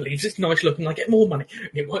believes it's nice looking. I get more money.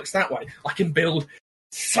 And it works that way. I can build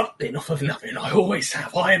something off of nothing. I always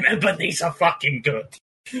have. I am Ebenezer fucking good.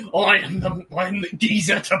 I'm the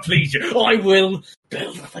geezer to please you. I will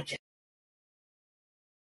build up again.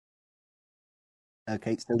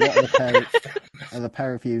 Okay, so what are the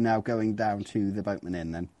pair of you now going down to the Boatman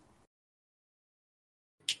Inn then?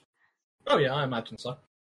 Oh yeah, I imagine so.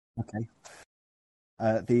 Okay.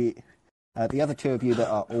 The other two of you that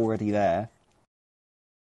are already there,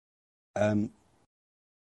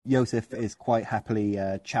 Joseph is quite happily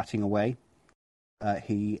chatting away.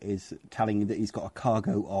 He is telling you that he's got a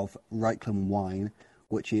cargo of Reichland wine,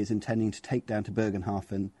 which he is intending to take down to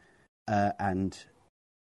Bergenhafen and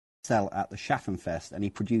sell at the Schaffenfest, and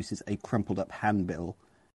he produces a crumpled up handbill,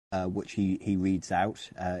 which he reads out,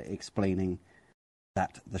 explaining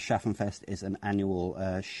that the Schaffenfest is an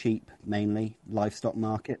annual sheep, mainly livestock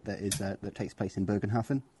market that takes place in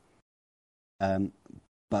Bergenhafen,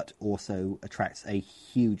 but also attracts a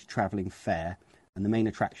huge travelling fair. And the main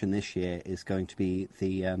attraction this year is going to be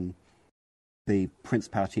the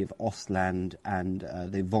Principality of Ostland and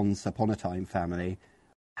the von Saponatine family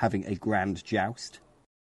having a grand joust.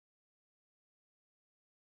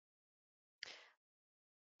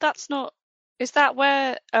 That's not. Is that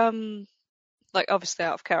where? Like obviously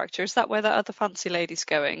out of character. Is that where that other fancy lady's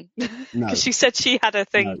going? No, Because she said she had a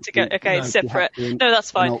thing to go. Okay, it's separate. No,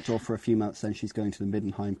 that's fine. Altdorf for a few months, then she's going to the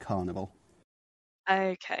Middenheim Carnival.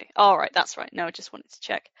 Okay, all right, that's right. No, I just wanted to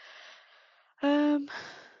check. Okay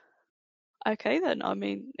then. I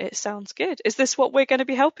mean, it sounds good. Is this what we're going to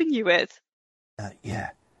be helping you with?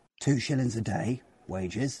 Yeah, 2 shillings a day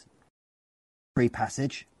wages, free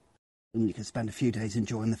passage, and you can spend a few days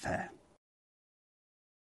enjoying the fair.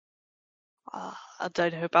 I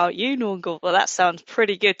don't know about you, Norgal, but that sounds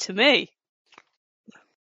pretty good to me.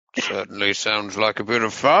 Certainly sounds like a bit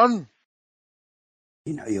of fun.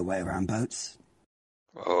 You know your way around boats.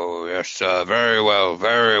 Oh, yes, sir. Very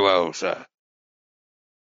well, sir.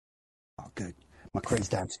 Oh, good. My crew's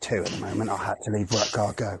down to 2 at the moment. I had to leave work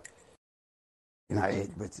cargo. You know,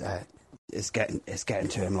 it's getting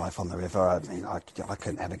to him, life on the river. I mean, I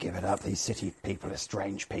couldn't ever give it up. These city people are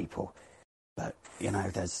strange people. But, you know,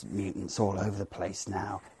 there's mutants all over the place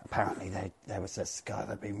now. Apparently there was this guy that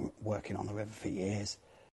had been working on the river for years.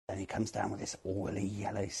 Then he comes down with this oily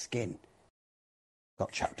yellow skin.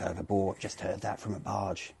 Got chucked overboard, just heard that from a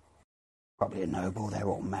barge. Probably a noble, they're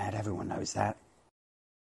all mad, everyone knows that.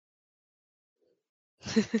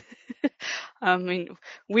 I mean,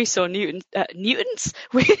 we saw mutants?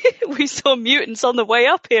 We saw mutants on the way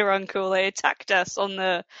up here, Uncle. They attacked us on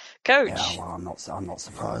the coach. Yeah, well, I'm not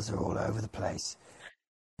surprised they're all over the place.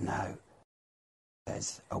 No,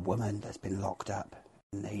 there's a woman that's been locked up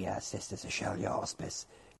in the Sisters of Shelley Hospice,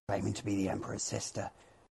 claiming to be the Emperor's sister.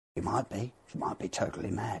 She might be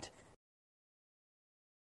totally mad.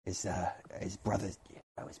 His brother's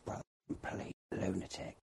a complete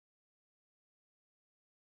lunatic.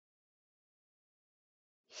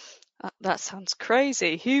 That sounds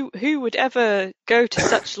crazy. Who would ever go to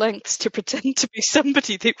such lengths to pretend to be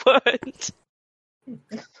somebody they weren't?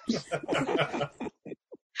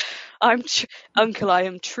 Uncle, I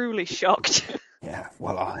am truly shocked. Yeah,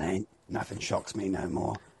 well, I ain't. Nothing shocks me no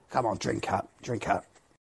more. Come on, drink up.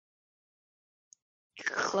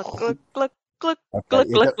 Glug, glug, glug, glug, Okay, glug,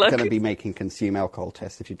 you're glug, glug. going to be making consume alcohol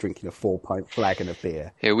tests if you're drinking a 4-pint flagon of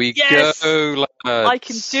beer. Here we Yes! go, lads. I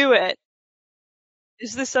can do it.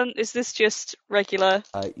 Is this just regular?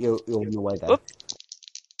 You're on the way there. Whoop.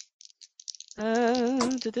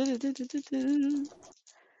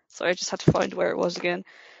 Sorry, I just had to find where it was again.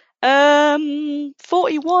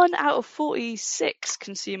 41 out of 46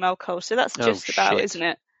 consume alcohol, so that's just about, shit. isn't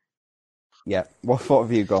it? Yeah. What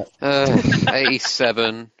have you got?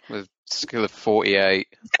 87 with skill of 48.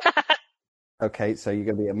 Okay, so you're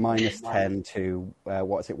going to be a minus 10 to,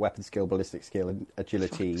 weapon skill, ballistic skill,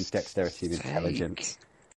 agility, dexterity, and intelligence.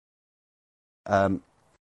 Right,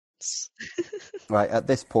 at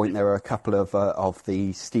this point, there are a couple of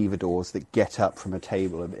the stevedores that get up from a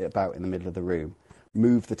table about in the middle of the room.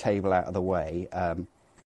 move the table out of the way,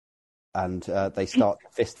 and they start a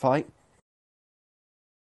fist fight.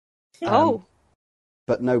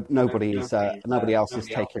 But nobody else is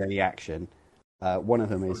taking any action. One of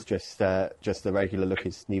them is just the regular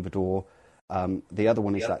looking stevedore. The other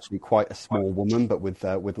one is actually quite a small woman, but with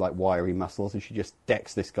like wiry muscles, and she just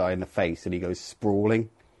decks this guy in the face, and he goes sprawling.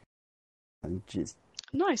 And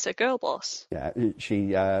nice, a girl boss. Yeah,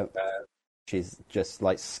 she's just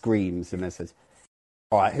like screams and then says,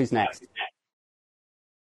 "All right, who's next?"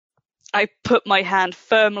 I put my hand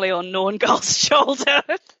firmly on Norngal's shoulder.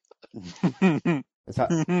 Is that...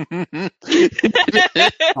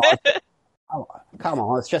 Oh, come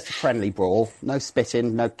on, it's just a friendly brawl. No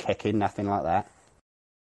spitting, no kicking, nothing like that.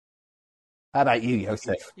 How about you,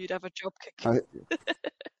 Joseph? You'd have a job kicking.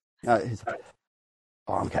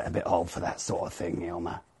 I'm getting a bit old for that sort of thing,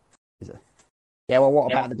 Ilma. Yeah, well,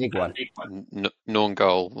 what about the big one?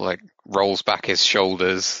 Norngal, like, rolls back his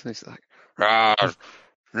shoulders. He's like,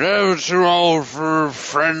 never too old for a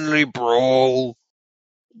friendly brawl.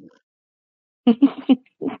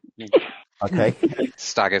 Okay.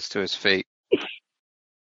 Staggers to his feet.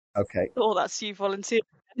 Okay. Oh, that's you volunteering.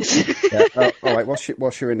 Yeah, all right,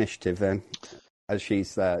 what's your initiative then? As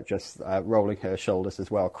she's just rolling her shoulders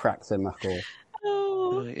as well, cracks her knuckles.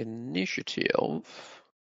 My initiative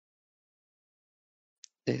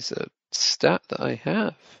is a stat that I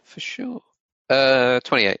have, for sure.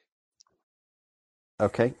 28.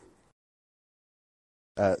 Okay.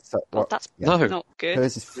 That's not good.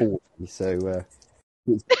 Hers is 40, so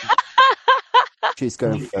she's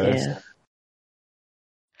going first. Yeah.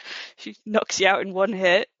 She knocks you out in one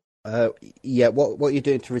hit. Yeah, what are you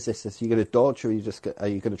doing to resist this? Are you going to dodge, or are you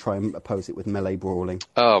going to try and oppose it with melee brawling?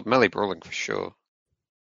 Oh, melee brawling for sure.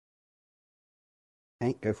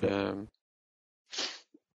 Okay, go for it.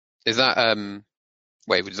 Is that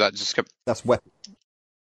wait, was that just That's weapon.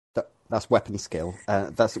 That's weapon skill.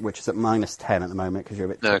 Which is at -10 at the moment because you're a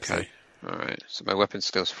bit tipsy. okay? All right. So my weapon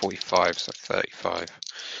skill's 45, so 35.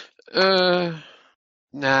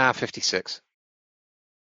 56.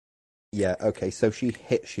 Yeah. Okay. So she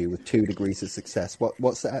hits you with 2 degrees of success.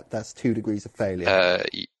 What's that? That's 2 degrees of failure.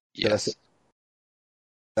 Yes. So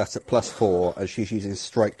that's at +4, and she's using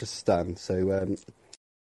strike to stun. So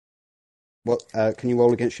what? Can you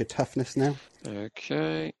roll against your toughness now?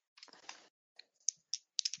 Okay.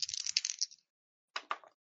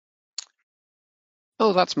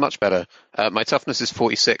 Oh, that's much better. My toughness is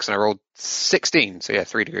 46, and I rolled 16, so yeah,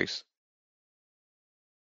 3 degrees.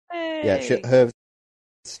 Hey. Yeah, her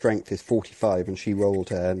strength is 45, and she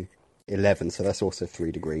rolled 11, so that's also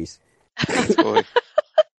 3 degrees. Boy.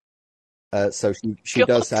 So she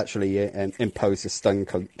does actually impose a stun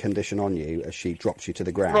condition on you as she drops you to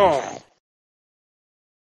the ground.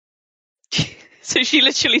 So she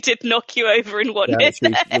literally did knock you over in one hit.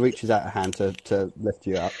 She reaches out her hand to lift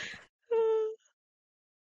you up.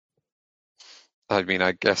 I mean,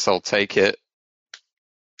 I guess I'll take it.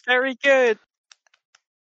 Very good.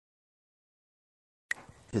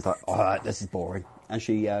 She's like, all right, this is boring. And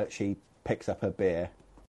she picks up her beer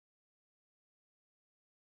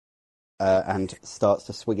and starts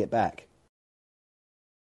to swig it back.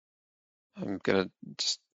 I'm going to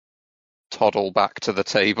just toddle back to the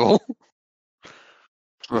table.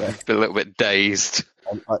 Yeah. A little bit dazed.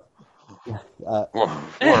 What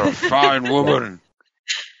a fine woman.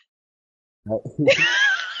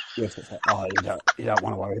 Yes, oh, you don't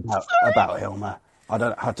want to worry about Hilma. I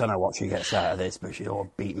don't know what she gets out of this, but she's all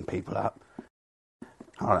beating people up.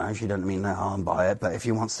 I don't know, she doesn't mean no harm by it, but if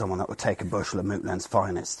you want someone that would take a bushel of Mootland's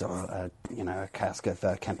finest or a cask of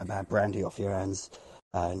Kemperbad brandy off your hands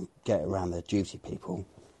and get around the duty people,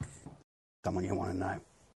 someone you want to know.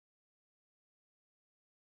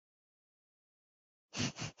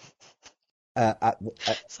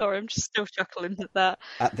 Sorry, I'm just still chuckling at that.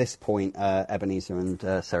 At this point, Ebenezer and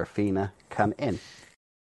Seraphina come in.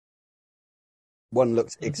 One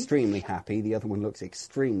looks extremely happy, the other one looks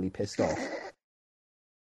extremely pissed off.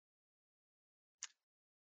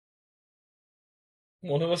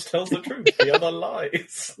 One of us tells the truth, the other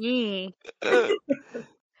lies.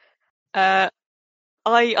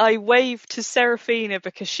 I wave to Seraphina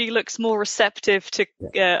because she looks more receptive to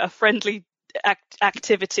a friendly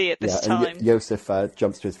activity at this time. Joseph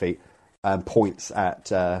jumps to his feet and points at.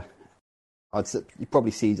 He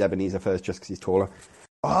probably sees Ebenezer first just because he's taller.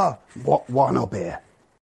 What one or beer?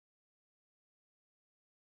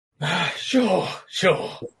 Sure.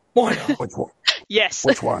 Why not? Which one? Yes.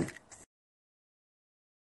 Which one?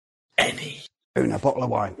 Any. Una, bottle of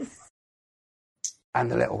wine.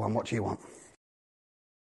 And the little one, what do you want?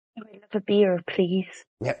 Can we have a beer, please?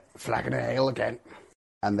 Yep, flagon of ale again.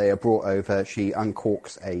 and they are brought over. She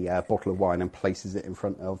uncorks a bottle of wine and places it in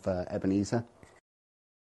front of Ebenezer,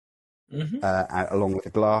 along with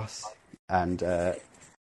a glass. And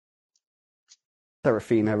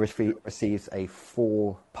Serafina receives a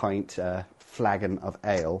 4-pint flagon of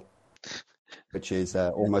ale, which is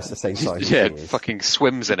almost the same size as she is. Fucking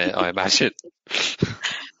swims in it, I imagine.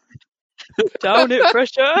 Down it,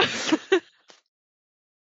 pressure.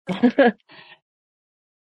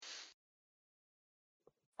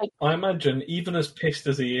 I imagine, even as pissed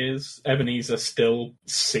as he is, Ebenezer still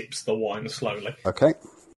sips the wine slowly. Okay.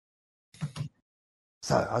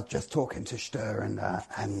 So I was just talking to Stur and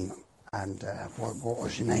what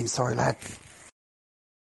was your name? Sorry, lad.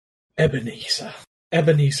 Ebenezer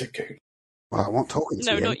Goon. Well, I want talking to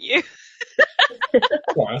No, you. not you.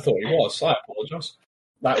 Well, I thought he was. I apologise.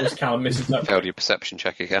 That was Callum missing. Failed your perception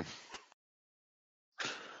check again.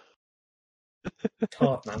 It's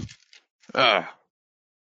hard, man.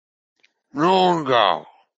 Norngal.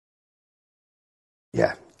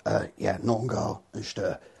 Yeah, Norngal and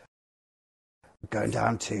Stur. Going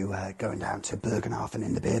down to Bergenhafen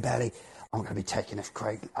in the beer belly. I'm going to be taking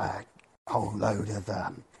a whole load of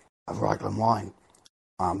Raglan wine.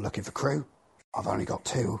 I'm looking for crew. I've only got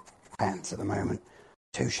 2 pence at the moment.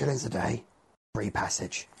 2 shillings a day, free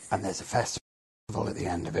passage, and there's a festival at the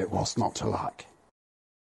end of it. What's not to like?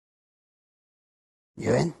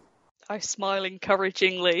 You in? I smile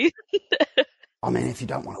encouragingly. I mean, if you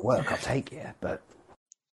don't want to work, I'll take you, but...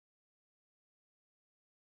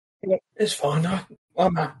 It's fine.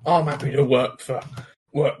 I'm happy to work for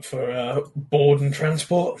board and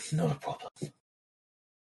transport. Not a problem.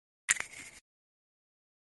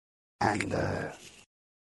 And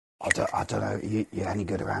I don't know. You're any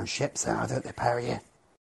good around ships? Then I don't they parry you.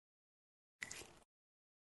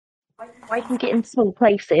 If I can get in small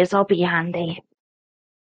places, I'll be handy.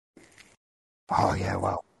 Oh yeah,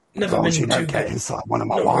 well, as Never long as been you don't too get good. inside one of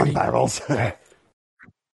my Not wine really. barrels.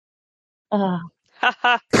 Haha.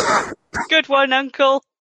 Good one, Uncle.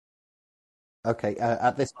 Okay.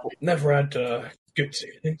 At this point, Never had good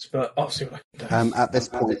things, but I'll see what I can do. at this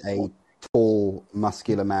point, a tall,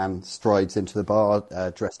 muscular man strides into the bar,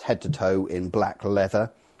 dressed head to toe in black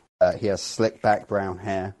leather. He has slick back brown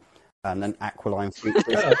hair and an aquiline features.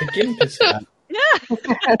 The gimp is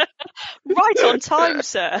Right on time,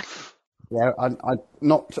 sir. Yeah, I'm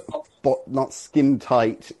not skin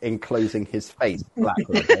tight, enclosing his face. Black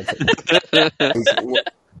leather.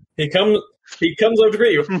 He comes over to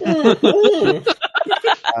greet you.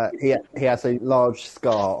 He has a large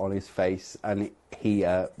scar on his face, and he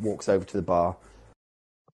walks over to the bar,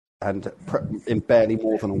 and in barely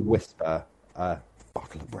more than a whisper,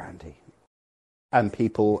 bottle of brandy. And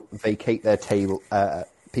people vacate their table.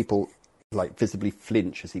 People visibly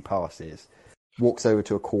flinch as he passes. Walks over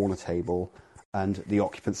to a corner table, and the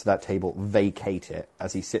occupants of that table vacate it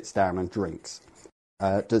as he sits down and drinks.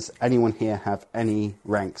 Does anyone here have any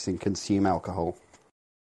ranks in consume alcohol?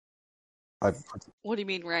 What do you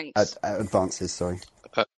mean ranks? Advances, sorry.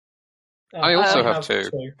 I also have 2.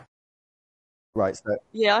 Right, so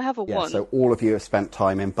Yeah, I have a 1. so all of you have spent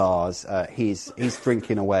time in bars. He's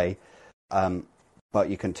drinking away, but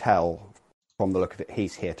you can tell from the look of it,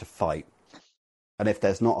 he's here to fight. And if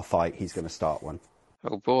there's not a fight, he's going to start one.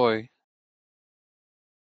 Oh boy.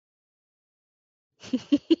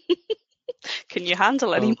 Can you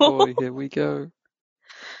handle any Oh more? boy, here we go.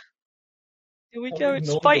 Here we go, it's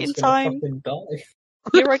Norman's fighting gonna time. fucking die.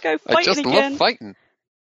 Here I go, I fighting just again. love fighting.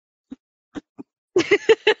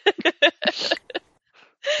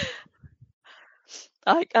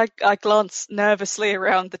 I glance nervously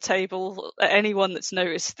around the table at anyone that's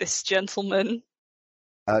noticed this gentleman.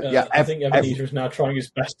 I think Ebenezer is now trying his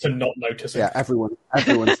best to not notice him. Yeah,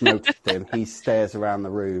 everyone's noticed him. He stares around the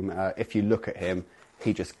room. If you look at him,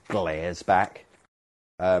 he just glares back.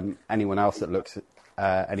 Anyone else that looks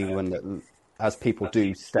at anyone that, as people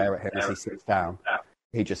do, stare at him as he sits down,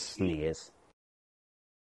 he just sneers.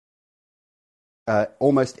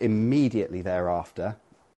 Almost immediately thereafter,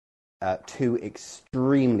 2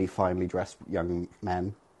 extremely finely dressed young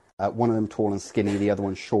men, one of them tall and skinny, the other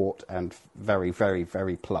one short and very, very,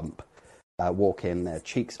 very plump, walk in. Their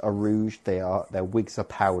cheeks are rouged, their wigs are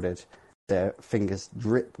powdered, their fingers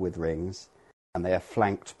drip with rings, and they are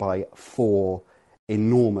flanked by 4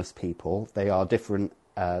 enormous people. They are different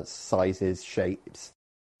sizes, shapes,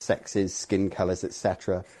 sexes, skin colours,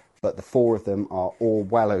 etc. But the 4 of them are all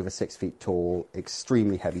well over 6 feet tall,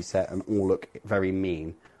 extremely heavy set, and all look very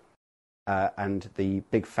mean. And the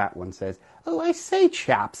big fat one says, "Oh, I say,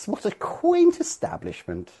 chaps, what a quaint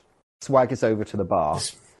establishment." Swaggers over to the bar.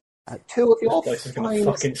 2 of your place is gonna fucking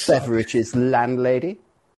finest suck. beverages, landlady.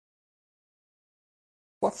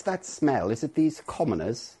 What's that smell? Is it these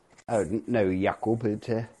commoners? Oh, no, Jakob.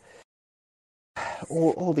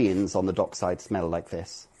 All the inns on the dockside smell like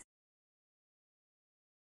this.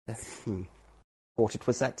 Thought it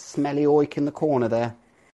was that smelly oik in the corner there.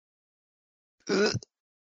 No,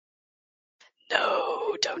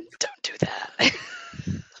 don't do that.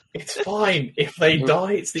 It's fine. If they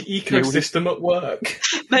die, it's the ecosystem at work.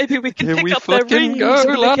 Maybe we can Here pick we up their fucking rings go, when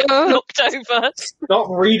they get lad. knocked over. Stop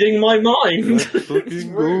reading my mind.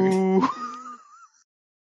 Fucking go.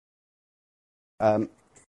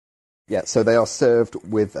 Yeah, so they are served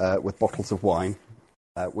with bottles of wine,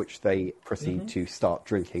 which they proceed to start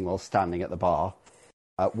drinking while standing at the bar.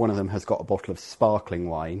 One of them has got a bottle of sparkling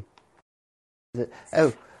wine.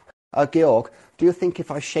 Georg, do you think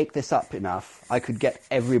if I shake this up enough, I could get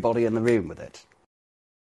everybody in the room with it?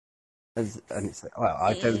 And it's like, well,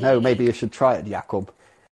 I don't know. Maybe you should try it, Jakob.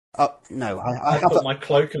 No, I have put my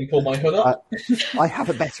cloak and pull my hood up. I have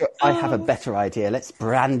a better idea. Let's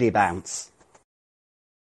brandy bounce.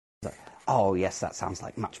 Oh yes, that sounds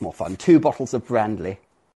like much more fun. 2 bottles of brandy,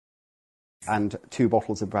 and 2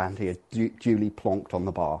 bottles of brandy are duly plonked on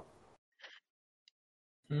the bar.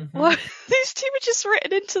 Well, these two were just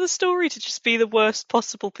written into the story to just be the worst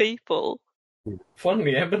possible people.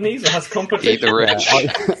 Finally, Ebenezer has competition. Eat the rich.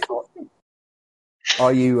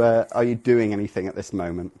 Are you doing anything at this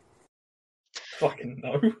moment? Fucking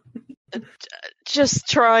no. Just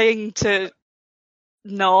trying to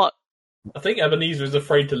not. I think Ebenezer is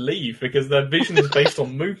afraid to leave because their vision is based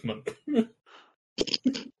on movement.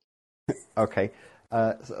 Okay.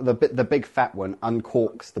 So the big fat one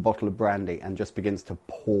uncorks the bottle of brandy and just begins to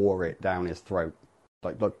pour it down his throat,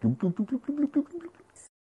 like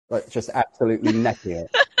just absolutely necking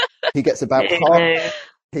it. He gets about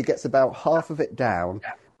half of it down,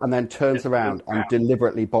 and then turns around and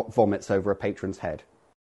deliberately vomits over a patron's head.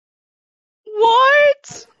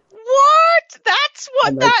 What? That's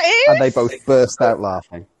what that is? And they both burst out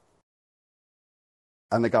laughing.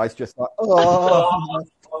 And the guy's just like, oh,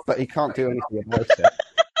 but he can't do anything about it.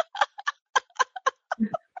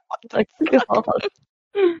 Oh my god.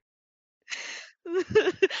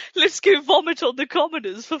 Let's go vomit on the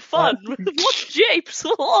commoners for fun. What japes?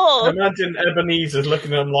 Oh. Imagine Ebenezer's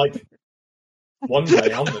looking at him like, one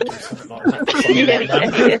day I'm going to do something like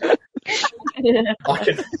that.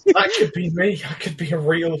 That could be me. I could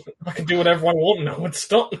do whatever I want, no one would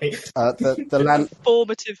stop me. The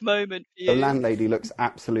Formative moment for you. The landlady looks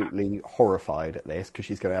absolutely horrified at this because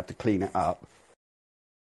she's going to have to clean it up.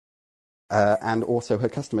 And also her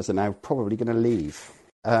customers are now probably going to leave.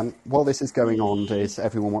 While this is going on, does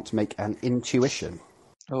everyone want to make an intuition?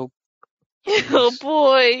 Oh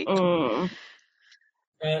boy.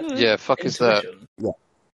 Yeah, fuck is that? Yeah.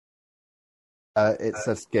 It's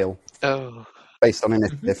a skill. Oh. Based on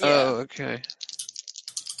initiative. Oh, okay.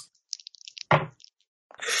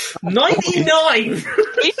 99!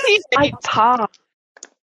 I passed.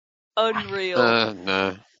 Unreal.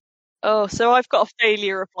 No. Oh, so I've got a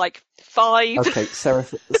failure of like 5. Okay,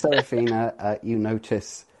 Seraphina, you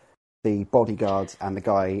notice the bodyguards and the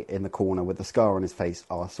guy in the corner with the scar on his face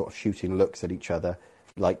are sort of shooting looks at each other,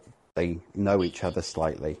 like they know each other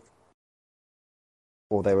slightly.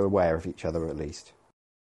 Or they're aware of each other at least.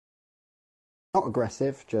 Not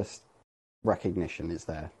aggressive, just recognition is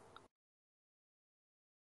there.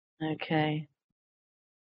 Okay.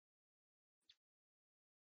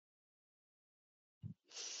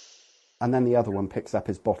 And then the other one picks up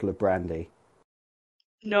his bottle of brandy.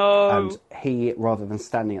 No. And he, rather than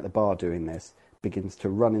standing at the bar doing this, begins to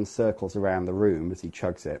run in circles around the room as he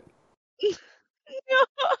chugs it.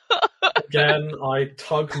 Again, I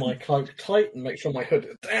tug my cloak tight and make sure my hood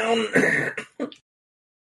is down.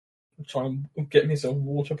 Try and get myself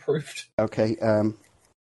waterproofed. Okay,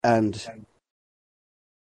 and...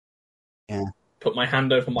 Yeah. Put my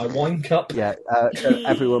hand over my wine cup. Yeah,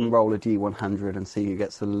 everyone roll a D100 and see who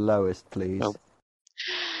gets the lowest, please. Oh.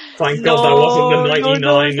 Thank God that wasn't the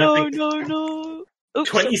 99. No. Oops,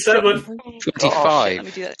 27. 25. Let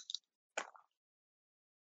me do that.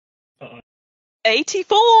 Uh-oh.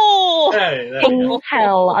 84! Hey, there we In go.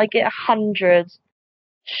 hell, I get 100.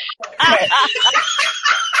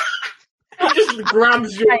 He just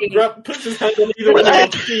grabs puts his hand on either one of your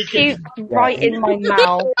cheek. Cute right in my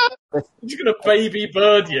mouth. He's going to baby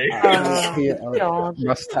bird you. He God.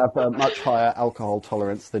 must have a much higher alcohol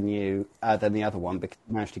tolerance than you, than the other one, because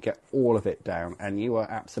you managed to get all of it down, and you are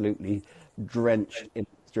absolutely drenched in a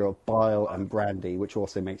mixture of bile and brandy, which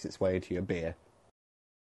also makes its way into your beer.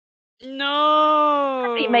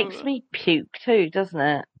 No! It makes me puke too, doesn't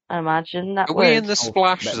it? I imagine that Are would. we in the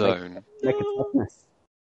splash that makes- zone? Make a toughness.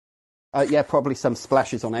 Yeah, probably some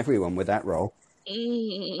splashes on everyone with that roll.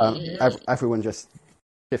 Everyone just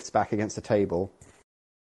shifts back against the table.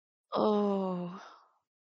 Oh,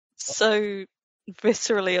 so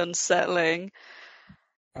viscerally unsettling.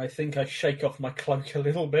 I think I shake off my cloak a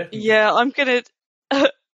little bit. Yeah, I'm gonna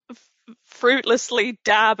fruitlessly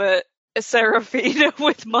dab at Serafina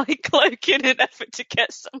with my cloak in an effort to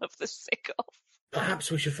get some of the sick off.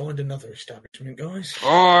 Perhaps we should find another establishment, guys.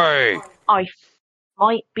 Oi! I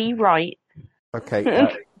might be right.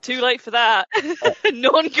 Okay. Too late for that.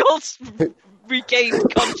 Non-gods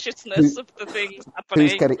regained consciousness of the things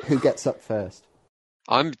happening. Who gets up first?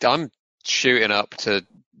 I'm shooting up to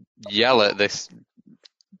yell at this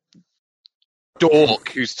dork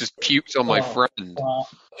who's just puked on my friend.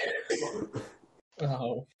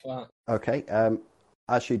 Oh, fuck. Okay.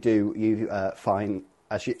 As you do, you find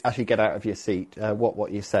as you get out of your seat.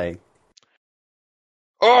 What you saying?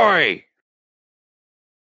 Oi!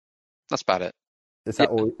 That's about it. Is that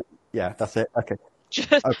all? Yeah, that's it. Okay.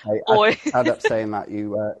 Just, Okay. oi. I end up saying that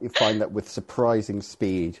you find that with surprising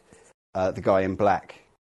speed, the guy in black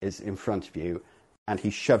is in front of you, and he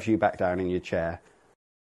shoves you back down in your chair,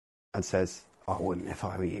 and says, "I wouldn't if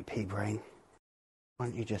I were you, P-Brain. Why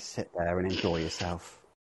don't you just sit there and enjoy yourself?"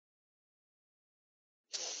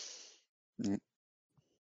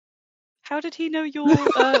 How did he know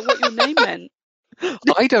what your name meant?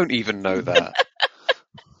 I don't even know that.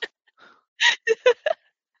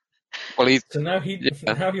 Well, So now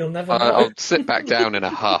you'll never know. I'll sit back down in a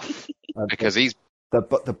huff because he's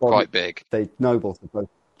quite big. The nobles have both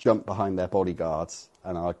jumped behind their bodyguards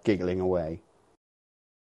and are giggling away.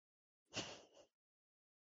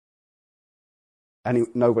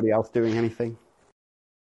 Nobody else doing anything?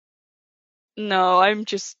 No, I'm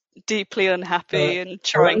just deeply unhappy and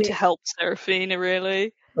trying to help Serafina,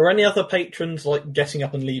 really. Are any other patrons getting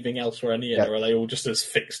up and leaving elsewhere in the inn, or are they all just as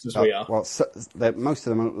fixed as we are? Well, most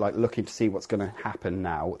of them are looking to see what's going to happen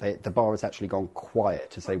now. The bar has actually gone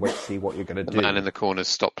quiet as they wait to see what you're going to do. The man in the corner's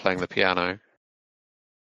stopped playing the piano.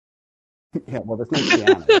 Yeah, well, there's no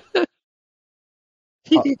piano.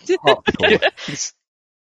 Yes.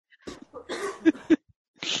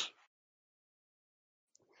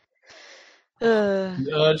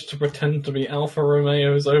 The urge to pretend to be Alfa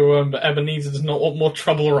Romeo is over, but Ebenezer does not want more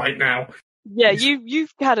trouble right now. Yeah,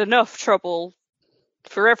 you've had enough trouble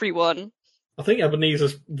for everyone. I think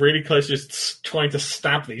Ebenezer's really close to just trying to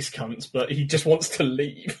stab these cunts, but he just wants to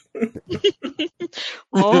leave.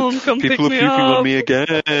 Mom, come People pick are me puking up. on me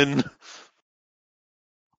again.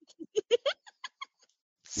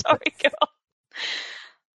 Sorry, God.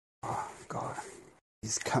 Oh, God.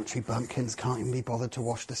 These country bumpkins can't even be bothered to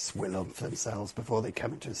wash the swill up for themselves before they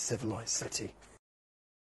come into a civilized city.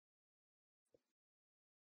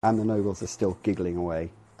 And the nobles are still giggling away.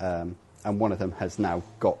 And one of them has now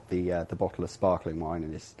got the bottle of sparkling wine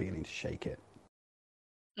and is beginning to shake it.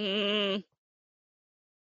 Mm.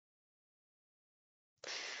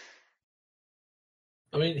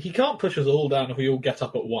 I mean, he can't push us all down if we all get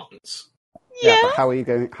up at once. Yeah, but how are you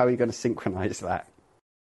going to synchronize that?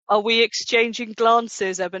 Are we exchanging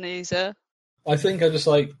glances, Ebenezer? I think I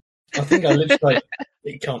literally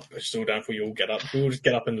he can't push us all down if we all get up. We all just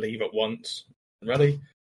get up and leave at once. Ready?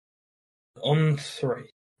 On 3.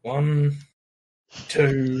 1,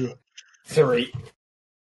 2, 3.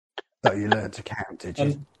 So you learned to count, did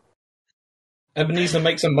you? Ebenezer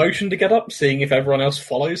makes a motion to get up, seeing if everyone else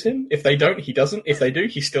follows him. If they don't, he doesn't. If they do,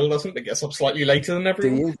 he still doesn't, but gets up slightly later than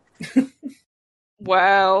everyone. Do you?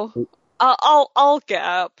 Wow. I'll get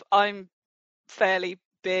up. I'm fairly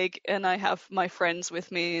big and I have my friends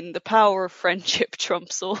with me and the power of friendship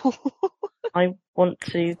trumps all. I want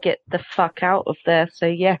to get the fuck out of there, so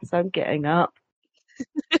yes, I'm getting up.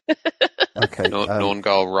 Okay.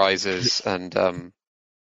 Norngal rises and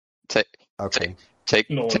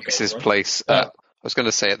takes his place at, I was going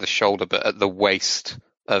to say at the shoulder, but at the waist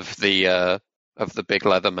of the big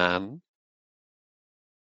leather man.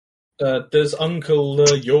 Does Uncle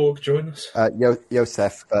Jorg join us?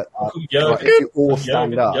 Yosef, but Joseph. if you all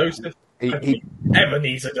stand up, Joseph.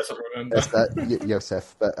 Ebenezer doesn't remember.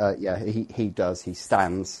 Yosef, but he does. He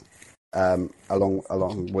stands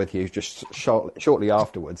along with you just shortly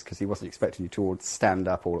afterwards because he wasn't expecting you to all stand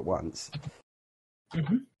up all at once.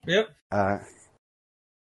 Mm-hmm. Yep.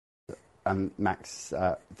 And Max,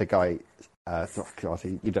 the guy, God,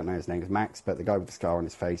 you don't know his name is Max, but the guy with the scar on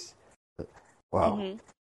his face. Well. Mm-hmm.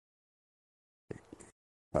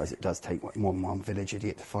 As it does take more than one village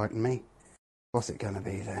idiot to frighten me. What's it going to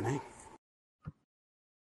be then, eh?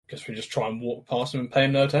 Guess we just try and walk past him and pay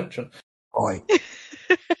him no attention. Oi.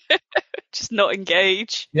 Just not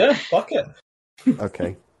engage. Yeah, fuck it.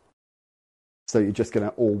 Okay. So you're just going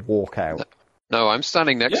to all walk out? No, I'm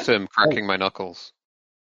standing next to him, cracking my knuckles.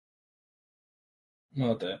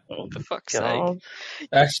 Oh dear. For fuck's sake. God.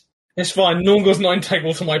 It's fine. Norgal's not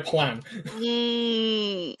integral to my plan.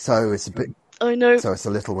 So it's a bit. I know. So it's a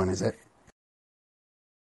little one, is it?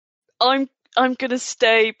 I'm gonna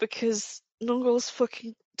stay because Nongol's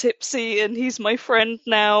fucking tipsy and he's my friend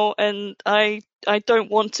now, and I don't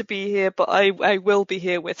want to be here, but I will be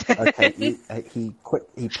here with him. Okay.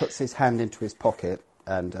 He puts his hand into his pocket,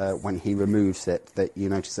 and when he removes it, that you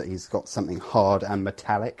notice that he's got something hard and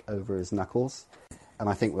metallic over his knuckles. And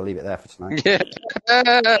I think we'll leave it there for tonight.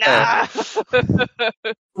 Yeah.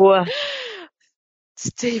 Wha-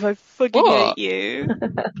 Steve, I fucking What? hate you.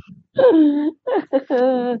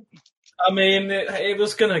 I mean, it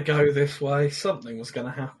was going to go this way. Something was going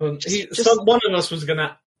to happen. Just- One of us was going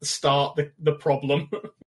to start the problem.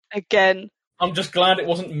 Again. I'm just glad it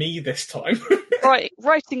wasn't me this time.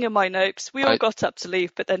 Writing in my notes, we all got up to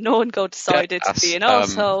leave, but then Norgal decided to be an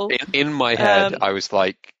arsehole. In my head, I was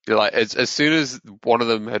like as soon as one of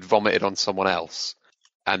them had vomited on someone else,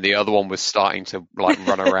 and the other one was starting to like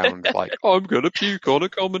run around like, I'm gonna puke on a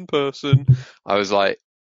common person. I was like,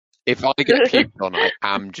 if I get puked on, I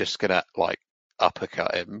am just gonna like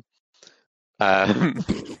uppercut him.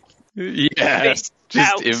 Yeah,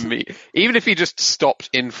 just in me. Even if he just stopped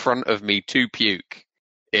in front of me to puke,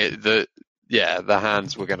 the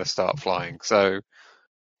hands were going to start flying. So,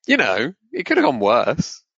 it could have gone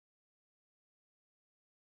worse.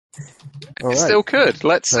 All It right. still could.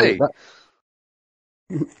 Let's see.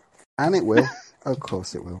 And it will. Of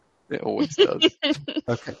course it will. It always does.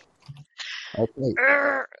 Okay.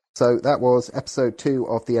 So that was episode 2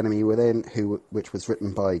 of The Enemy Within, which was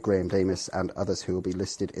written by Graham Davis and others who will be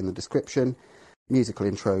listed in the description. Musical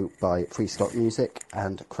intro by Free Stock Music,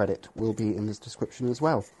 and credit will be in the description as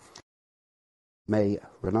well. May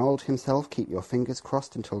Ronald himself keep your fingers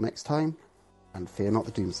crossed until next time, and fear not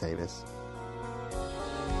the Doomsayers.